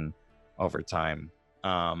taken in over time,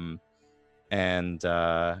 and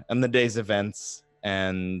the day's events,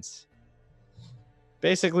 and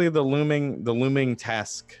basically the looming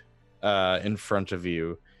task in front of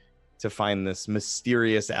you to find this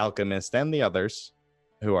mysterious alchemist and the others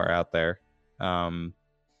who are out there.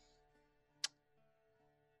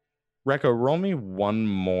 Rekko, roll me one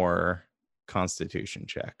more Constitution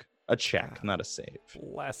check. A check, not a save.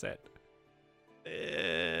 Bless it.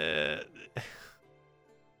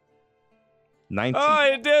 19. Oh,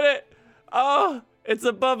 I did it! Oh, it's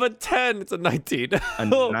above a 10. It's a 19. A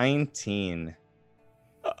 19.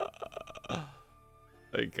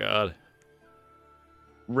 Thank God.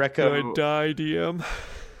 Rekko, I die, DM.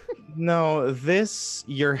 no,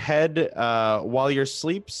 your head, while your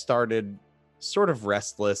sleep started sort of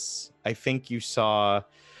restless, I think you saw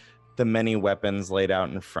the many weapons laid out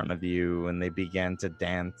in front of you, and they began to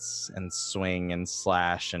dance and swing and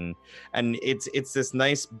slash, and it's this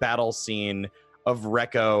nice battle scene of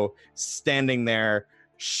Rekko standing there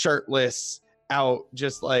shirtless, out,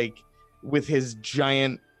 just like with his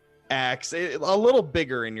giant axe, a little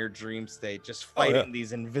bigger in your dream state, just fighting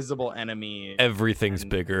these invisible enemies. Everything's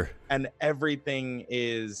bigger. And everything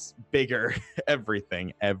is bigger.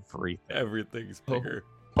 Everything's bigger.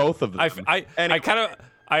 Both of them.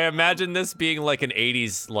 I imagine this being like an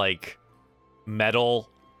 80s like metal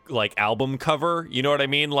like album cover, you know what I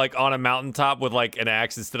mean? Like on a mountaintop with like an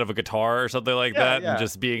axe instead of a guitar or something like that, and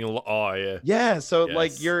just being so yes.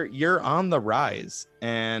 Like you're on the rise,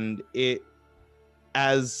 and it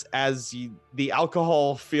the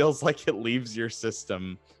alcohol feels like it leaves your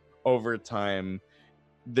system over time,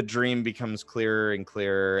 the dream becomes clearer and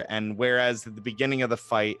clearer. And whereas at the beginning of the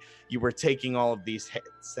fight you were taking all of these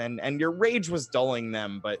hits and your rage was dulling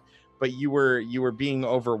them, but you were being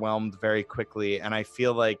overwhelmed very quickly. And I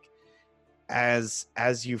feel like as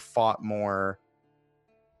you fought more,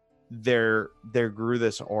 there grew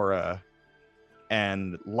this aura,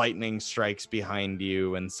 and lightning strikes behind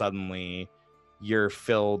you, and suddenly you're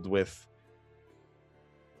filled with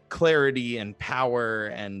clarity and power,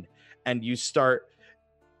 and you start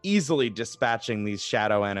easily dispatching these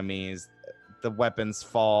shadow enemies. The weapons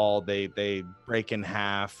fall, they break in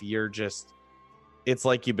half. It's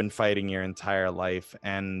like you've been fighting your entire life.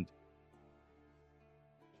 And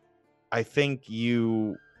I think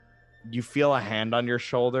you you feel a hand on your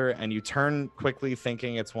shoulder, and you turn quickly,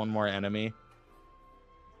 thinking it's one more enemy.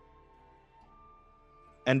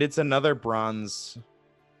 And it's another bronze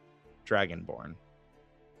dragonborn.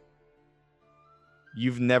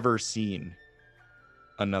 You've never seen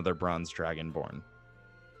another bronze dragonborn.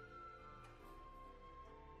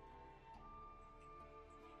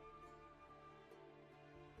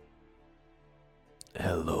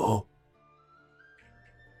 Hello?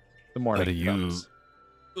 The morning Are you- comes.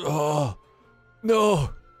 Oh, no.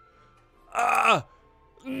 Ah,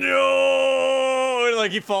 no. And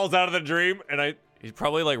like he falls out of the dream, and he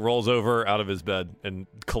probably like rolls over out of his bed and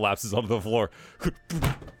collapses onto the floor.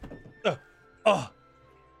 Oh,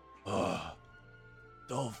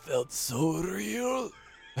 it all felt so real.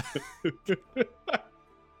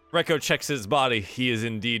 Rekko checks his body. He is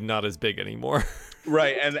indeed not as big anymore.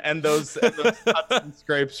 Right, and those cuts and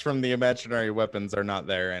scrapes from the imaginary weapons are not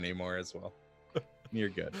there anymore as well. You're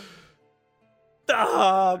good.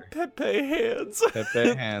 Pepe hands.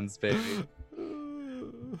 Pepe hands, baby.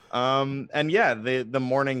 And yeah, the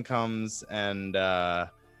morning comes, and I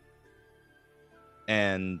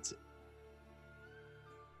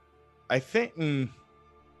think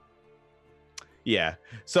yeah.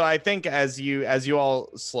 So I think as you all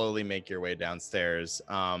slowly make your way downstairs,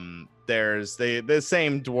 there's the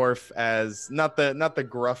same dwarf as not the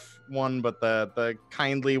gruff one, but the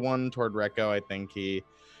kindly one toward Rekko. I think he,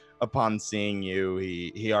 upon seeing you,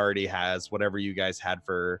 he already has whatever you guys had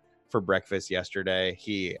for breakfast yesterday.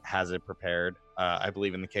 He has it prepared. I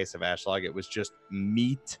believe in the case of Ashlag, it was just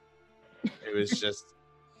meat. It was just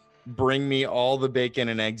bring me all the bacon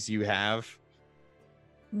and eggs you have.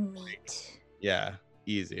 Meat. Yeah,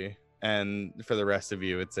 easy. And for the rest of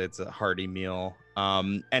you, it's a hearty meal.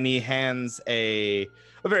 And he hands a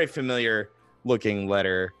very familiar looking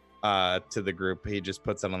letter to the group. He just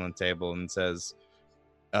puts it on the table and says,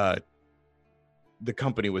 the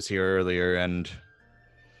company was here earlier, and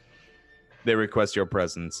they request your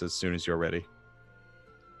presence as soon as you're ready.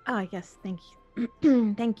 Oh, yes, thank you.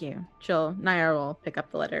 Thank you. Naira will pick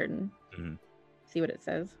up the letter and see what it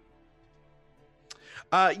says.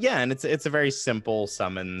 Yeah, and it's a very simple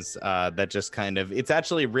summons that just kind of, it's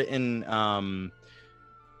actually written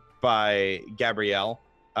by Gabrielle,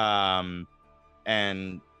 and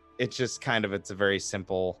it's just kind of, it's a very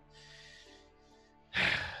simple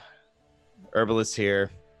herbalist here.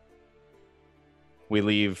 We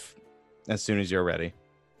leave as soon as you're ready.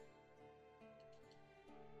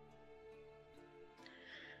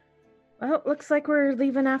 Well, looks like we're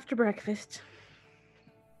leaving after breakfast.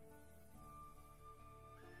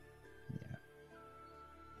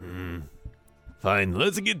 Fine,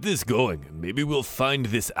 let's get this going. Maybe we'll find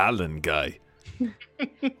this Alan guy.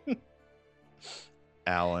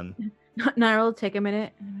 Alan. Naira will take a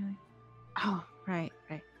minute. And be like, oh, right.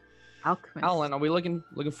 Alchemist. Alan, are we looking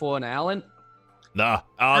for an Alan? Nah,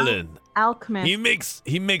 Alan. Alchemist.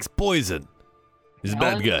 He makes poison. He's a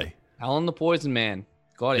bad Alan? guy. Alan the Poison Man.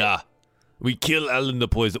 Got it. Yeah. We kill Alan the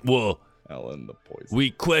Poison. Whoa. Alan the Poison. We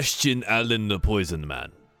question Alan the Poison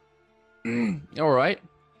Man. All right.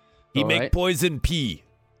 He All make right. poison pea.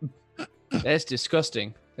 That's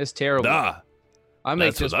disgusting. That's terrible. Nah. I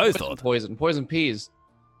make that's just what I poison thought. poison peas.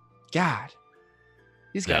 God.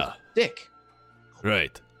 These guys Yeah. are thick.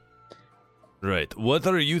 Right. What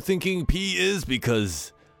are you thinking pea is?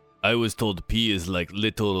 Because I was told pea is like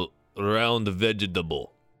little round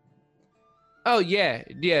vegetable. Oh yeah.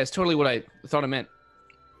 Yeah, it's totally what I thought it meant.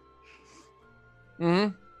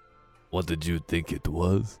 Mm-hmm. What did you think it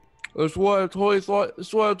was? That's what I totally thought.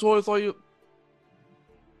 That's what I totally thought you.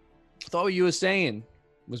 Thought what you were saying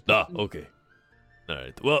was. Ah, okay. All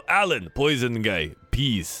right. Well, Alan, poison guy,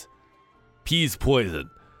 peas poison.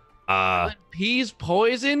 Peas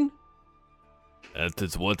poison. That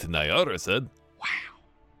is what Nyara said. Wow.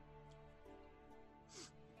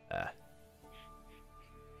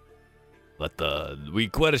 But we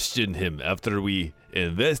questioned him after we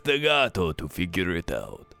investigato to figure it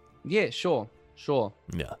out. Yeah, sure.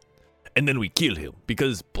 Yeah. And then we kill him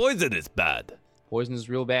because poison is bad. Poison is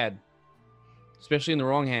real bad, especially in the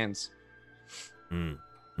wrong hands.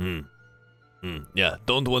 Yeah,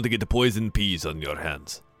 don't want to get poison peas on your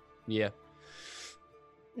hands. Yeah.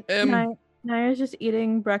 Naira's just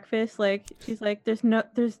eating breakfast. Like she's like, there's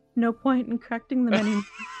no point in correcting them anymore.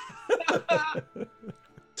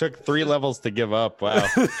 Took 3 levels to give up. Wow.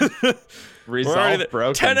 We're already Resolve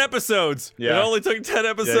broken. 10 episodes. Yeah. It only took 10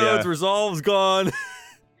 episodes. yeah. Resolve's gone.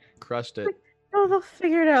 Crushed it. Oh, they'll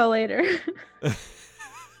figure it out later.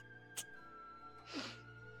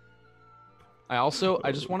 I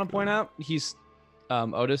just want to point out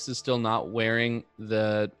Otis is still not wearing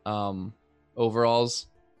the overalls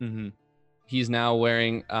Mm-hmm. He's now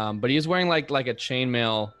wearing, but he's wearing like a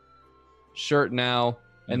chainmail shirt now,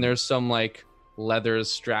 and there's some like leather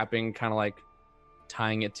strapping, kind of like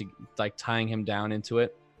tying him down into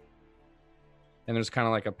it. And there's kind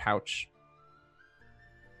of like a pouch,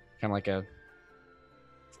 kind of like a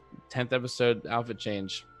 10th episode outfit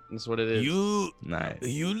change. That's what it is. Nice.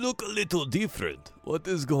 You look a little different. What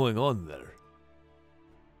is going on there?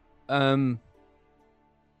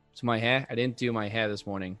 It's my hair. I didn't do my hair this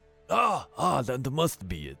morning. That must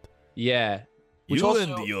be it. Yeah. Which You also-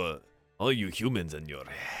 and all you humans and your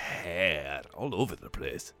hair all over the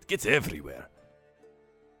place. It gets everywhere.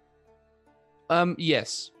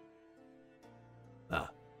 Yes.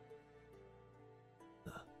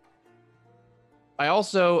 I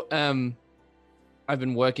also, I've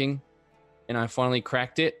been working, and I finally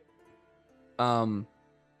cracked it. I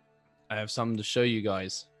have something to show you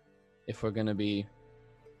guys. If we're gonna be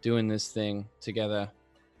doing this thing together,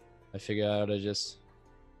 I figure out to just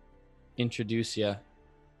introduce you.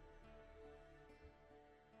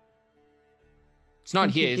 It's not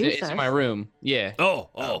here. Introduce It's in us? my room. Yeah.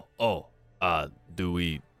 Do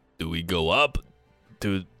we go up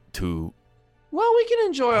to Well, we can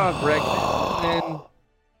enjoy our breakfast. And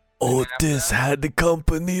Otis had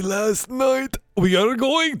company last night. We are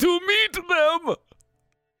going to meet them.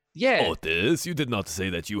 yeah. Otis, you did not say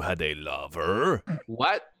that you had a lover.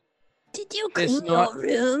 What? Did you It's clean not- your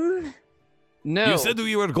room? No. You said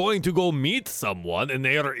we were going to go meet someone and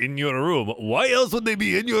they are in your room. Why else would they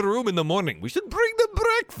be in your room in the morning? We should bring them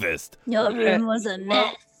breakfast. Your room was a well,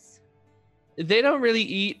 mess. they don't really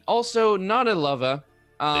eat. Also, not a lover.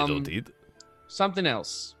 They don't eat. Something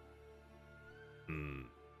else. Hmm.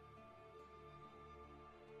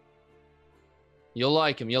 You'll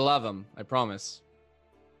like him. You'll love him. I promise.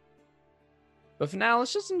 But for now,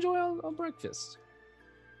 let's just enjoy our breakfast.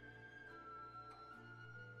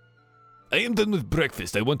 I am done with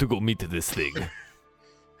breakfast. I want to go meet this thing.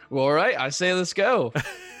 Well, all right. I say let's go.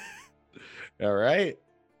 All right.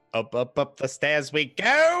 Up the stairs we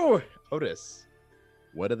go. Otis,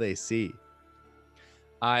 what do they see?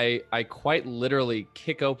 I quite literally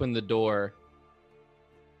kick open the door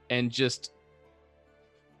and just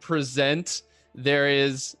present. There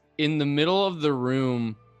is in the middle of the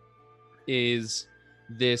room is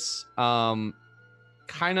this kind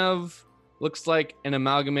of looks like an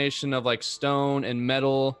amalgamation of like stone and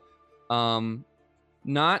metal.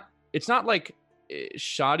 It's not like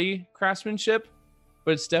shoddy craftsmanship,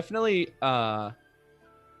 but it's definitely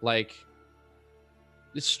like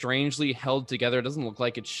it's strangely held together. It doesn't look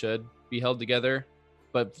like it should be held together,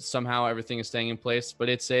 but somehow everything is staying in place. But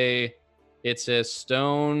it's a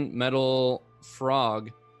stone metal frog,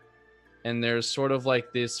 and there's sort of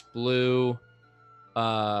like this blue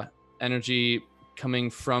energy coming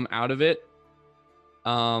from out of it.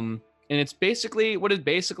 And it's basically what it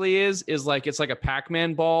basically is like it's like a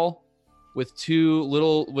Pac-Man ball with two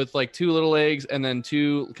little legs and then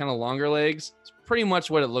two kind of longer legs. It's pretty much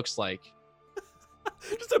what it looks like.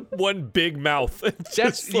 Just one big mouth. It's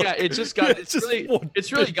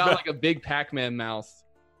really got like a big Pac-Man mouth.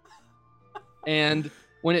 And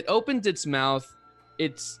when it opens its mouth, you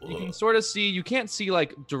can sort of see, you can't see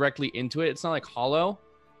like directly into it. It's not like hollow,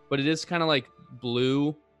 but it is kind of like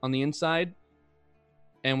blue on the inside.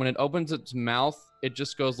 And when it opens its mouth, it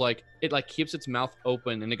just goes like, it like keeps its mouth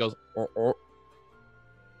open and it goes,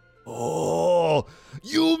 Oh,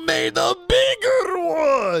 you made a bigger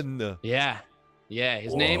one. Yeah.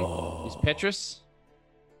 His name is Petrus.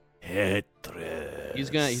 Petrus. He's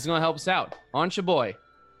gonna help us out. Aren't you, boy?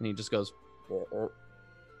 And he just goes,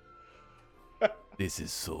 This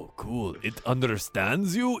is so cool. It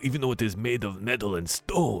understands you, even though it is made of metal and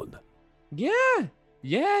stone. yeah.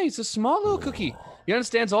 He's a small little cookie. He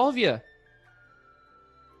understands all of you.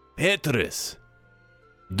 Petrus,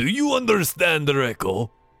 do you understand Rekko?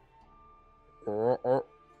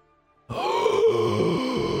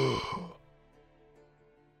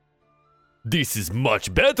 This is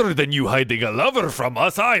much better than you hiding a lover from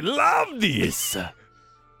us. I love this.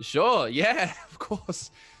 Sure, yeah, of course.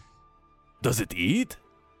 Does it eat?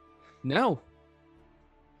 No.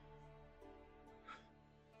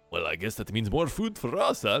 Well, I guess that means more food for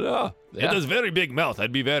us, huh? Yeah. It has very big mouth.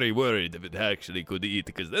 I'd be very worried if it actually could eat,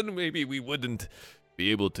 because then maybe we wouldn't be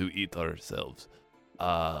able to eat ourselves.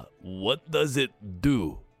 What does it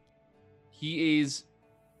do? He is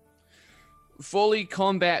fully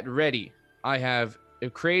combat ready. I have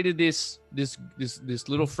created this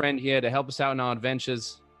little friend here to help us out in our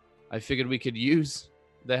adventures. I figured we could use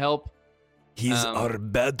the help. He's our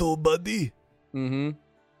battle buddy? Mm-hmm.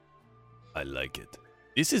 I like it.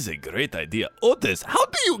 This is a great idea. Otis, how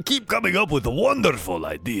do you keep coming up with wonderful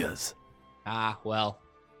ideas? Well,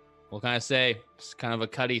 what can I say? It's kind of a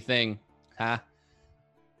Cuddy thing, huh?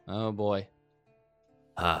 Oh boy.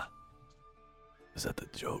 Is that the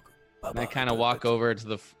joke? And I kind of walk over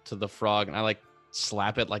to the frog and I like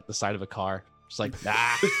slap it like the side of a car. Just like,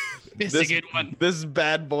 it's a good one. This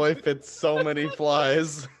bad boy fits so many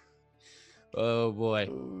flies. Oh boy.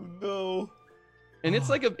 Oh, no. And it's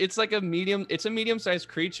like a medium-sized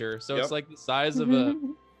creature, so Yep. it's like the size of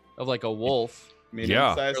like a wolf,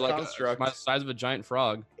 Medium-sized or like construct. the size of a giant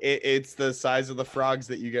frog. It's the size of the frogs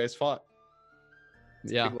that you guys fought.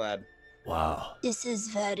 Yeah. Big lad. Wow. This is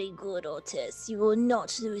very good, Otis. You will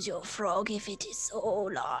not lose your frog if it is so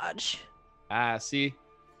large. See,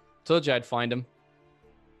 told you I'd find him.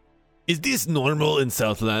 Is this normal in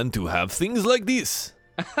Southland to have things like this?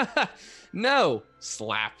 No,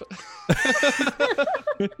 slap.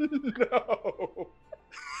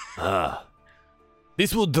 No.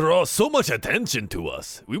 This will draw so much attention to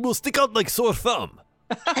us. We will stick out like sore thumb.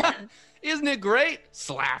 Isn't it great?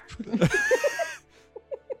 Slap.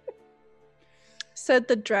 Said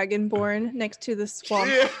the dragonborn next to the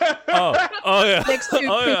swamp, Oh yeah. next to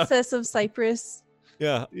Oh, yeah. Princess of Cyprus.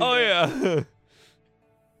 Yeah. Oh yeah.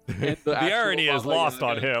 And The actual irony is Baba lost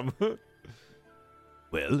on Yaga. him.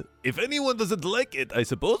 Well, if anyone doesn't like it, I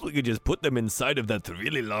suppose we could just put them inside of that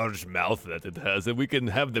really large mouth that it has, and we can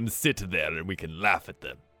have them sit there and we can laugh at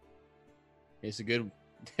them. It's a good.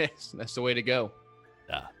 That's the way to go.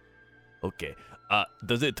 Okay.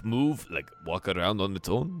 Does it move, like walk around on its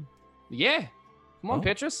own? Yeah. Come on, Oh.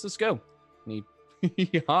 Petrus, let's go. And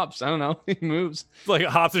he hops. I don't know. He moves. It's like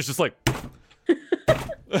Hops is just like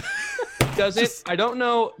Does it? I don't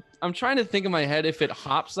know. I'm trying to think in my head if it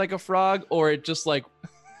hops like a frog or it just like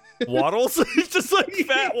waddles. He's just like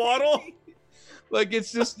fat waddle.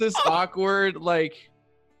 it's just this awkward like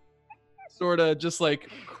sort of just like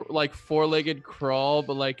four-legged crawl,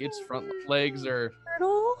 but like its front legs are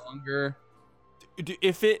Turtle? longer.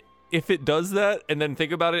 If it does that, and then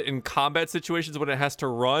think about it in combat situations when it has to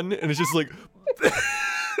run, and it's just like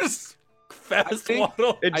fast think-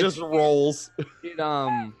 waddle. It just rolls. It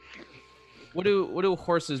what do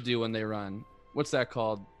horses do when they run? What's that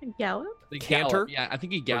called? Gallop? They Canter? gallop. Yeah, I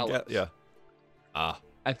think he gallops. Yeah.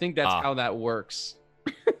 I think that's Ah. how that works.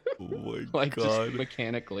 Oh my Like just god.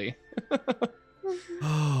 mechanically. I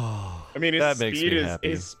mean, his That makes speed me is happy.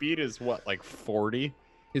 his speed is what, like 40?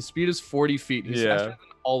 His speed is 40 feet. He's Yeah. faster than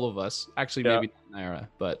all of us. Actually, Yeah. maybe not Naira,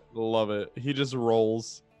 but Love it. He just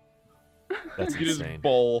rolls. That's You just insane.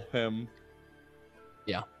 bowl him.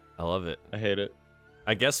 I love it. I hate it.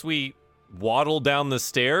 I guess we waddle down the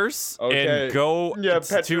stairs Okay. and go Yeah,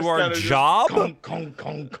 Petrus to our kinda just job. conk, conk,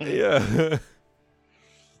 conk, conk. Yeah.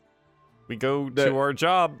 We go The- to our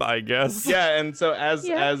job, I guess. Yeah, and so as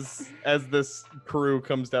Yeah. as this crew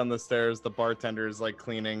comes down the stairs, the bartender is like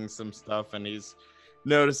cleaning some stuff, and he's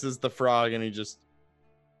notices the frog, and he just,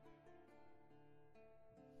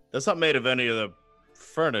 that's not made of any of the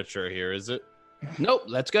furniture here, is it? nope.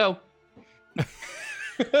 Let's go.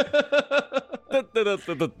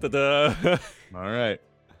 Da-da-da-da-da-da. All right.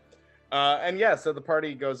 And yeah, so the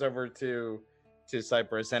party goes over to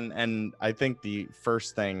Cyprus, and I think the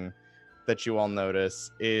first thing that you all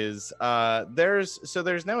notice is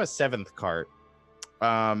there's now a seventh cart.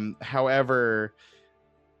 However,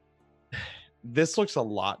 this looks a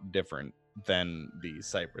lot different than the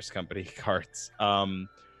Cypress Company carts.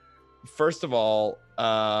 First of all,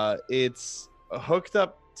 it's hooked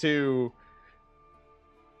up to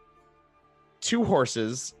two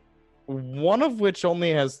horses, one of which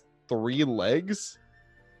only has 3 legs.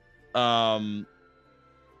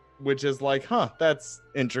 Which is like, that's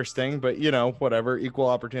interesting, but whatever, equal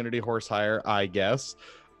opportunity horse hire, I guess.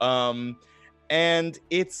 And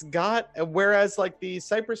it's got, whereas like the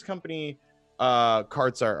Cypress Company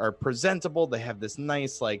carts are presentable, they have this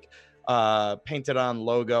nice like painted on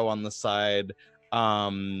logo on the side,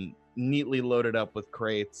 neatly loaded up with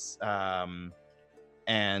crates,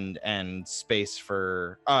 and space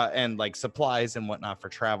for and like supplies and whatnot for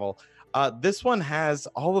travel. This one has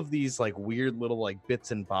all of these like weird little like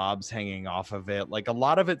bits and bobs hanging off of it. Like a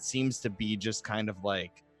lot of it seems to be just kind of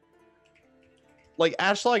like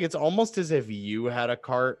Ashlag, it's almost as if you had a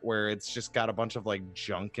cart where it's just got a bunch of like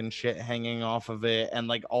junk and shit hanging off of it, and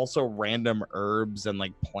like also random herbs and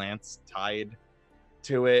like plants tied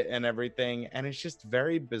to it and everything. And it's just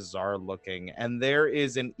very bizarre looking. And there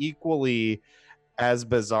is an equally as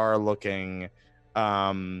bizarre looking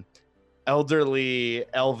elderly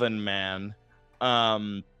elven man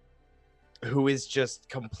who is just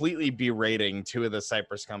completely berating two of the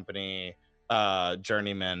Cypress Company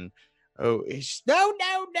journeymen. Oh, no,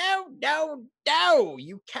 no.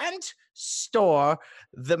 You can't store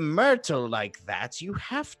the myrtle like that. You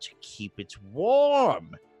have to keep it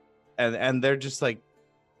warm. And they're just like,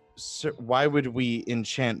 sir, why would we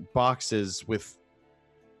enchant boxes with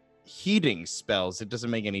heating spells? It doesn't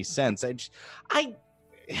make any sense. It's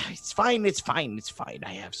fine.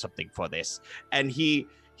 I have something for this. And he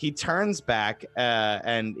turns back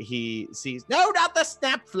and he sees, no, not the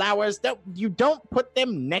snap flowers. No, you don't put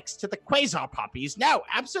them next to the quasar poppies. No,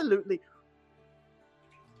 absolutely.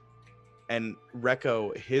 And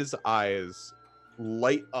Rekko, his eyes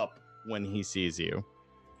light up when he sees you.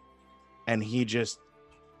 And he just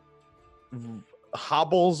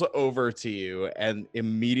hobbles over to you and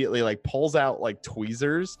immediately like pulls out like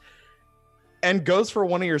tweezers and goes for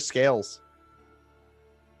one of your scales.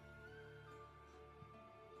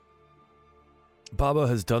 Baba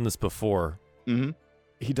has done this before. Mm-hmm.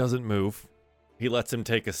 He doesn't move. He lets him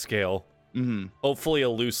take a scale. Mm-hmm. Hopefully a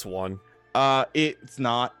loose one. It's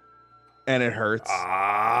not, and it hurts.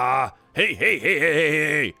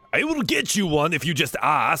 Hey. I will get you one if you just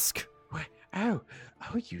ask. Oh,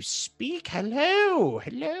 you speak. Hello.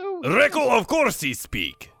 Rekko, of course he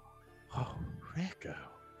speak. Oh, Rekko.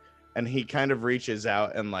 And he kind of reaches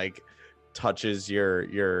out and like touches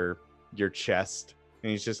your chest,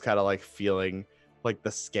 and he's just kind of like feeling like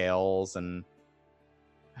the scales. And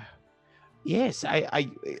yes, I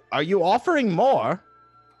are you offering more?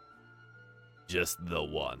 Just the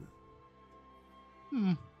one.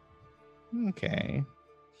 Okay.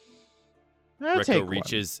 Rekko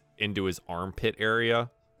reaches into his armpit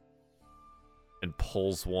area and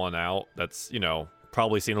pulls one out. That's,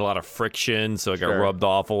 probably seen a lot of friction, so it got rubbed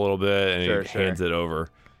off a little bit, and he hands it over.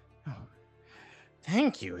 Oh,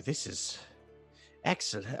 thank you. This is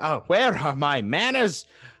excellent. Oh, where are my manners?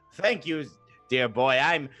 Thank you, dear boy.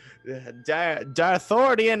 I'm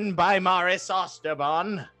Darthordian by Maris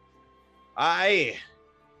Osterbon. I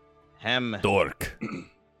am... Dork.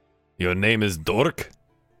 Your name is Dork?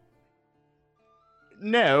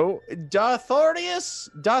 No, Darthordius?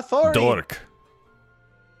 Dork.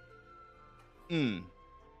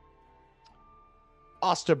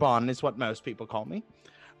 Osterbon is what most people call me.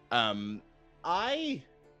 I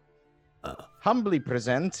humbly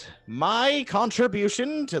present my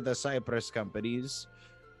contribution to the Cypress Company's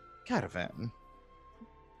caravan.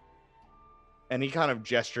 And he kind of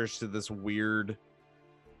gestures to this weird,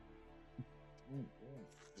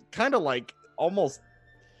 kind of like almost,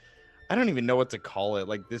 I don't even know what to call it,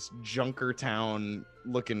 like this Junkertown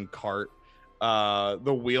looking cart.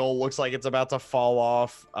 The wheel looks like it's about to fall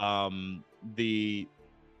off.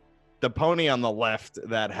 The pony on the left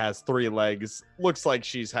that has 3 legs looks like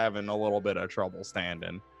she's having a little bit of trouble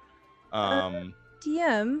standing. DM.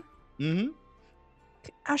 Mm-hmm.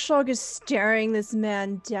 Ashlog is staring this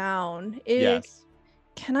man down. Yes.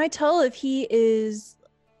 Can I tell if he is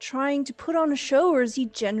trying to put on a show, or is he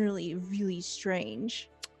generally really strange?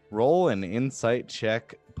 Roll an insight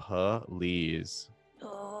check, please.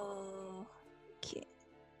 Oh, okay.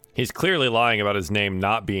 He's clearly lying about his name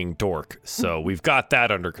not being Dork, so we've got that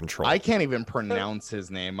under control. I can't even pronounce his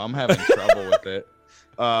name. I'm having trouble with it.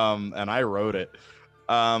 And I wrote it.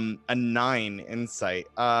 A 9 insight.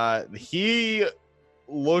 He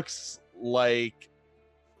looks like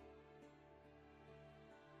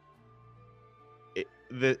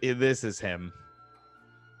this is him.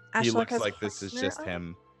 He Ashlog looks has like this is Kleckner just on?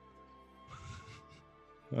 him.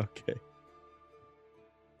 Okay.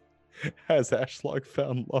 Has Ashlog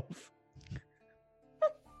found love?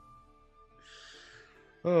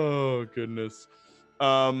 Oh goodness.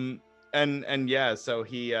 And yeah, so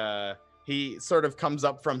he sort of comes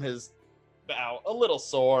up from his bow a little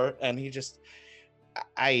sore, and he just,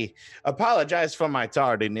 I apologize for my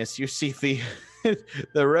tardiness. You see,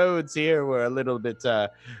 the roads here were a little bit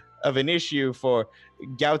of an issue for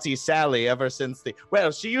Gouty Sally ever since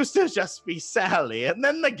she used to just be Sally, and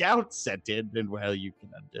then the gout set in, and well, you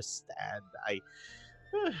can understand.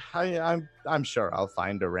 I'm sure I'll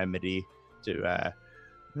find a remedy to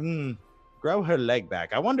grow her leg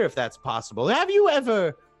back. I wonder if that's possible. Have you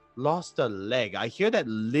ever lost a leg? I hear that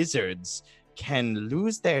lizards can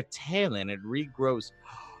lose their tail and it regrows.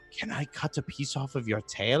 Can I cut a piece off of your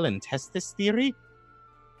tail and test this theory?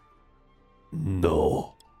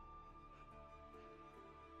 No.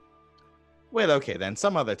 Well, okay, then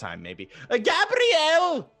some other time, maybe.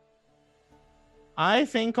 Gabrielle! I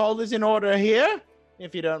think all is in order here,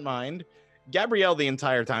 if you don't mind. Gabrielle the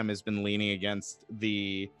entire time has been leaning against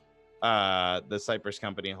the Cypress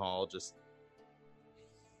Company Hall, just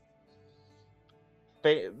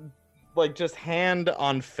just hand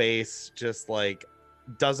on face, just like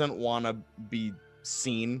doesn't want to be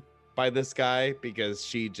seen by this guy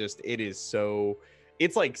because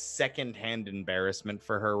it's like secondhand embarrassment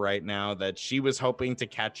for her right now that she was hoping to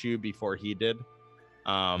catch you before he did.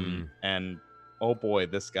 And oh boy,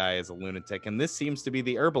 this guy is a lunatic. And this seems to be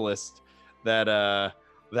the herbalist that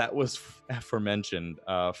was aforementioned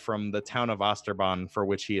from the town of Osterbahn, for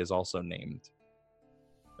which he is also named.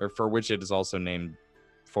 Or for which it is also named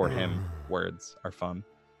for him. Words are fun.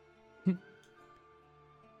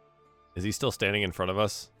 Is he still standing in front of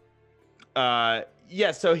us?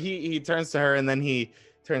 Yeah, so he turns to her and then he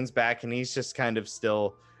turns back and he's just kind of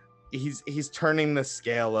still he's turning the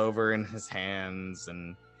scale over in his hands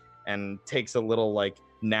and takes a little like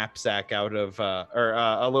knapsack out of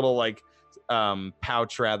a little like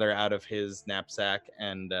pouch rather out of his knapsack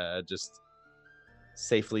and just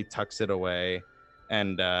safely tucks it away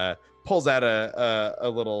and pulls out a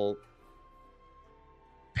little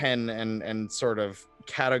pen and sort of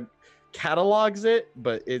catalogs it,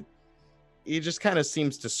 but he just kind of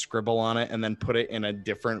seems to scribble on it and then put it in a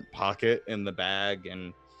different pocket in the bag,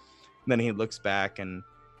 and then he looks back and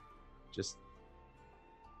just,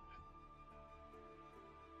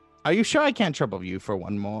 are you sure I can't trouble you for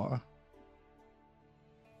one more?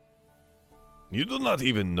 You do not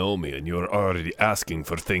even know me, and you are already asking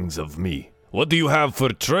for things of me. What do you have for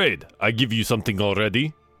trade? I give you something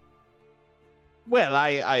already. Well,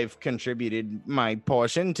 I've contributed my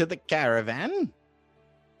portion to the caravan.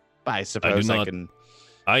 I suppose I can.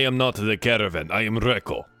 I am not the caravan. I am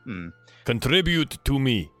Reko. Contribute to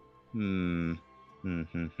me.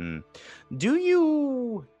 Do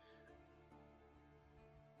you?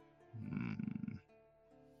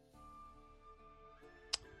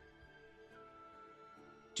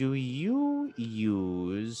 Do you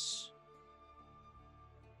use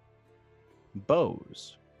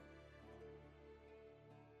bows?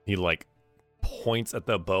 He like points at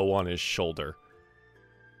the bow on his shoulder.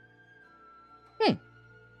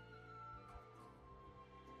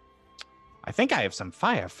 I think I have some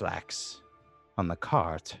fire flax on the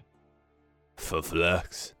cart. For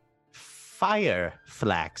flax? Fire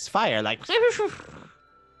flax. Fire like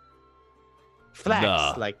flax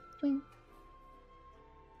Nah. like.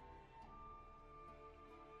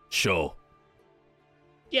 Show.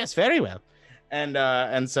 Yes, very well.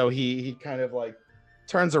 And so he kind of like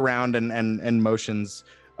turns around and motions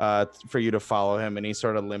for you to follow him, and he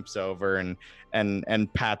sort of limps over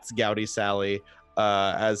and pats Gouty Sally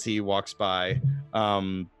as he walks by.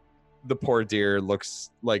 The poor dear looks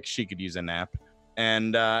like she could use a nap,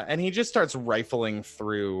 and he just starts rifling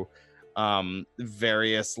through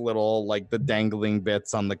various little like the dangling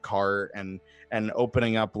bits on the cart and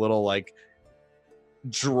opening up little like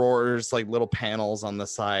drawers, like little panels on the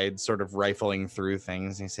side, sort of rifling through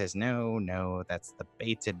things. And he says, no, that's the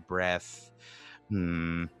bated breath.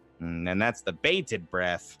 And that's the bated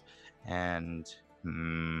breath. And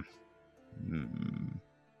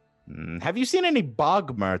have you seen any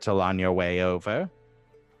bog myrtle on your way over,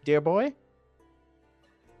 dear boy?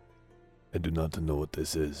 I do not know what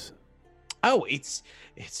this is. Oh, it's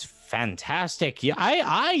fantastic. Yeah,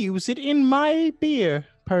 I use it in my beer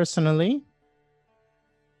personally.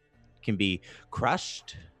 Can be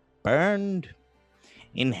crushed, burned,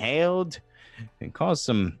 inhaled, and cause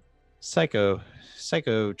some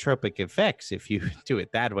psychotropic effects if you do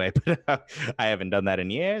it that way. But I haven't done that in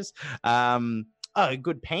years. A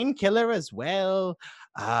good painkiller as well.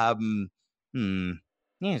 Yes,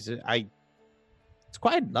 it's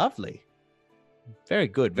quite lovely. Very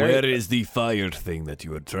good. Where is the fire thing that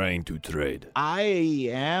you are trying to trade? I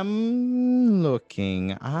am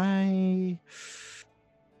looking.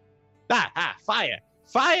 Fire,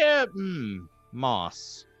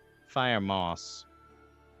 moss. Fire moss.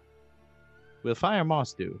 Will fire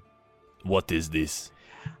moss do? What is this?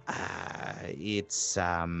 It's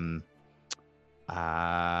well,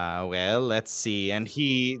 let's see. And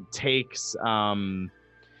he takes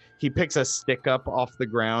he picks a stick up off the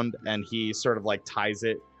ground and he sort of like ties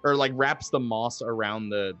it or like wraps the moss around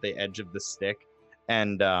the edge of the stick,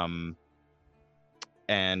 and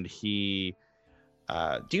he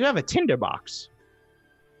do you have a tinderbox?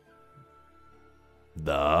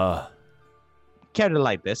 Care to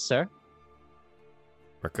light this, sir?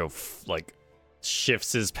 Reko like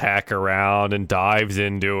shifts his pack around and dives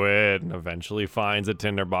into it and eventually finds a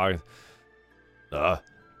tinderbox. And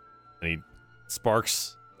he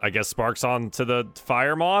sparks onto the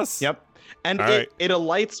fire moss. Yep. And it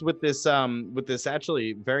alights with this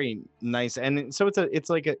actually very nice, and so it's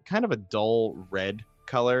like a kind of a dull red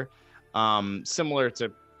color, similar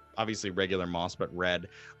to obviously regular moss but red,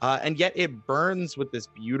 and yet it burns with this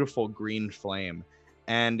beautiful green flame.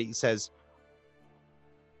 And he says,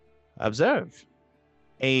 observe,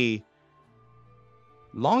 a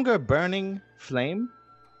longer burning flame,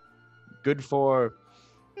 good for,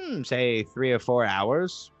 say, 3 or 4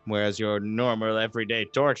 hours, whereas your normal everyday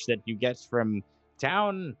torch that you get from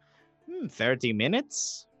town, 30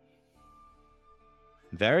 minutes.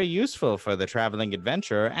 Very useful for the traveling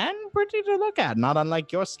adventurer and pretty to look at, not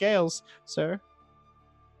unlike your scales, sir.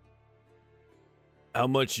 How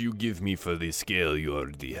much you give me for the scale you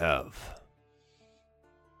already have?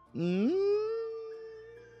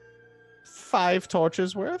 5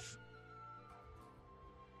 torches worth.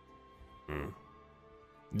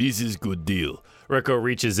 This is good deal. Rico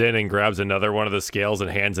reaches in and grabs another one of the scales and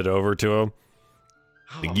hands it over to him.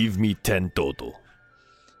 Give me 10 total.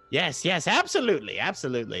 Yes, absolutely.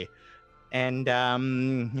 And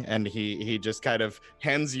he just kind of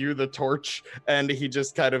hands you the torch, and he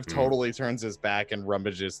just kind of totally turns his back and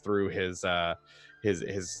rummages through his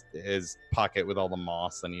pocket with all the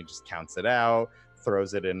moss, and he just counts it out,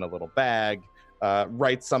 throws it in a little bag,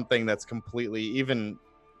 writes something that's completely, even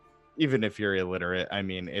if you're illiterate, I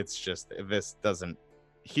mean, it's just,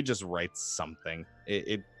 he just writes something.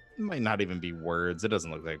 It might not even be words. It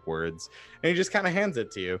doesn't look like words. And he just kind of hands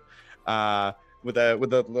it to you with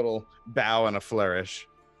a little bow and a flourish.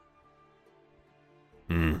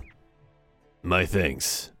 My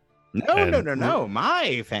thanks. No.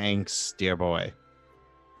 My thanks, dear boy.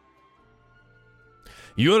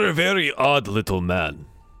 You're a very odd little man.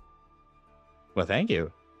 Well, thank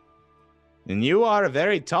you. And you are a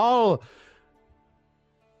very tall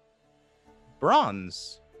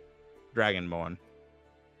bronze dragonborn.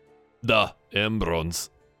 Bronze.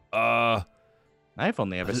 I've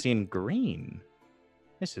only ever seen green.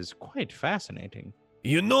 This is quite fascinating.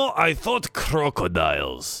 You know, I thought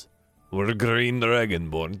crocodiles were green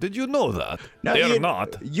dragonborn. Did you know that? No, They're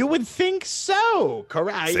not. You would think so,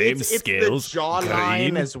 correct? Same it's scales, the jawline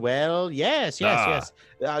green. as well. Yes.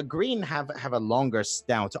 Green have a longer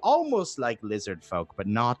snout, almost like lizard folk, but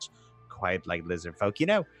not quite like lizard folk. You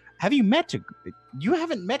know, you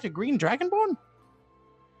haven't met a green dragonborn?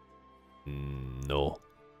 No.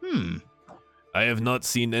 I have not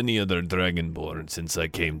seen any other dragonborn since I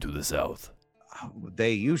came to the south.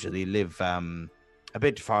 They usually live a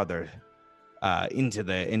bit farther into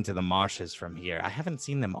the marshes from here. I haven't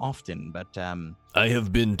seen them often, but I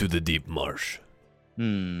have been to the deep marsh.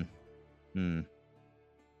 Well,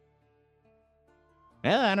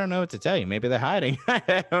 I don't know what to tell you. Maybe they're hiding.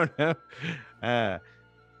 I don't know.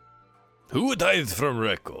 Who would hide from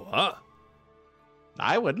Rekko, huh?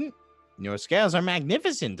 I wouldn't. Your scales are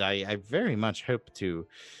magnificent. I very much hope to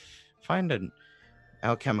find an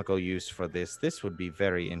alchemical use for this. This would be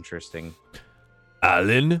very interesting.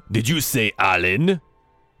 Alan? Did you say Alan?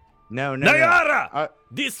 No. Nyara!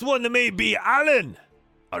 This one may be Alan!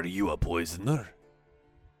 Are you a poisoner?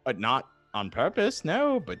 Not on purpose,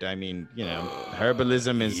 no. But I mean, you know,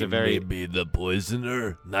 herbalism is He a very... may be the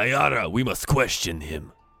poisoner. Nyara, we must question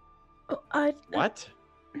him. What?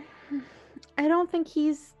 I don't think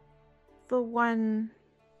he's the one.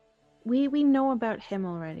 We know about him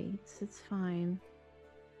already. It's fine.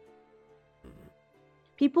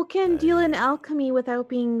 People can deal in alchemy without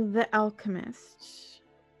being the alchemist.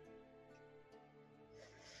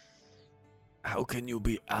 How can you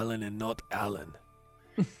be Alan and not Alan?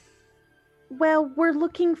 Well, we're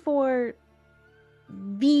looking for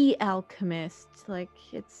the alchemist. Like,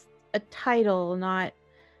 it's a title, not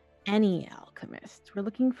any alchemist. We're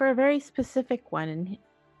looking for a very specific one, and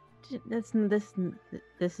this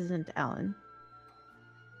isn't Alan.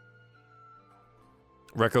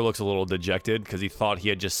 Rekko looks a little dejected because he thought he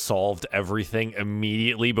had just solved everything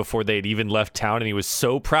immediately before they had even left town, and he was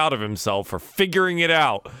so proud of himself for figuring it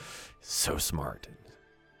out. So smart.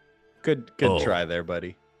 Good try there,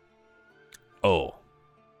 buddy. Oh.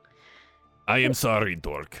 I am sorry,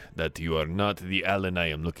 Dork, that you are not the Alan I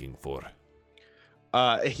am looking for.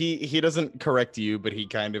 He doesn't correct you, but he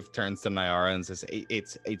kind of turns to Nyara and says,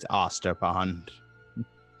 "It's Osterbond."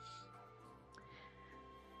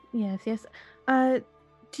 Yes.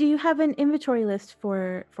 Do you have an inventory list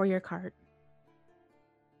for your cart?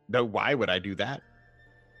 No, why would I do that?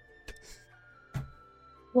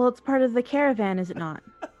 Well, it's part of the caravan, is it not?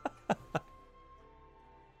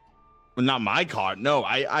 Well, not my cart. No,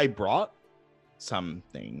 I brought some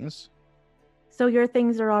things. So your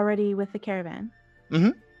things are already with the caravan?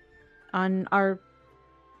 Mm-hmm.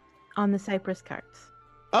 On the Cypress carts.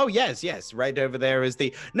 Oh, yes. Right over there is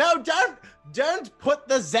the... No, don't put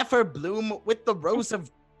the Zephyr Bloom with the Rose of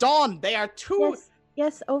Dawn. They are too...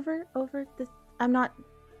 Yes, over this. I'm not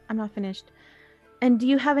finished. And do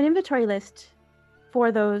you have an inventory list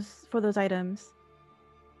for those items?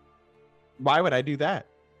 Why would I do that?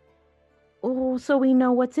 Oh, so we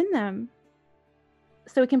know what's in them.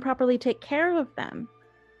 so we can properly take care of them.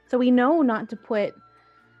 So we know not to put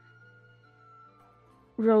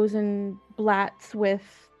Rosenblatts with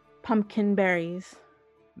pumpkin berries.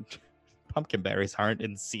 Pumpkin berries aren't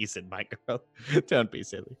in season, my girl. Don't be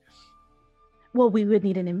silly. Well, we would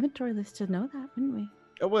need an inventory list to know that, wouldn't we?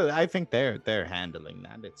 Oh, well, I think they're handling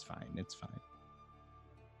that. It's fine. It's fine.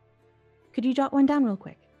 Could you jot one down real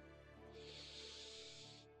quick?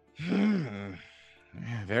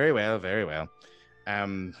 Very well, very well.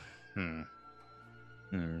 And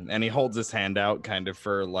he holds his hand out, kind of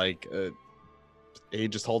for like. He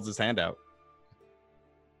just holds his hand out,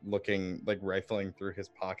 looking like rifling through his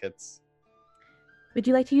pockets. Would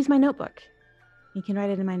you like to use my notebook? You can write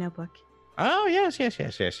it in my notebook. Oh yes.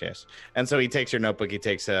 And so he takes your notebook. He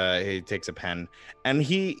takes a pen, and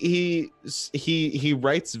he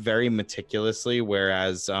writes very meticulously.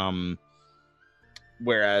 Whereas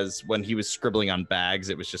when he was scribbling on bags,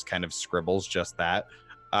 it was just kind of scribbles, just that.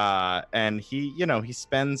 And he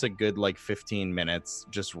spends a good like 15 minutes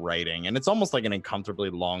just writing, and it's almost like an uncomfortably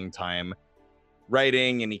long time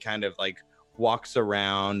writing. And he kind of like walks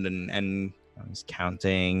around and he's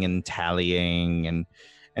counting and tallying, and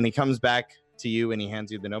he comes back to you and he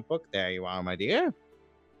hands you the notebook. There you are, my dear.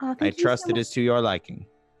 Oh, I trust it is to your liking.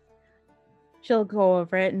 She'll go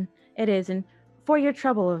over it, and it is, and for your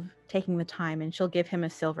trouble of taking the time, and she'll give him a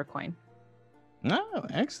silver coin. Oh,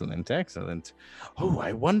 excellent. Oh,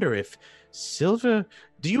 I wonder if silver.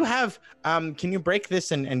 Do you have? Can you break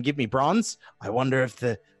this and give me bronze? I wonder if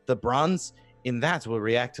the bronze in that will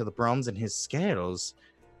react to the bronze in his scales.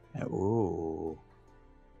 Oh.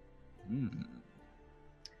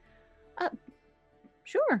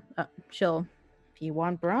 Sure. She'll. If you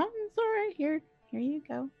want bronze, all right. Here you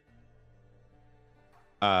go.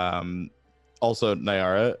 Also,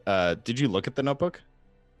 Nyara, did you look at the notebook?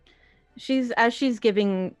 As she's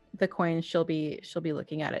giving the coins, she'll be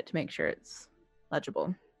looking at it to make sure it's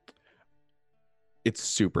legible. It's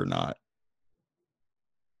super not.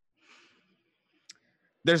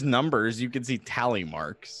 There's numbers, you can see tally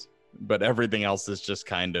marks, but everything else is just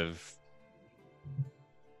kind of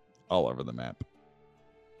all over the map.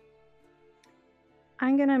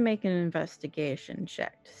 I'm gonna make an investigation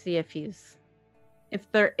check to see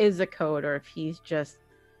if there is a code or if he's just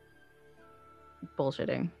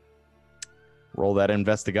bullshitting. Roll that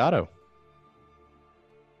investigado.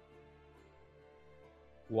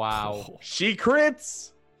 Wow. She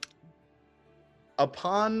crits!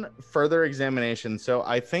 Upon further examination, so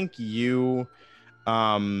I think you,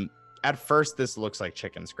 at first this looks like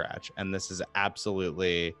chicken scratch, and this is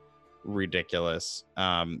absolutely ridiculous.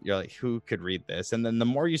 You're like, who could read this? And then the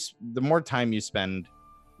more time you spend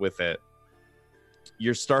with it,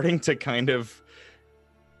 you're starting to kind of.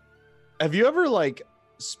 Have you ever like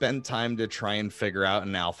spent time to try and figure out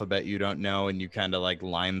an alphabet you don't know, and you kind of like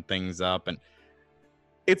line things up, and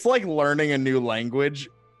it's like learning a new language,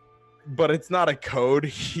 but it's not a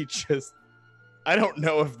code. I don't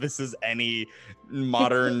know if this is any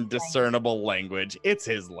modern discernible language. It's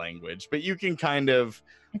his language, but you can kind of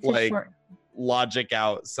like logic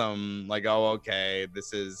out some like, oh, okay,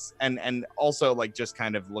 this is, and also like just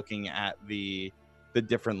kind of looking at the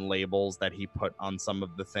different labels that he put on some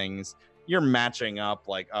of the things. You're matching up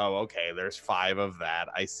like, oh, okay, there's 5 of that.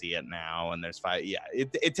 I see it now. And there's 5. Yeah,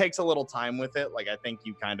 it takes a little time with it. Like, I think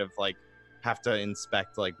you kind of like have to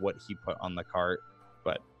inspect like what he put on the cart,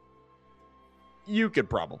 but you could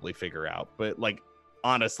probably figure out. But like,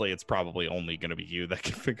 honestly, it's probably only going to be you that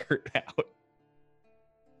can figure it out.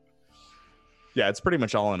 Yeah, it's pretty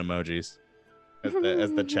much all in emojis,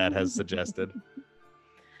 as the chat has suggested.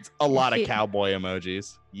 It's a lot of cowboy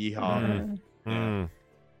emojis. Yeehaw.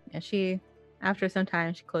 Yeah, she, after some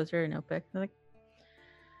time, she closed her notebook. Like,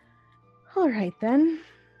 all right then.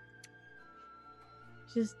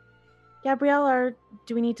 She's, Gabrielle,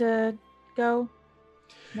 do we need to go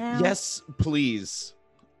now? Yes, please.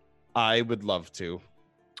 I would love to.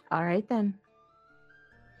 All right then.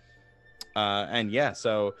 And yeah,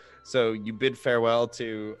 so you bid farewell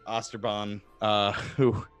to Osterbon,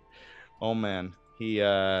 who, oh man, he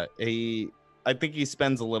I think he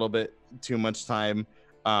spends a little bit too much time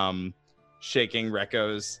shaking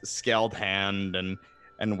Rekko's scaled hand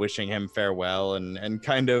and wishing him farewell and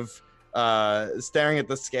kind of staring at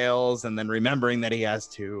the scales and then remembering that he has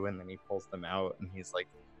 2, and then he pulls them out and he's like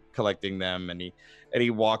collecting them, and he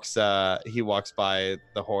walks by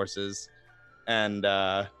the horses, and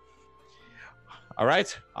all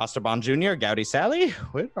right, Osterbon Jr., Goudy Sally,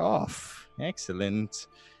 we're off. Excellent.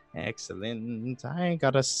 I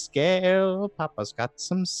got a scale. Papa's got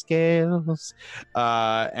some scales.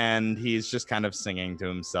 And he's just kind of singing to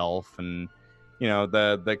himself, and you know,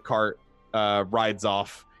 the cart rides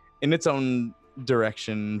off in its own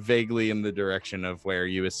direction, vaguely in the direction of where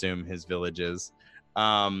you assume his village is.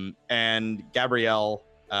 And Gabrielle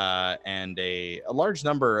and a large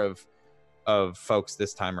number of folks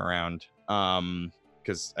this time around,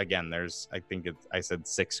 because again, there's I said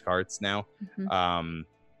 6 carts now,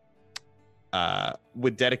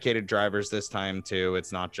 with dedicated drivers this time too.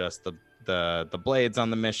 It's not just the blades on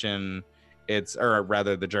the mission, or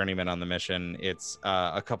rather the journeyman on the mission. It's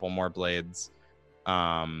a couple more blades,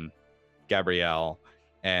 Gabrielle,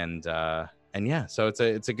 and yeah, so it's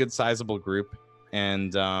a good sizable group,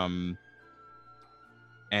 and the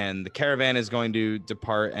caravan is going to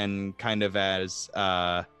depart, and kind of as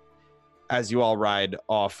you all ride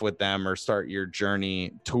off with them or start your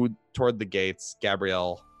journey toward the gates,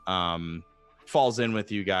 Gabrielle falls in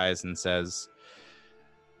with you guys and says,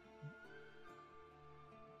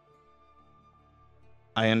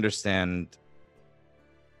 I understand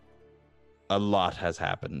a lot has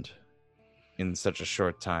happened in such a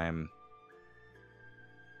short time.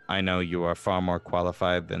 I know you are far more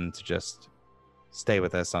qualified than to just stay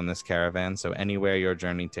with us on this caravan, so anywhere your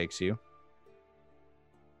journey takes you,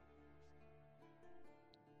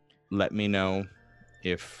 let me know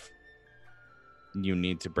if you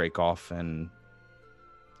need to break off and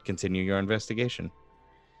continue your investigation.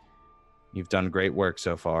 You've done great work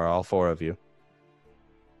so far, all 4 of you.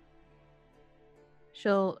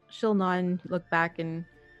 She'll nod and look back, and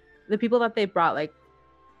the people that they brought, like,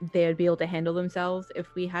 they would be able to handle themselves if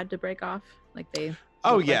we had to break off. Like they.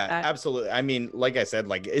 Oh look yeah, like that. absolutely. I mean, like I said,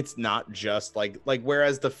 like it's not just like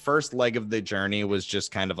whereas the first leg of the journey was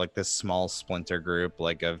just kind of like this small splinter group,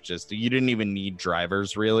 like of just you didn't even need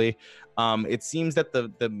drivers really. It seems that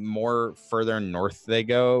the more further north they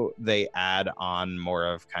go, they add on more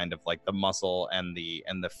of kind of like the muscle and the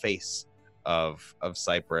face of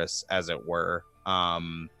Cyprus, as it were.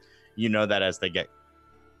 You know that as they get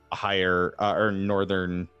higher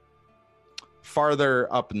or farther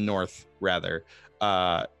up north rather,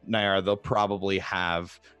 Nyara, they'll probably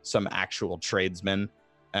have some actual tradesmen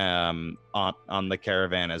on the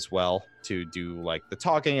caravan as well to do like the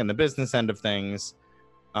talking and the business end of things.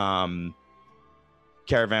 Caravan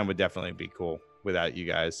would definitely be cool without you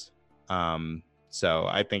guys. So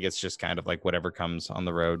I think it's just kind of like whatever comes on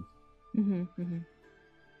the road.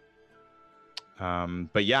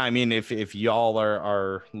 But yeah, I mean, if y'all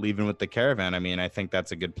are leaving with the caravan, I mean, I think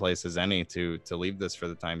that's a good place as any to leave this for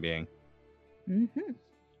the time being.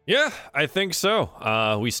 Yeah, I think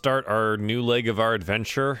so. We start our new leg of our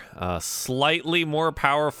adventure, slightly more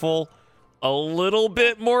powerful, a little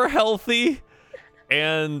bit more healthy,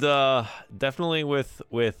 and definitely with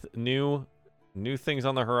new things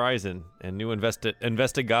on the horizon and new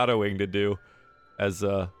investigatoing to do, as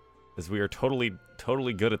we are totally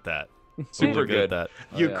good at that. Super good at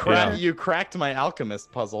that. You cracked my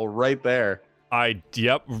alchemist puzzle right there.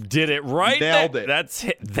 Did it right. Nailed it.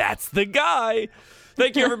 That's the guy.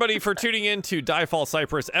 Thank you everybody for tuning in to Diefall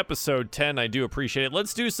Cyprus episode 10. I do appreciate it.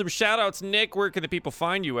 Let's do some shout outs. Nick, where can the people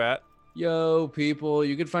find you at? Yo, people,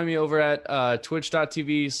 you can find me over at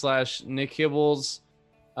twitch.tv/Nick Hibbles.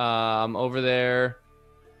 I'm over there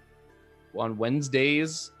on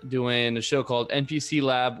Wednesdays doing a show called NPC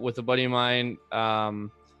Lab with a buddy of mine.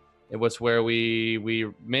 It was where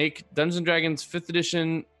we make Dungeons & Dragons 5th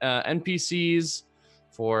edition NPCs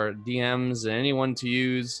for DMs and anyone to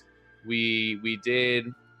use. We've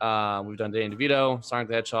done Danny DeVito, Sonic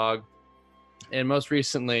the Hedgehog, and most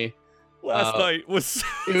recently last night was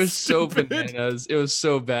it was so bananas. It was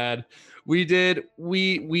so bad. We did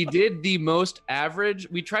the most average.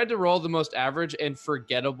 We tried to roll the most average and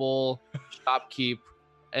forgettable shopkeep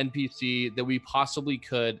NPC that we possibly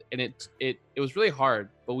could, and it was really hard,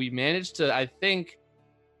 but we managed to, I think,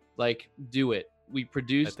 like, do it. We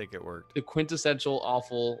produced, I think it worked, the quintessential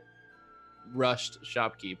awful rushed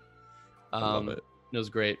shopkeep. I love it. It was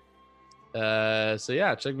great. So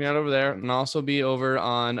yeah, check me out over there, and I'll also be over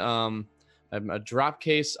on a drop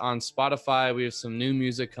case on Spotify. We have some new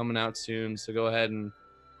music coming out soon, so go ahead and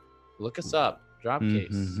look us up.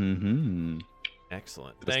 Dropcase.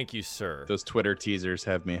 Excellent. Thank you, sir. Those Twitter teasers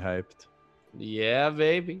have me hyped. Yeah,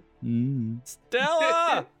 baby.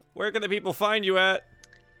 Stella, where can the people find you at?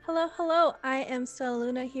 Hello. I am Stella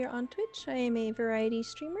Luna here on Twitch. I am a variety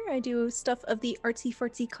streamer. I do stuff of the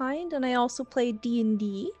artsy-fartsy kind, and I also play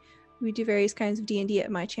D&D. We do various kinds of D&D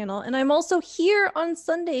at my channel. And I'm also here on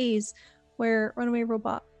Sundays, where Runaway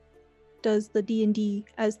Robot does the D&D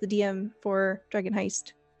as the DM for Dragon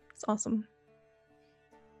Heist. It's awesome.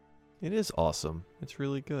 It is awesome. It's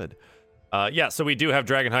really good. Yeah, so we do have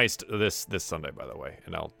Dragon Heist this Sunday, by the way,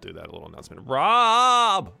 and I'll do that little announcement.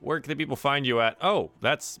 Rob, where can the people find you at? Oh,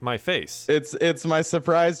 that's my face. It's my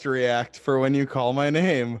surprise react for when you call my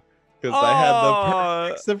name, because I had the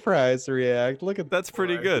perfect surprise react. Look at That's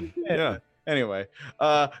pretty good. Yeah. Anyway,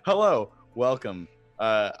 hello, welcome.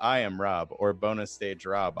 I am Rob, or Bonus Stage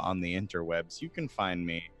Rob on the interwebs. You can find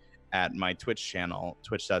me at my Twitch channel,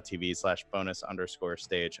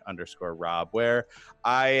 twitch.tv/bonus_stage_Rob, where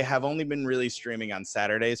I have only been really streaming on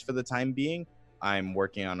Saturdays for the time being. I'm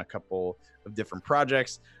working on a couple of different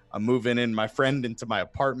projects. I'm moving in my friend into my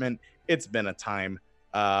apartment. It's been a time,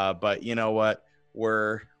 but you know what?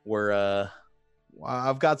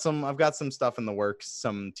 I've got some stuff in the works,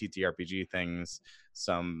 some TTRPG things,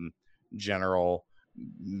 some general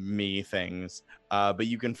me things. But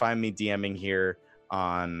you can find me DMing here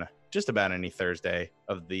on just about any Thursday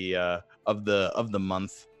of the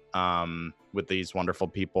month with these wonderful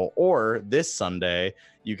people. Or this Sunday,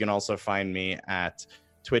 you can also find me at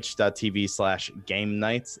twitch.tv/game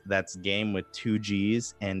nights. That's game with 2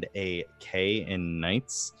 G's and a K in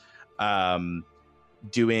nights.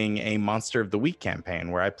 Doing a Monster of the Week campaign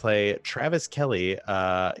where I play Travis Kelly.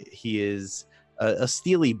 He is a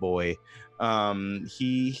Steely boy.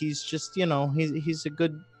 He's just, he's a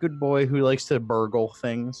good boy who likes to burgle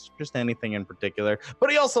things, just anything in particular. But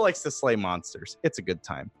he also likes to slay monsters. It's a good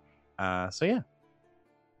time. So yeah.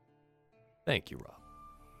 Thank you, Rob.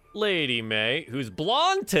 Lady May, who's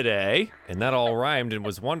blonde today, and that all rhymed and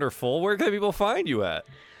was wonderful. Where can people find you at?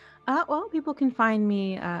 Well, people can find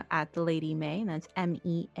me at the Lady May, and that's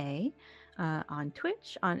MEA, on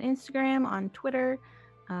Twitch, on Instagram, on Twitter.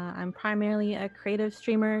 I'm primarily a creative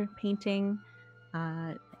streamer, painting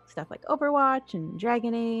stuff like Overwatch and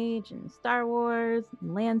Dragon Age and Star Wars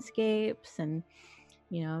and landscapes. And,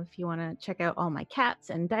 if you want to check out all my cats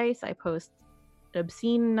and dice, I post an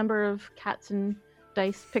obscene number of cats and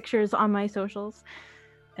dice pictures on my socials.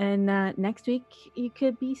 And next week, you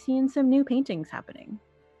could be seeing some new paintings happening.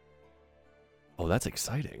 Oh, that's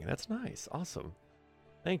exciting. That's nice. Awesome.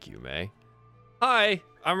 Thank you, May. Hi,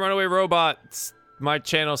 I'm Runaway Robot. It's my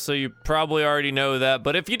channel, so you probably already know that.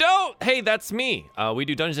 But if you don't, hey, that's me. We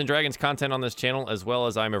do Dungeons & Dragons content on this channel, as well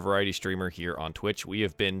as I'm a variety streamer here on Twitch. We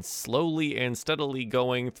have been slowly and steadily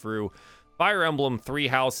going through Fire Emblem 3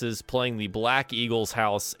 houses, playing the Black Eagles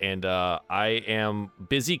house, and I am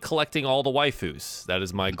busy collecting all the waifus. That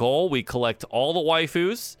is my goal. We collect all the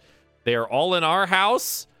waifus. They are all in our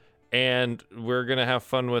house, and we're going to have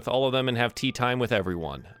fun with all of them and have tea time with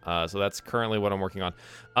everyone. So that's currently what I'm working on.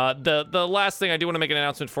 The last thing I do want to make an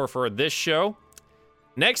announcement for this show.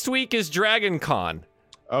 Next week is Dragon Con.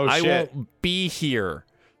 Oh, shit. I won't be here.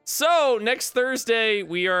 So next Thursday,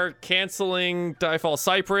 we are canceling Diefall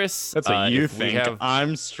Cypress. That's what you think.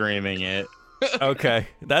 I'm streaming it. Okay.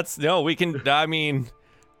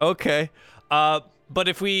 Okay. But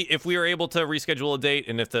if we are able to reschedule a date,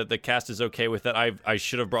 and if the cast is okay with that, I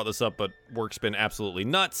should have brought this up, but work's been absolutely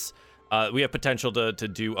nuts. We have potential to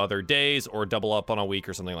do other days or double up on a week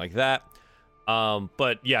or something like that.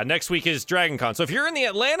 But yeah, next week is Dragon Con. So if you're in the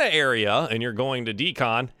Atlanta area and you're going to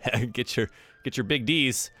D-Con, get your big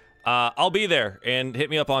D's. I'll be there, and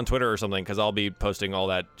hit me up on Twitter or something, because I'll be posting all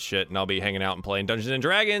that shit, and I'll be hanging out and playing Dungeons &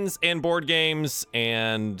 Dragons and board games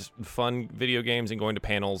and fun video games and going to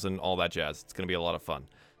panels and all that jazz. It's going to be a lot of fun.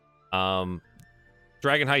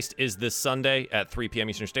 Dragon Heist is this Sunday at 3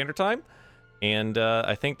 p.m. Eastern Standard Time, and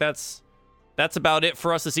I think that's about it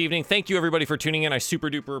for us this evening. Thank you, everybody, for tuning in. I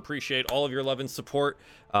super duper appreciate all of your love and support.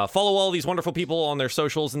 Follow all these wonderful people on their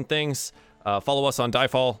socials and things. Follow us on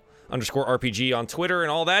Diefall_RPG on Twitter and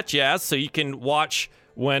all that jazz, so you can watch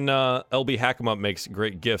when LB Hackemup makes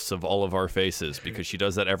great gifs of all of our faces, because she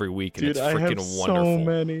does that every week, and Dude, it's freaking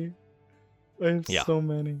wonderful. I have so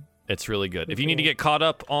many. It's really good. If you need to get caught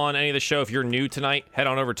up on any of the show, if you're new tonight, head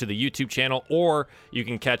on over to the YouTube channel, or you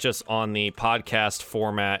can catch us on the podcast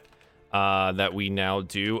format that we now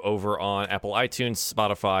do over on Apple iTunes,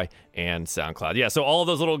 Spotify, and SoundCloud. Yeah, so all of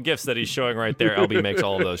those little gifts that he's showing right there, LB makes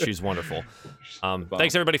all of those. She's wonderful.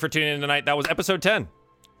 Thanks, everybody, for tuning in tonight. That was episode 10.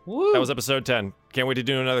 Woo. That was episode 10. Can't wait to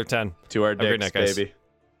do another 10. To our dicks, night, guys. baby.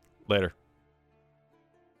 Later.